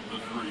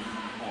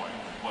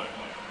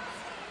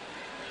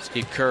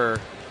 Steve Kerr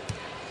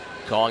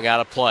calling out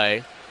a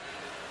play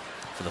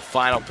for the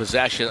final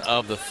possession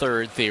of the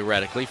third,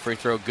 theoretically. Free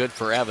throw good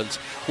for Evans.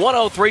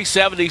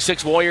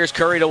 103-76 Warriors.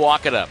 Curry to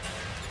walk it up.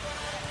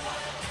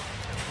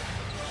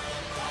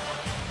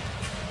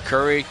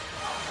 Curry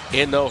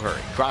in no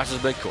hurry. Crosses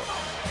midcourt.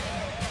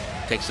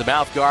 Takes the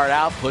mouth guard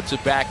out, puts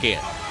it back in.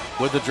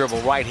 With the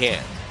dribble, right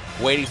hand.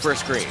 Waiting for a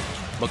screen.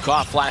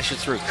 McCaw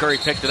flashes through. Curry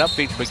picked it up,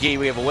 feeds McGee.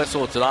 We have a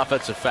whistle. It's an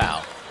offensive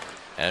foul.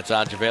 And it's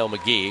on JaVale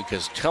McGee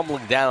because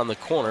tumbling down on the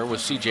corner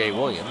was C.J.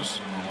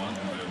 Williams.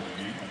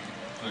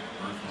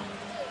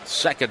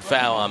 Second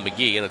foul on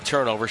McGee and a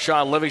turnover.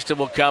 Sean Livingston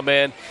will come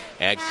in,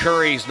 and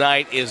Curry's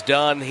night is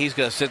done. He's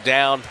going to sit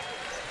down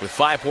with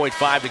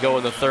 5.5 to go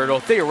in the third. Oh,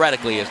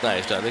 theoretically, his night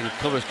is done. I think the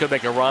Clippers could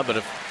make a run, but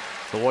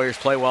if the Warriors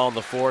play well in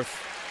the fourth,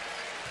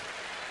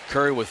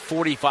 Curry with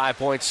 45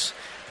 points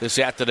this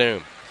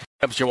afternoon.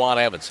 Comes Juwan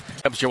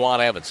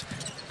Evans.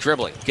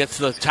 Dribbling. Gets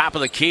to the top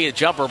of the key. A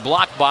jumper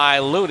blocked by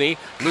Looney.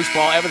 Loose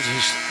ball Evans.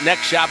 His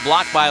next shot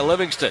blocked by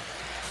Livingston.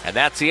 And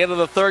that's the end of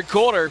the third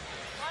quarter.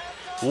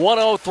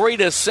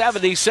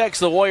 103-76.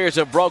 The Warriors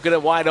have broken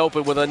it wide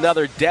open with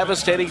another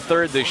devastating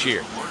third this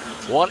year.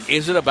 What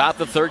is it about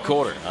the third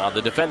quarter? On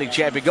the defending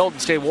champion Golden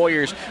State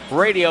Warriors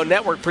radio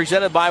network,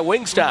 presented by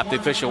Wingstop, the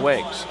official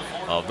wings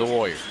of the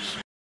Warriors.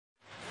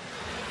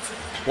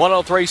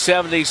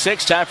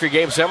 103-76. Time for your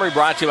game summary,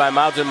 brought to you by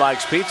Mountain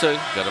Mike's Pizza.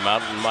 Go to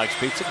Mountain Mike's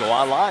Pizza. Go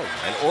online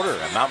and order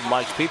at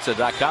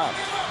mountainmikespizza.com.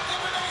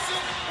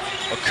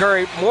 Well,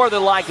 Curry more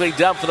than likely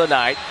done for the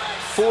night.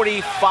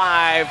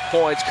 45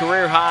 points,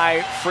 career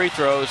high free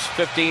throws,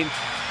 15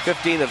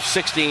 of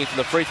 16 from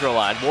the free throw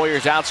line.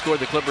 Warriors outscored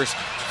the Clippers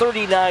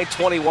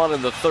 39-21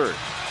 in the third.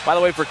 By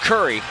the way, for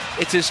Curry,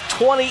 it's his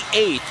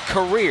 28th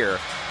career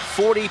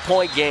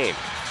 40-point game.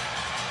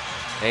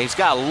 And he's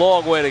got a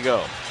long way to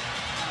go.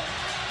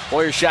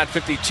 Warriors shot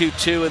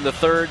 52-2 in the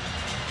third,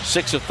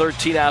 6 of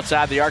 13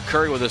 outside the arc.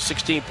 Curry with a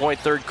 16-point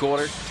third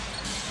quarter.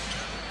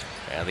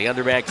 And the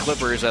underman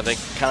Clippers, I think,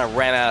 kind of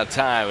ran out of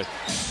time with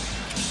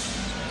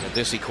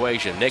this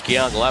equation. Nick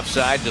Young, left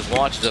side, just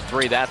launches a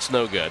 3. That's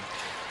no good.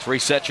 Let's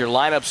reset your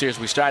lineups here as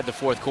we start the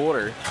fourth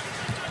quarter.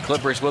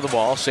 Clippers with the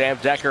ball. Sam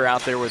Decker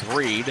out there with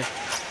Reed.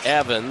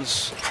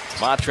 Evans,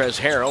 Montrezl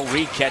Harrell.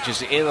 Reed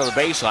catches in on the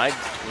baseline.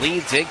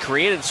 Leads in,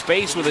 created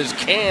space with his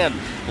can.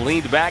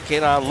 Leaned back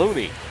in on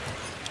Looney.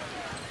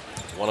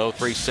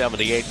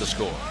 103-78 the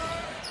score.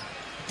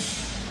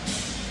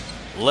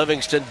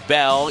 Livingston,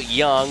 Bell,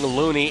 Young,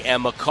 Looney,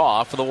 and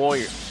McCaw for the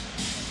Warriors.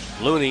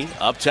 Looney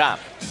up top.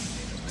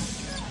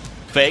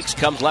 Fakes,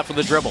 comes left with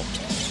the dribble.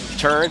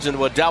 Turns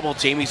into a double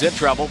team. He's in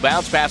trouble.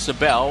 Bounce pass to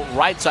Bell.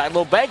 Right side,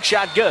 little bank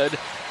shot good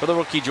for the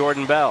rookie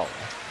Jordan Bell.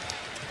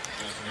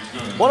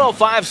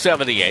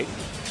 105-78.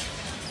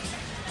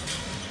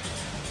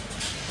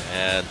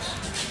 And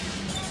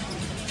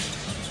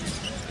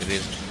it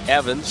is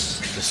Evans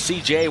to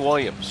C.J.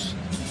 Williams.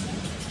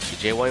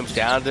 C.J. Williams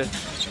down to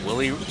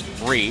Willie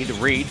Reed.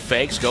 Reed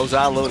fakes, goes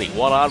on Looney.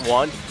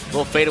 One-on-one.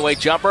 Little fadeaway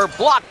jumper.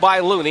 Blocked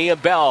by Looney,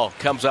 and Bell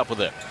comes up with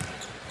it.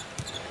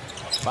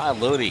 Fine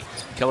Looney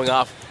coming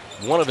off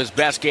one of his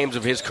best games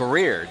of his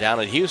career down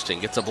at Houston.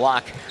 Gets a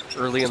block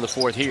early in the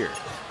fourth here.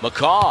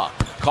 McCaw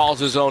calls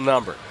his own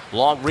number.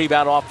 Long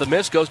rebound off the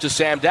miss goes to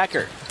Sam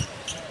Decker.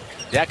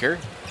 Decker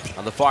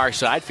on the far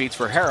side feeds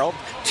for Harrell.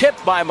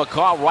 Tipped by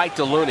McCaw right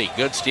to Looney.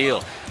 Good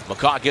steal.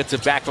 McCaw gets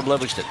it back from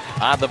Livingston.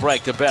 On the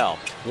break to Bell.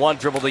 One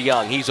dribble to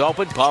Young. He's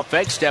open. Pump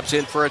fake. Steps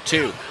in for a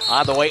two.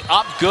 On the way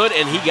up. Good,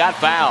 and he got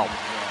fouled.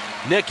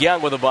 Nick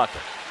Young with a bucket.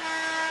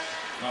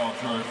 Foul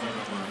charge for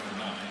number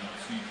 9,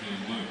 C.J.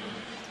 Williams.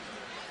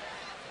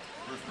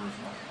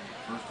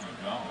 First team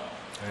foul.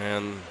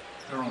 And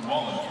Tyrone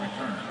Wallace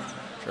returns.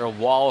 Tyrone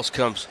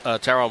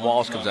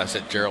Wallace comes. I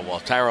said Gerald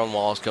Wallace. Tyrone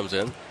Wallace comes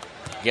in.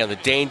 Again, the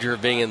danger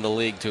of being in the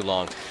league too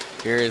long.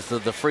 Here is the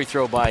free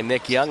throw by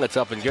Nick Young. That's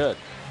up and good.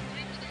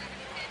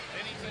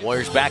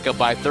 Warriors back up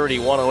by 30,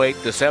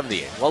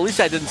 108-78. Well, at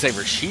least I didn't say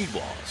Rasheed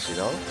Wallace, you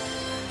know.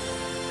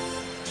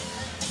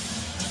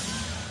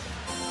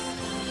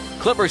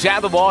 Clippers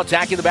have the ball,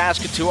 attacking the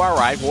basket to our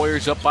right.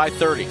 Warriors up by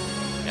 30.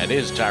 That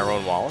is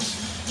Tyrone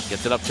Wallace.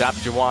 Gets it up top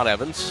to Juwan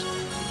Evans.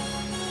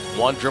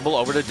 One dribble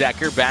over to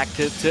Decker, back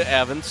to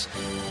Evans.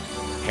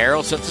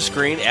 Harrell sets the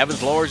screen.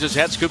 Evans lowers his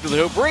head, scoop to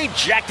the hoop.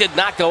 Rejected,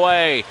 knocked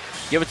away.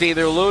 Give it to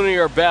either Looney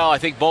or Bell. I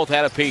think both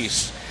had a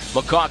piece.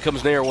 McCaw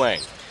comes near wing.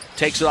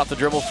 Takes it off the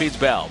dribble, feeds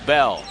Bell.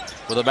 Bell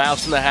with a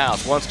mouse in the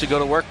house. Wants to go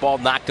to work. Ball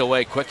knocked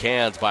away. Quick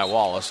hands by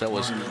Wallace. That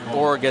was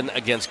Oregon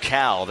against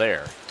Cal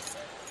there.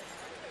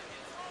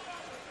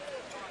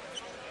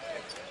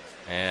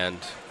 And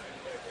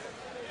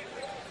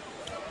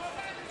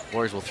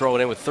Warriors will throw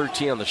it in with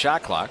 13 on the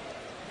shot clock.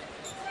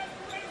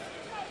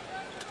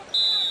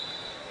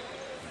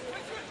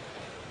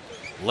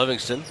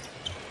 Livingston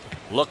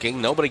looking.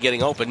 Nobody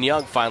getting open.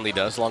 Young finally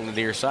does along the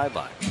near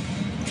sideline.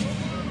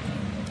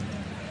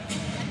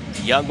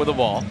 Young with the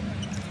ball.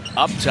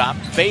 Up top.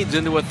 Fades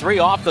into a three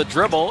off the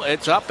dribble.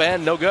 It's up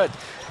and no good.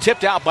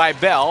 Tipped out by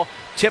Bell.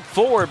 Tipped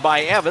forward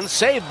by Evans.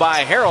 Saved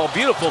by Harrell.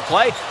 Beautiful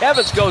play.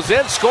 Evans goes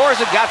in, scores,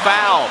 and got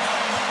fouled.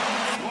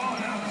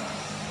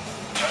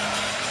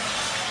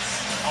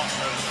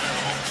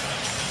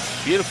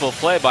 Beautiful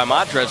play by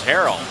Montrezl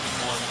Harrell,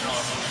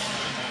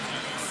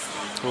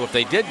 who, if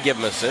they did give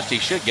him an assist, he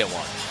should get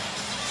one.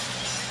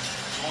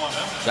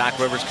 Doc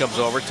Rivers comes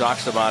over,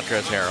 talks to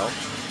Montrezl Harrell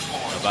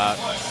about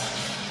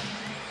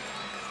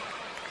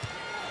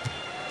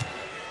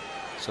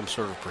some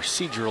sort of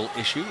procedural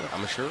issue,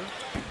 I'm sure.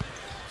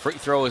 Free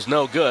throw is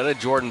no good, and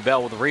Jordan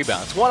Bell with the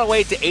rebound. It's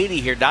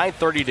 108-80 here,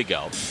 9:30 to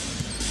go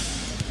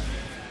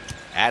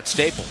at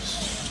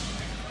Staples.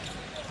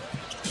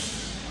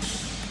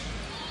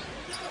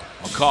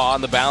 McCaw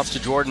on the bounce to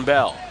Jordan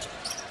Bell.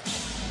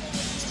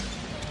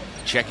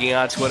 Checking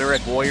on Twitter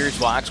at Warriors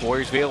Vox,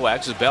 Warriors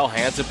VOX, as Bell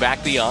hands it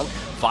back to Young.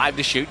 5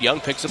 to shoot. Young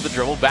picks up the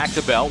dribble, back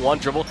to Bell. One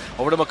dribble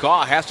over to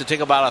McCaw. Has to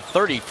take about a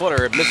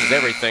 30-footer. It misses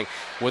everything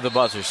with the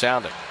buzzer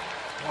sounding.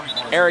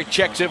 Eric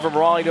checks in from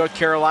Raleigh, North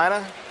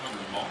Carolina.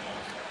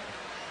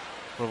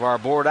 One of our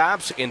board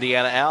ops,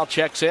 Indiana Al,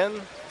 checks in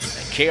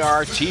at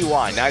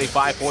KRTY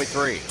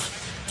 95.3.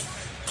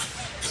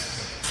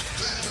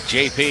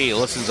 JP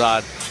listens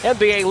on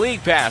NBA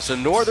League Pass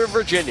in Northern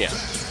Virginia.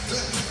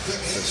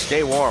 So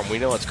stay warm. We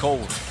know it's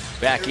cold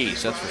back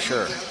east, that's for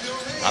sure.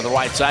 On the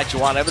right side,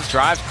 Juwan Evans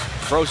drives,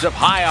 throws up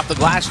high off the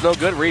glass, no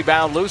good.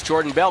 Rebound loose.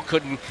 Jordan Bell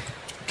couldn't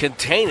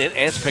contain it,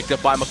 and it's picked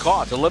up by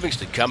McCaw to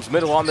Livingston. Comes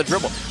middle on the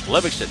dribble.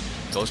 Livingston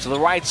goes to the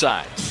right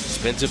side,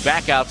 spins it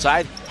back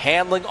outside,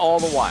 handling all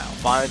the while.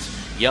 Finds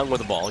Young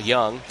with the ball.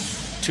 Young,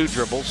 2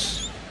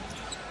 dribbles.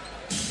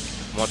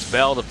 Wants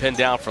Bell to pin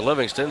down for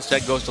Livingston.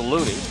 Instead goes to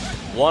Looney.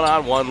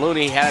 One-on-one.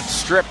 Looney had it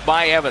stripped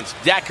by Evans.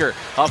 Decker,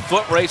 a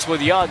foot race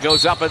with Young,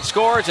 goes up and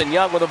scores, and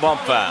Young with a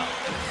bump foul.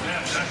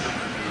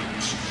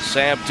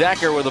 Sam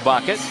Decker with a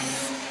bucket.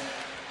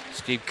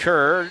 Steve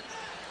Kerr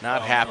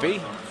not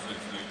happy.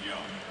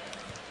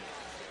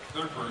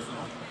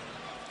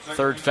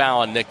 Third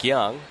foul on Nick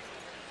Young.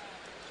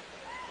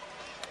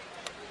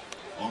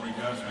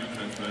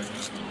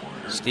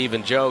 Steve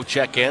and Joe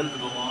check in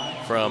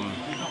from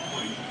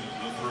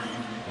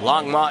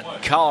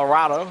Longmont,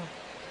 Colorado.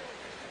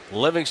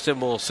 Livingston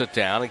will sit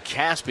down, and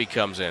Caspi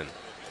comes in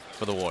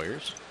for the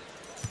Warriors.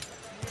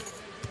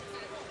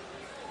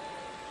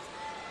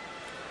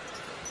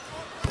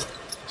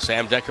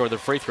 Sam Decker with a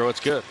free throw. It's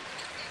good.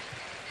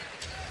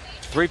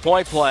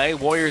 3-point play.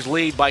 Warriors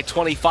lead by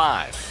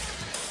 25.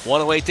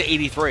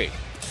 108-83.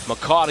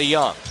 McCaw to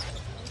Young.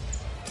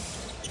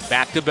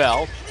 Back to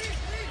Bell.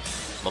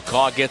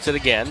 McCaw gets it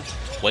again.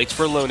 Waits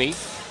for Looney.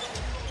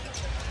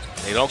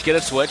 They don't get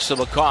a switch, so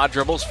McCaw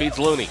dribbles, feeds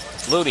Looney.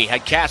 Looney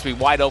had Caspi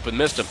wide open,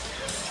 missed him.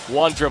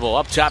 One dribble,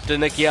 up top to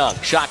Nick Young.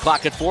 Shot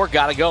clock at 4,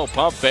 gotta go.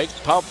 Pump fake.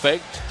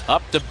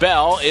 Up to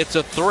Bell, it's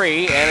a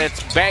 3, and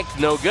it's banked,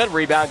 no good.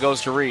 Rebound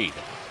goes to Reed.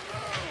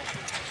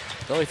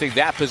 The only thing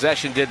that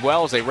possession did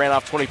well is they ran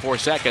off 24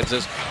 seconds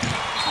as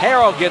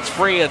Harrell gets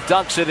free and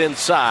dunks it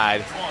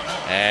inside.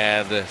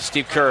 And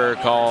Steve Kerr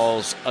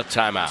calls a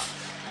timeout.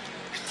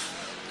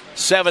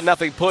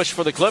 7-0 push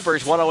for the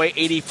Clippers.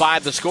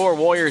 108-85 the score.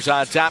 Warriors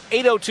on top.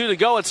 8:02 to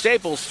go at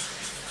Staples.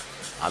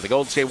 On the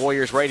Golden State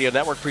Warriors Radio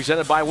Network,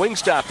 presented by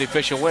Wingstop, the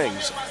official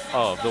wings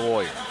of the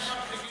Warriors.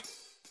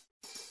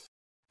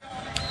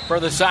 For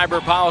the Cyber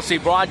Policy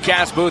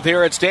broadcast booth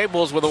here at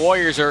Staples, where the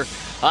Warriors are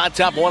on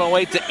top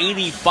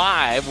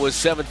 108-85 with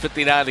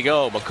 7:59 to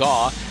go.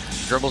 McCaw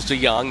dribbles to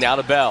Young, now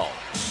to Bell.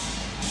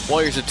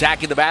 Warriors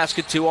attacking the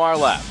basket to our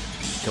left.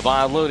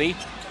 Kevon Looney,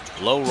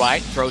 low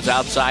right, throws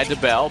outside to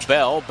Bell.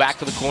 Bell back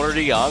to the corner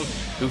to Young,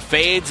 who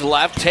fades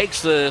left,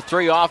 takes the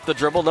 3 off the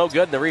dribble, no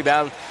good, and the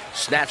rebound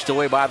snatched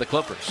away by the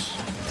Clippers.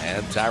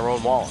 And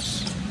Tyrone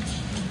Wallace.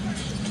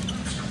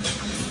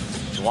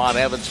 Juwan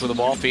Evans with the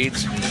ball,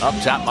 feeds up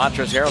top.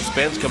 Montrezl Harrell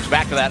spins, comes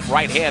back to that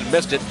right hand,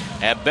 missed it,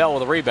 and Bell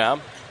with a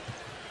rebound.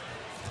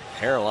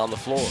 Harrell on the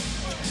floor.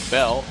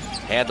 Bell,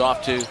 hand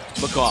off to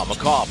McCaw.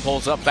 McCaw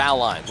pulls up foul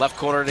line, left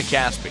corner to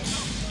Caspi.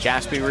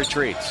 Caspi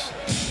retreats,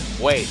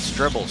 waits,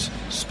 dribbles,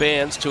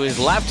 spins to his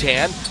left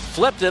hand,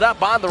 flipped it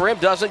up on the rim,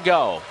 doesn't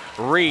go.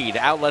 Reed,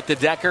 outlet to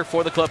Decker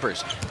for the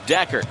Clippers.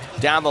 Decker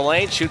down the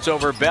lane, shoots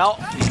over Bell,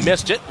 he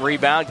missed it,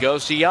 rebound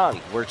goes to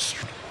Young. We're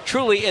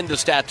truly into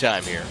stat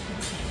time here.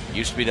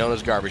 Used to be known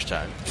as garbage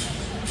time.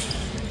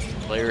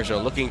 Players are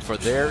looking for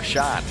their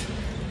shot.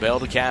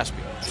 Bell to Caspi.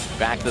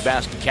 Back to the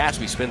basket.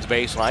 Caspi spins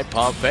baseline.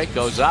 Pump fake.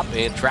 Goes up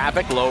in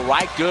traffic. Low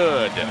right.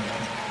 Good.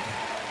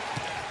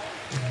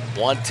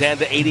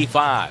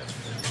 110-85.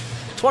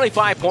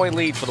 25-point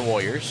lead for the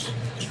Warriors.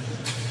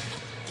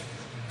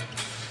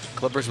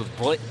 Clippers with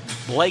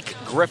Blake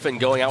Griffin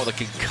going out with a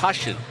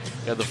concussion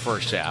in the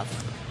first half.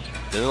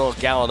 Danilo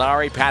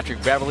Gallinari,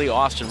 Patrick Beverly,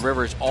 Austin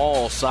Rivers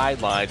all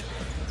sidelined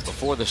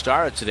before the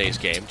start of today's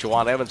game.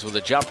 Juwan Evans with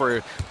a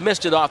jumper,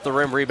 missed it off the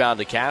rim, rebound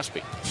to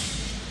Caspi.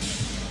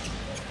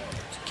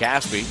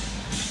 Caspi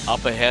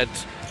up ahead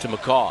to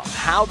McCaw.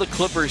 How the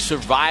Clippers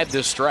survive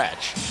this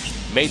stretch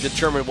may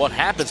determine what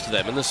happens to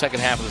them in the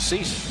second half of the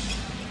season.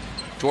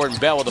 Jordan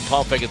Bell with a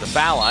pump fake at the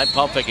foul line.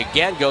 Pump fake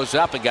again, goes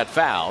up and got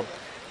fouled,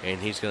 and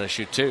he's going to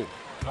shoot 2.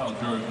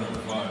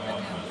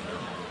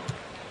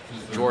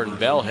 Jordan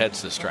Bell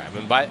heads the stripe.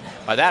 And by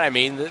that I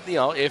mean that,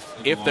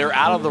 if they're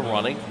out of the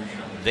running,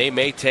 they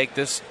may take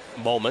this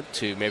moment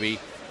to maybe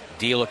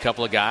deal a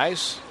couple of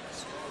guys,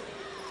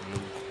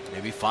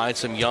 maybe find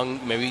some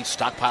young, maybe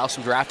stockpile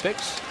some draft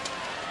picks.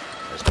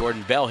 As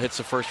Jordan Bell hits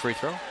the first free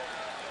throw. And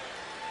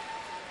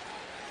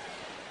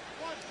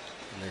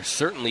there's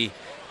certainly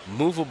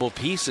movable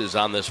pieces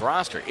on this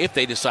roster if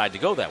they decide to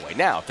go that way.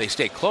 Now, if they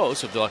stay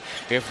close, when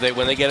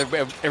they get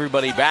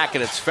everybody back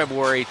and it's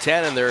February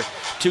 10 and they're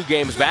 2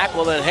 games back,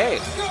 well then, hey,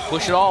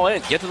 push it all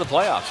in. Get to the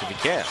playoffs if you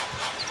can.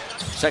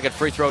 Second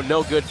free throw,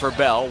 no good for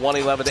Bell,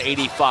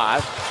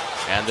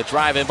 111-85. And the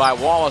drive in by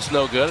Wallace,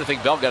 no good. I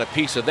think Bell got a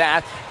piece of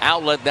that.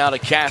 Outlet now to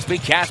Caspi.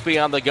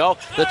 Caspi on the go.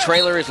 The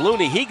trailer is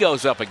Looney. He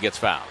goes up and gets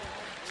fouled.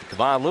 So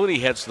Kevon Looney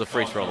heads to the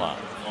free throw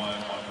line.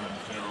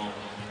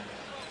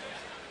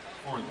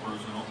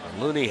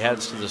 Looney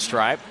heads to the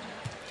stripe.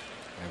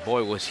 And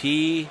boy, was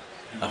he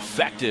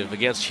effective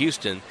against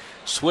Houston,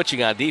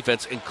 switching on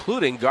defense,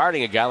 including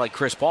guarding a guy like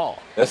Chris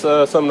Paul. That's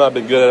something I've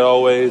been good at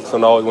always.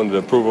 Something I always wanted to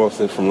improve on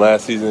since from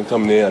last season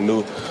coming in. I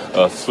knew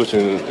switching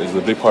is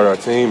a big part of our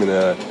team, and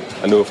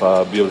I knew if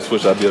I'd be able to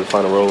switch, I'd be able to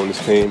find a role in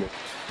this team.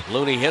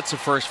 Looney hits the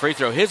first free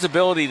throw. His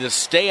ability to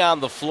stay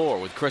on the floor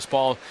with Chris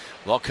Paul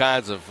with all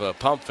kinds of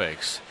pump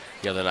fakes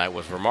the other night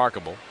was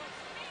remarkable.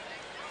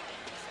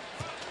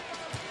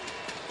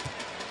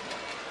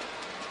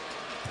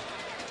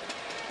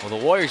 Well,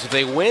 the Warriors, if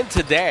they win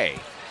today,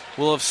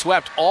 will have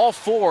swept all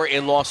 4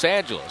 in Los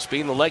Angeles,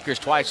 beating the Lakers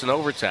twice in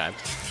overtime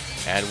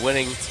and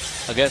winning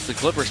against the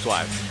Clippers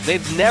twice.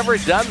 They've never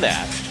done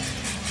that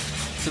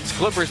since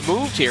Clippers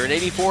moved here in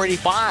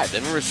 84-85.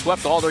 They've never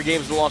swept all their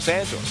games in Los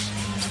Angeles.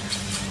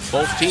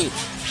 Both teams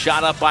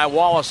shot up by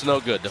Wallace,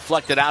 no good.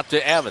 Deflected out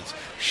to Evans.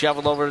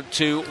 Shoveled over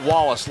to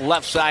Wallace.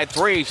 Left side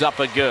threes up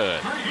and good.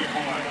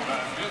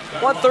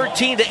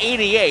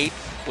 113-88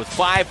 with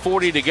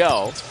 5:40 to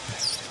go.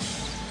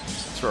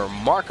 It's a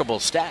remarkable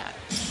stat.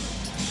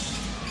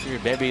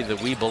 Maybe the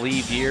We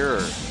Believe year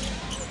or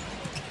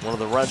one of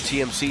the Run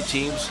TMC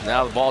teams.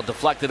 Now the ball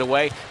deflected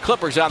away.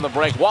 Clippers on the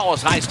break.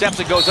 Wallace high steps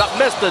and goes up.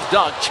 Missed the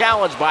dunk.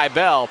 Challenged by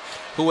Bell,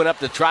 who went up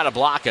to try to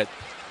block it.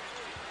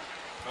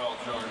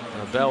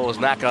 Bell was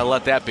not going to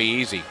let that be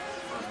easy.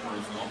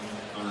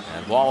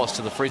 And Wallace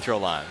to the free throw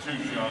line.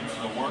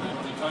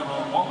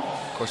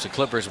 Of course, the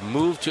Clippers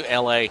moved to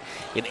LA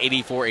in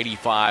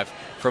 84-85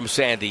 from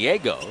San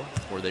Diego,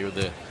 where they were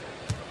the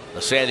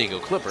San Diego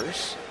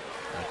Clippers.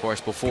 And of course,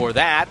 before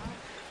that,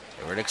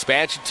 they were an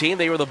expansion team.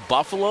 They were the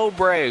Buffalo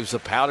Braves, the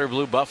powder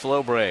blue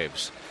Buffalo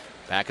Braves.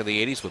 Back in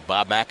the 80s with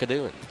Bob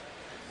McAdoo and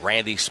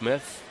Randy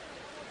Smith,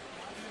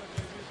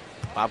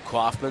 Bob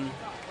Kaufman,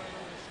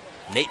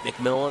 Nate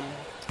McMillan.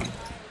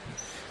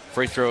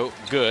 Free throw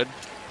good,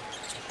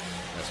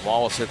 as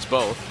Wallace hits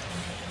both.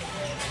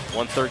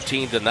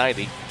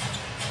 113-90.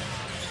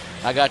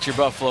 I got your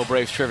Buffalo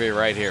Braves trivia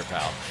right here,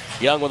 pal.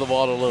 Young with the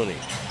ball to Looney.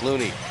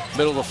 Looney,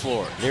 middle of the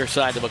floor, near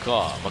side to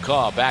McCaw.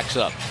 McCaw backs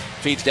up,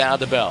 feeds down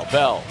to Bell.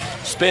 Bell,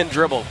 spin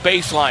dribble,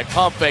 baseline,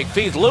 pump fake,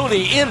 feeds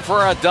Looney in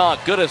for a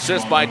dunk. Good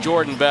assist by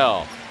Jordan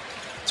Bell.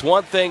 It's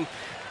one thing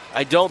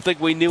I don't think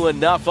we knew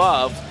enough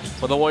of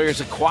when the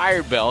Warriors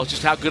acquired Bell,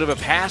 just how good of a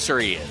passer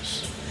he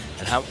is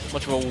and how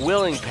much of a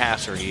willing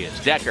passer he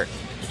is. Decker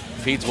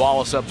feeds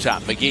Wallace up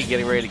top. McGee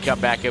getting ready to come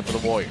back in for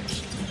the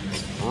Warriors.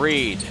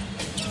 Reed,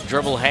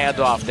 dribble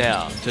handoff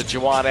now to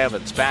Juwan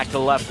Evans. Back to the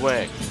left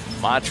wing.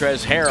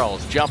 Montrezl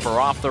Harrell's jumper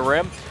off the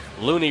rim.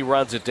 Looney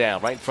runs it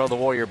down right in front of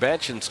the Warrior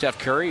bench. And Steph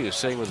Curry, who's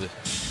sitting with it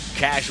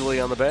casually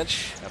on the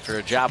bench after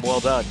a job well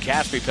done.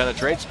 Caspi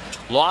penetrates,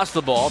 lost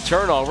the ball,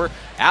 turnover,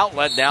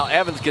 outlet. Now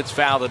Evans gets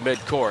fouled in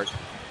midcourt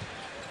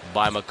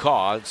by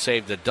McCaw and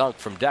saved the dunk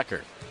from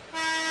Decker.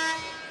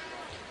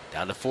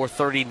 Down to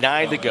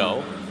 4:39 to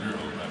go.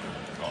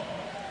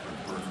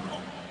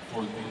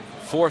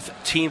 Fourth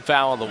team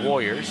foul on the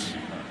Warriors.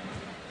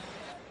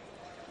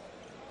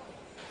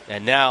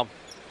 And now,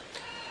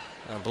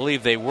 I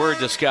believe they were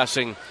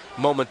discussing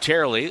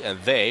momentarily, and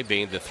they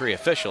being the three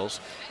officials,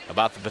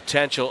 about the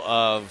potential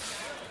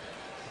of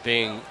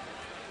being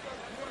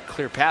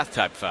clear path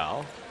type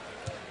foul.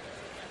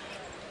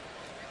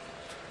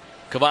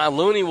 Kevon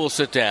Looney will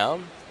sit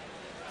down.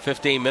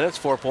 15 minutes,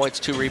 4 points,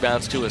 2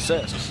 rebounds, 2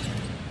 assists.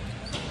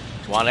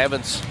 Juwan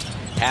Evans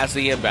has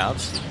the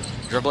inbounds.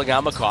 Dribbling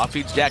on McCaw,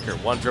 feeds Decker.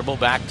 One dribble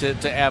back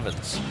to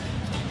Evans.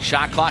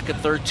 Shot clock at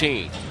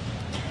 13.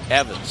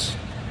 Evans,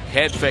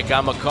 head fake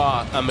on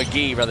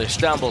McGee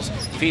stumbles,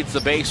 feeds the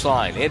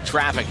baseline. In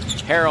traffic,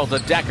 Harrell to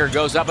Decker,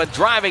 goes up and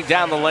driving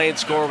down the lane,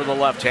 score with the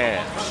left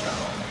hand.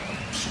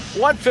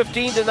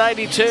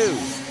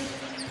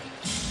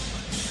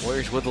 115-92.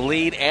 Warriors with the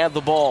lead and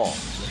the ball.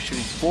 They're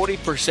shooting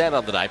 40%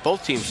 on the night.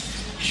 Both teams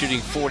shooting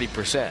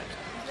 40%.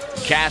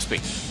 Caspi,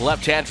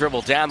 left-hand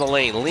dribble down the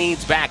lane,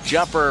 leans back,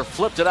 jumper,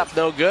 flipped it up,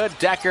 no good.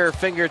 Decker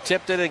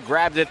finger-tipped it and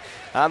grabbed it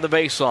on the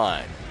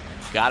baseline.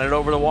 Got it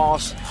over to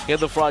Wallace in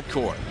the front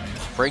court.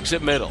 Brings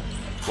it middle.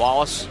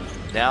 Wallace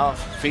now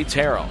feeds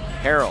Harrell.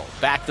 Harrell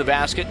back to the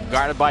basket,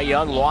 guarded by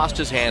Young, lost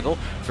his handle,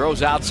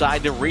 throws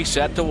outside to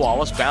reset to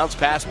Wallace, bounce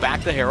pass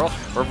back to Harrell,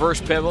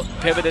 reverse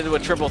pivot into a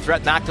triple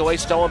threat, knocked away,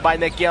 stolen by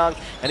Nick Young,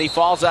 and he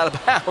falls out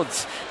of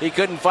bounds. He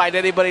couldn't find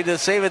anybody to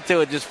save it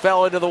to, it just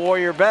fell into the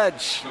Warrior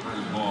bench.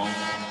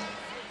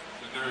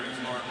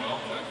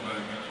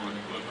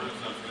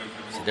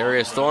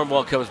 Darius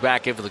Thornwell comes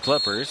back in for the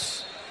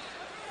Clippers,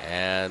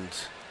 and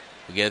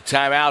we get a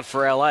timeout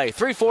for LA.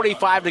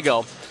 3:45 to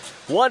go.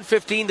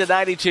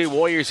 115-92.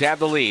 Warriors have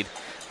the lead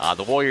on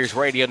the Warriors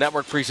Radio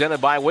Network, presented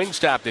by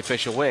Wingstop, the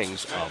official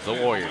wings of the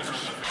Warriors.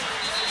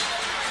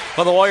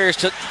 Well, the Warriors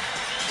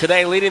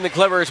today leading the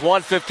Clippers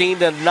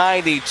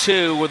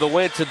 115-92 with a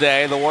win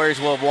today. The Warriors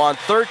will have won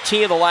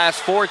 13 of the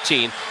last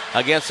 14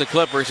 against the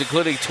Clippers,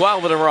 including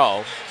 12 in a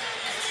row.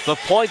 The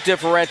point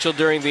differential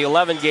during the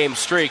 11-game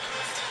streak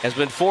has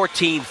been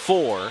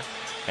 14-4,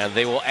 and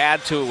they will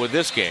add to it with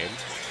this game.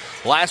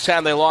 Last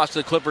time they lost to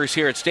the Clippers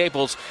here at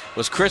Staples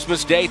was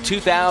Christmas Day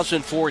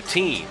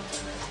 2014.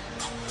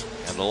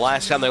 And the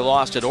last time they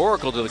lost at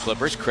Oracle to the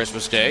Clippers,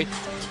 Christmas Day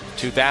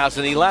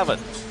 2011.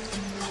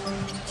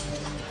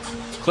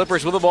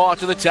 Clippers with the ball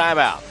to the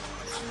timeout.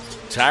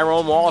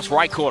 Tyrone Wallace,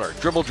 right corner.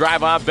 Dribble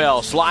drive on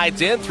Bell.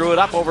 Slides in, threw it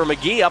up over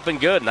McGee. Up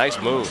and good.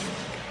 Nice move.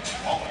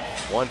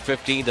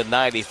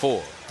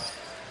 115-94.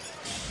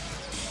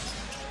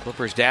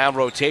 Clippers down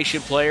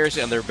rotation players,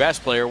 and their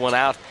best player went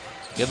out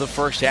in the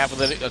first half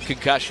with a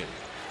concussion.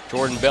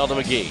 Jordan Bell to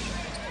McGee.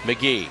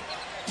 McGee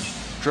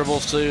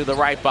dribbles to the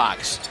right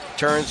box.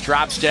 Turns,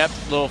 drop step,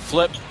 little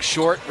flip,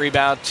 short,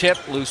 rebound, tip,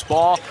 loose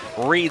ball.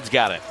 Reed's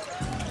got it.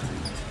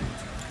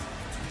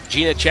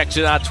 Gina checks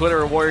it on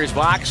Twitter at Warriors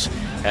Box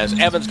as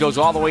Evans goes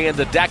all the way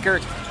into Decker.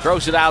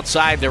 Throws it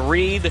outside to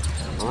Reed.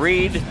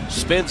 Reed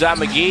spins on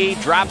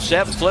McGee. Drop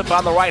step, flip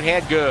on the right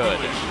hand, good.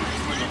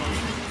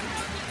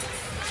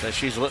 So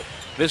she's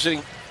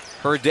visiting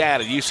her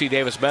dad at UC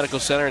Davis Medical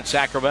Center in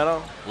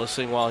Sacramento,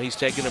 listening while he's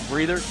taking a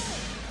breather.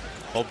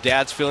 Hope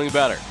dad's feeling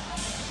better.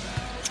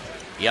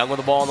 Young with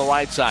the ball on the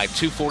right side.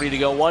 2:40 to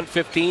go,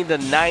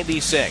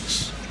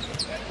 115-96.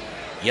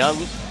 Young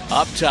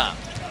up top.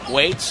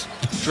 waits,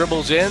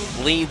 dribbles in,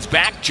 leans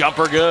back,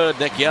 jumper good.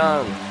 Nick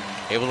Young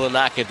able to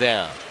knock it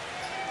down.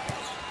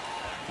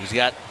 He's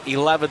got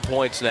 11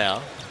 points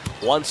now,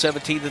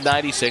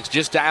 117-96.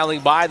 Just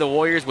dialing by the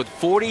Warriors with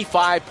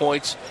 45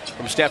 points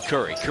from Steph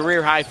Curry.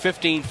 Career high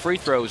 15 free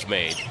throws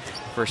made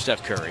for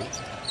Steph Curry.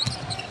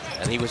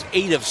 And he was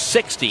 8 of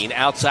 16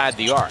 outside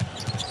the arc.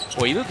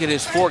 Boy, you look at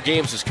his 4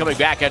 games as coming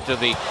back after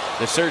the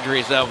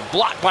surgeries.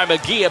 Blocked by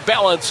McGee, a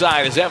Bell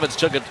inside as Evans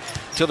took it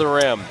to the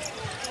rim.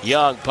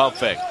 Young, pump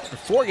fake. The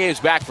 4 games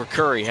back for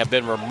Curry have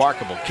been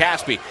remarkable.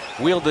 Caspi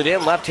wheeled it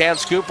in, left-hand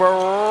scoop,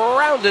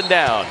 around and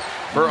down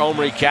for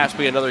Omri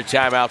Caspi. Another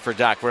timeout for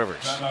Doc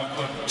Rivers.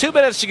 2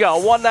 minutes to go.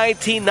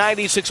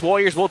 119-96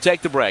 Warriors. We'll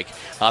take the break.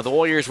 The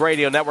Warriors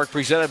Radio Network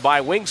presented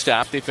by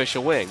Wingstop, the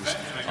official wings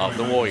of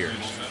the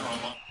Warriors.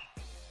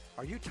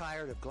 Are you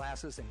tired of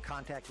glasses and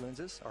contact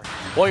lenses?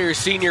 Warriors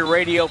senior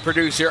radio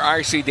producer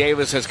R.C.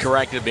 Davis has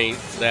corrected me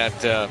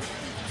that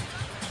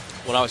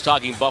when I was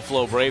talking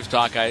Buffalo Braves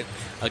talk,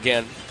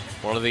 again,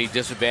 one of the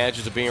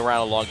disadvantages of being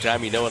around a long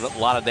time, you know a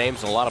lot of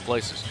names in a lot of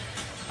places.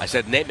 I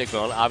said Nate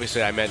McMillan.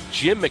 Obviously, I meant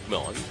Jim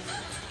McMillan,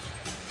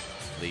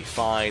 the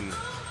fine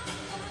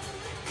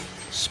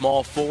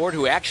small forward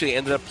who actually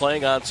ended up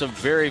playing on some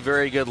very,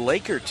 very good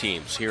Laker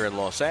teams here in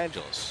Los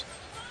Angeles.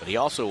 But he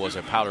also was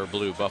a powder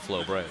blue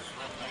Buffalo Brave.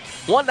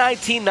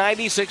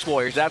 119-96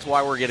 Warriors. That's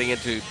why we're getting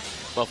into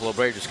Buffalo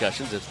Brave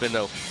discussions. It's been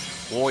a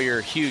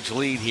Warrior huge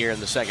lead here in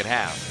the second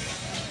half.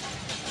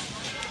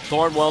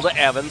 Thornwell to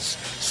Evans.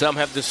 Some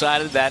have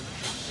decided that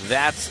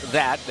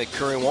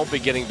Curry won't be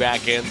getting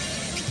back in.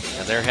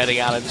 And they're heading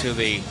out into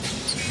the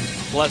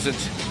pleasant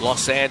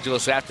Los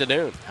Angeles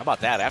afternoon. How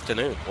about that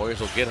afternoon? Warriors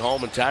will get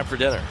home in time for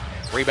dinner.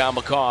 Rebound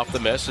McCaw off the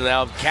miss, and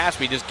now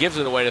Caspi just gives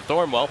it away to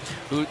Thornwell,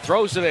 who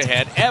throws it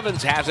ahead.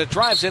 Evans has it,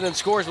 drives in and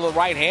scores with the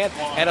right hand,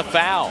 and a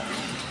foul.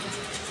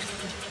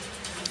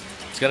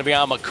 It's going to be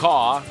on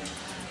McCaw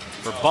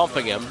for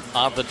bumping him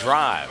on the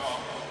drive.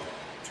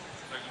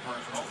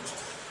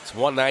 It's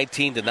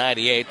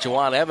 119-98.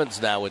 Jawan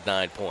Evans now with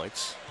 9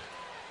 points.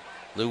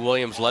 Lou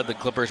Williams led the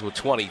Clippers with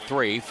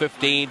 23.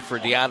 15 for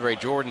DeAndre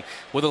Jordan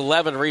with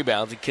 11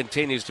 rebounds. He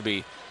continues to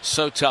be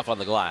so tough on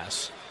the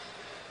glass.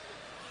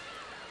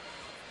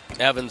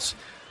 Evans,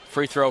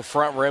 free throw,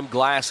 front rim,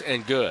 glass,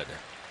 and good.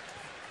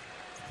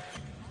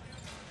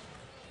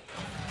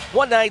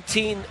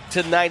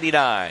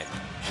 119-99.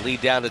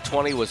 Lead down to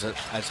 20 was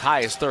as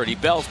high as 30.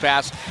 Bell's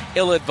pass,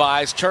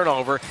 ill-advised,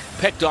 turnover,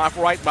 picked off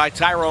right by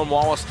Tyrone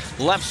Wallace.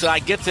 Left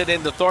side, gets it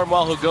into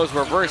Thornwell, who goes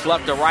reverse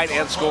left to right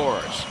and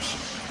scores.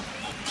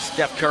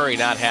 Steph Curry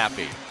not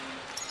happy.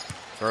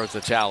 Throws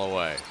the towel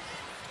away.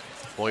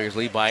 Warriors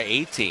lead by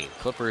 18.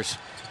 Clippers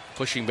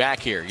pushing back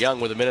here. Young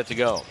with a minute to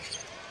go.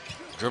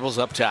 Dribbles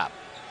up top.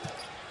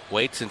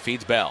 Waits and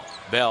feeds Bell.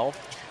 Bell,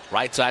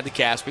 right side to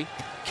Caspi.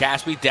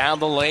 Caspi down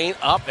the lane,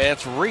 up, and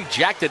it's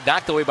rejected,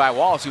 knocked away by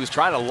Wallace. He was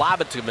trying to lob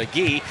it to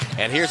McGee,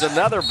 and here's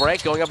another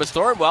break going up as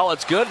Thornwell.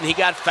 It's good, and he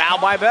got fouled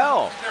by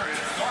Bell.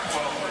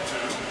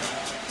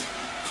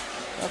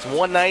 That's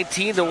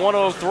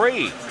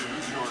 119-103.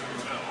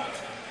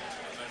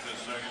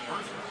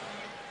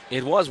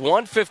 It was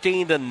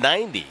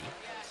 115-90.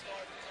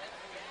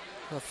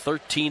 A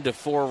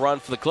 13-4 run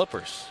for the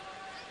Clippers.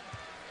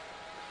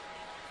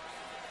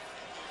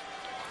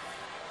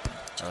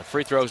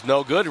 Free throw's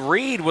no good.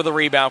 Reed with a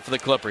rebound for the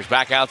Clippers.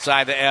 Back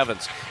outside to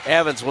Evans.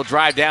 Evans will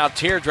drive down,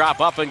 teardrop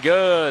up and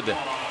good.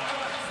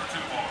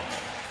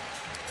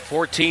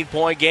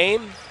 14-point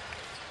game.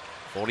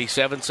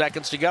 47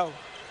 seconds to go.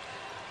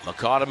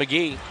 McCaw to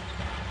McGee.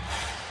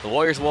 The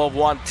Warriors will have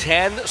won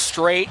 10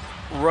 straight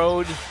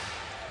road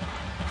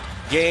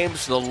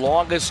games, the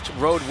longest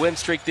road win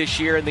streak this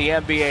year in the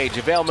NBA.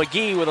 JaVale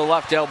McGee with a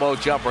left elbow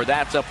jumper.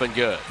 That's up and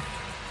good.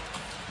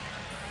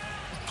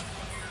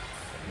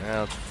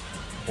 Now,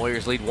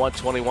 Warriors lead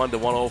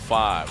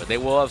 121-105. They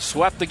will have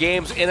swept the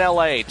games in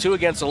L.A. 2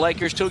 against the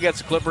Lakers, 2 against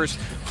the Clippers.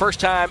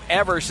 First time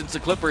ever since the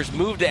Clippers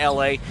moved to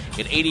L.A.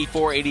 in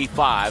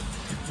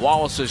 84-85.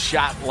 Wallace's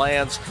shot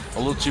lands a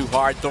little too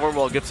hard.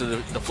 Thornwell gets a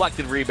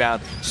deflected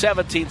rebound.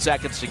 17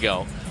 seconds to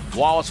go.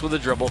 Wallace with a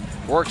dribble,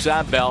 works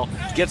on Bell,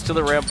 gets to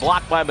the rim,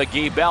 blocked by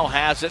McGee. Bell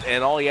has it,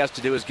 and all he has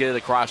to do is get it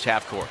across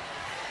half court.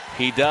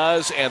 He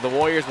does, and the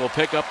Warriors will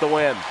pick up the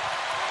win.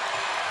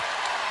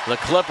 The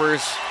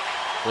Clippers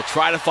will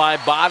try to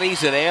find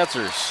bodies and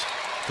answers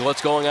to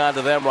what's going on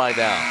to them right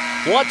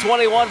now.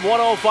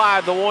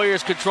 121-105, the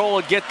Warriors control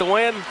and get the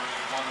win.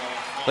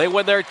 They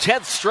win their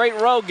 10th straight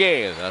road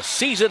game, a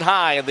season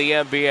high in the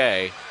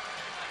NBA.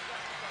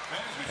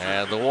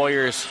 And the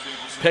Warriors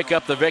pick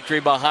up the victory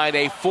behind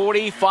a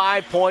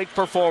 45-point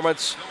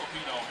performance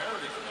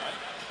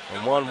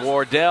from one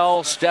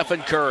Wardell,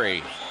 Stephen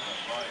Curry.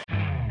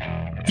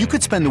 You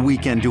could spend the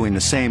weekend doing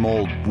the same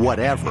old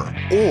whatever,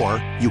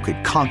 or you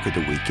could conquer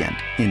the weekend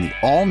in the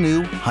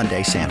all-new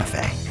Hyundai Santa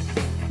Fe.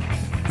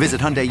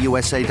 Visit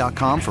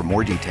HyundaiUSA.com for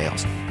more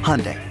details.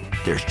 Hyundai,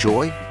 there's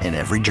joy in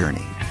every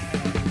journey.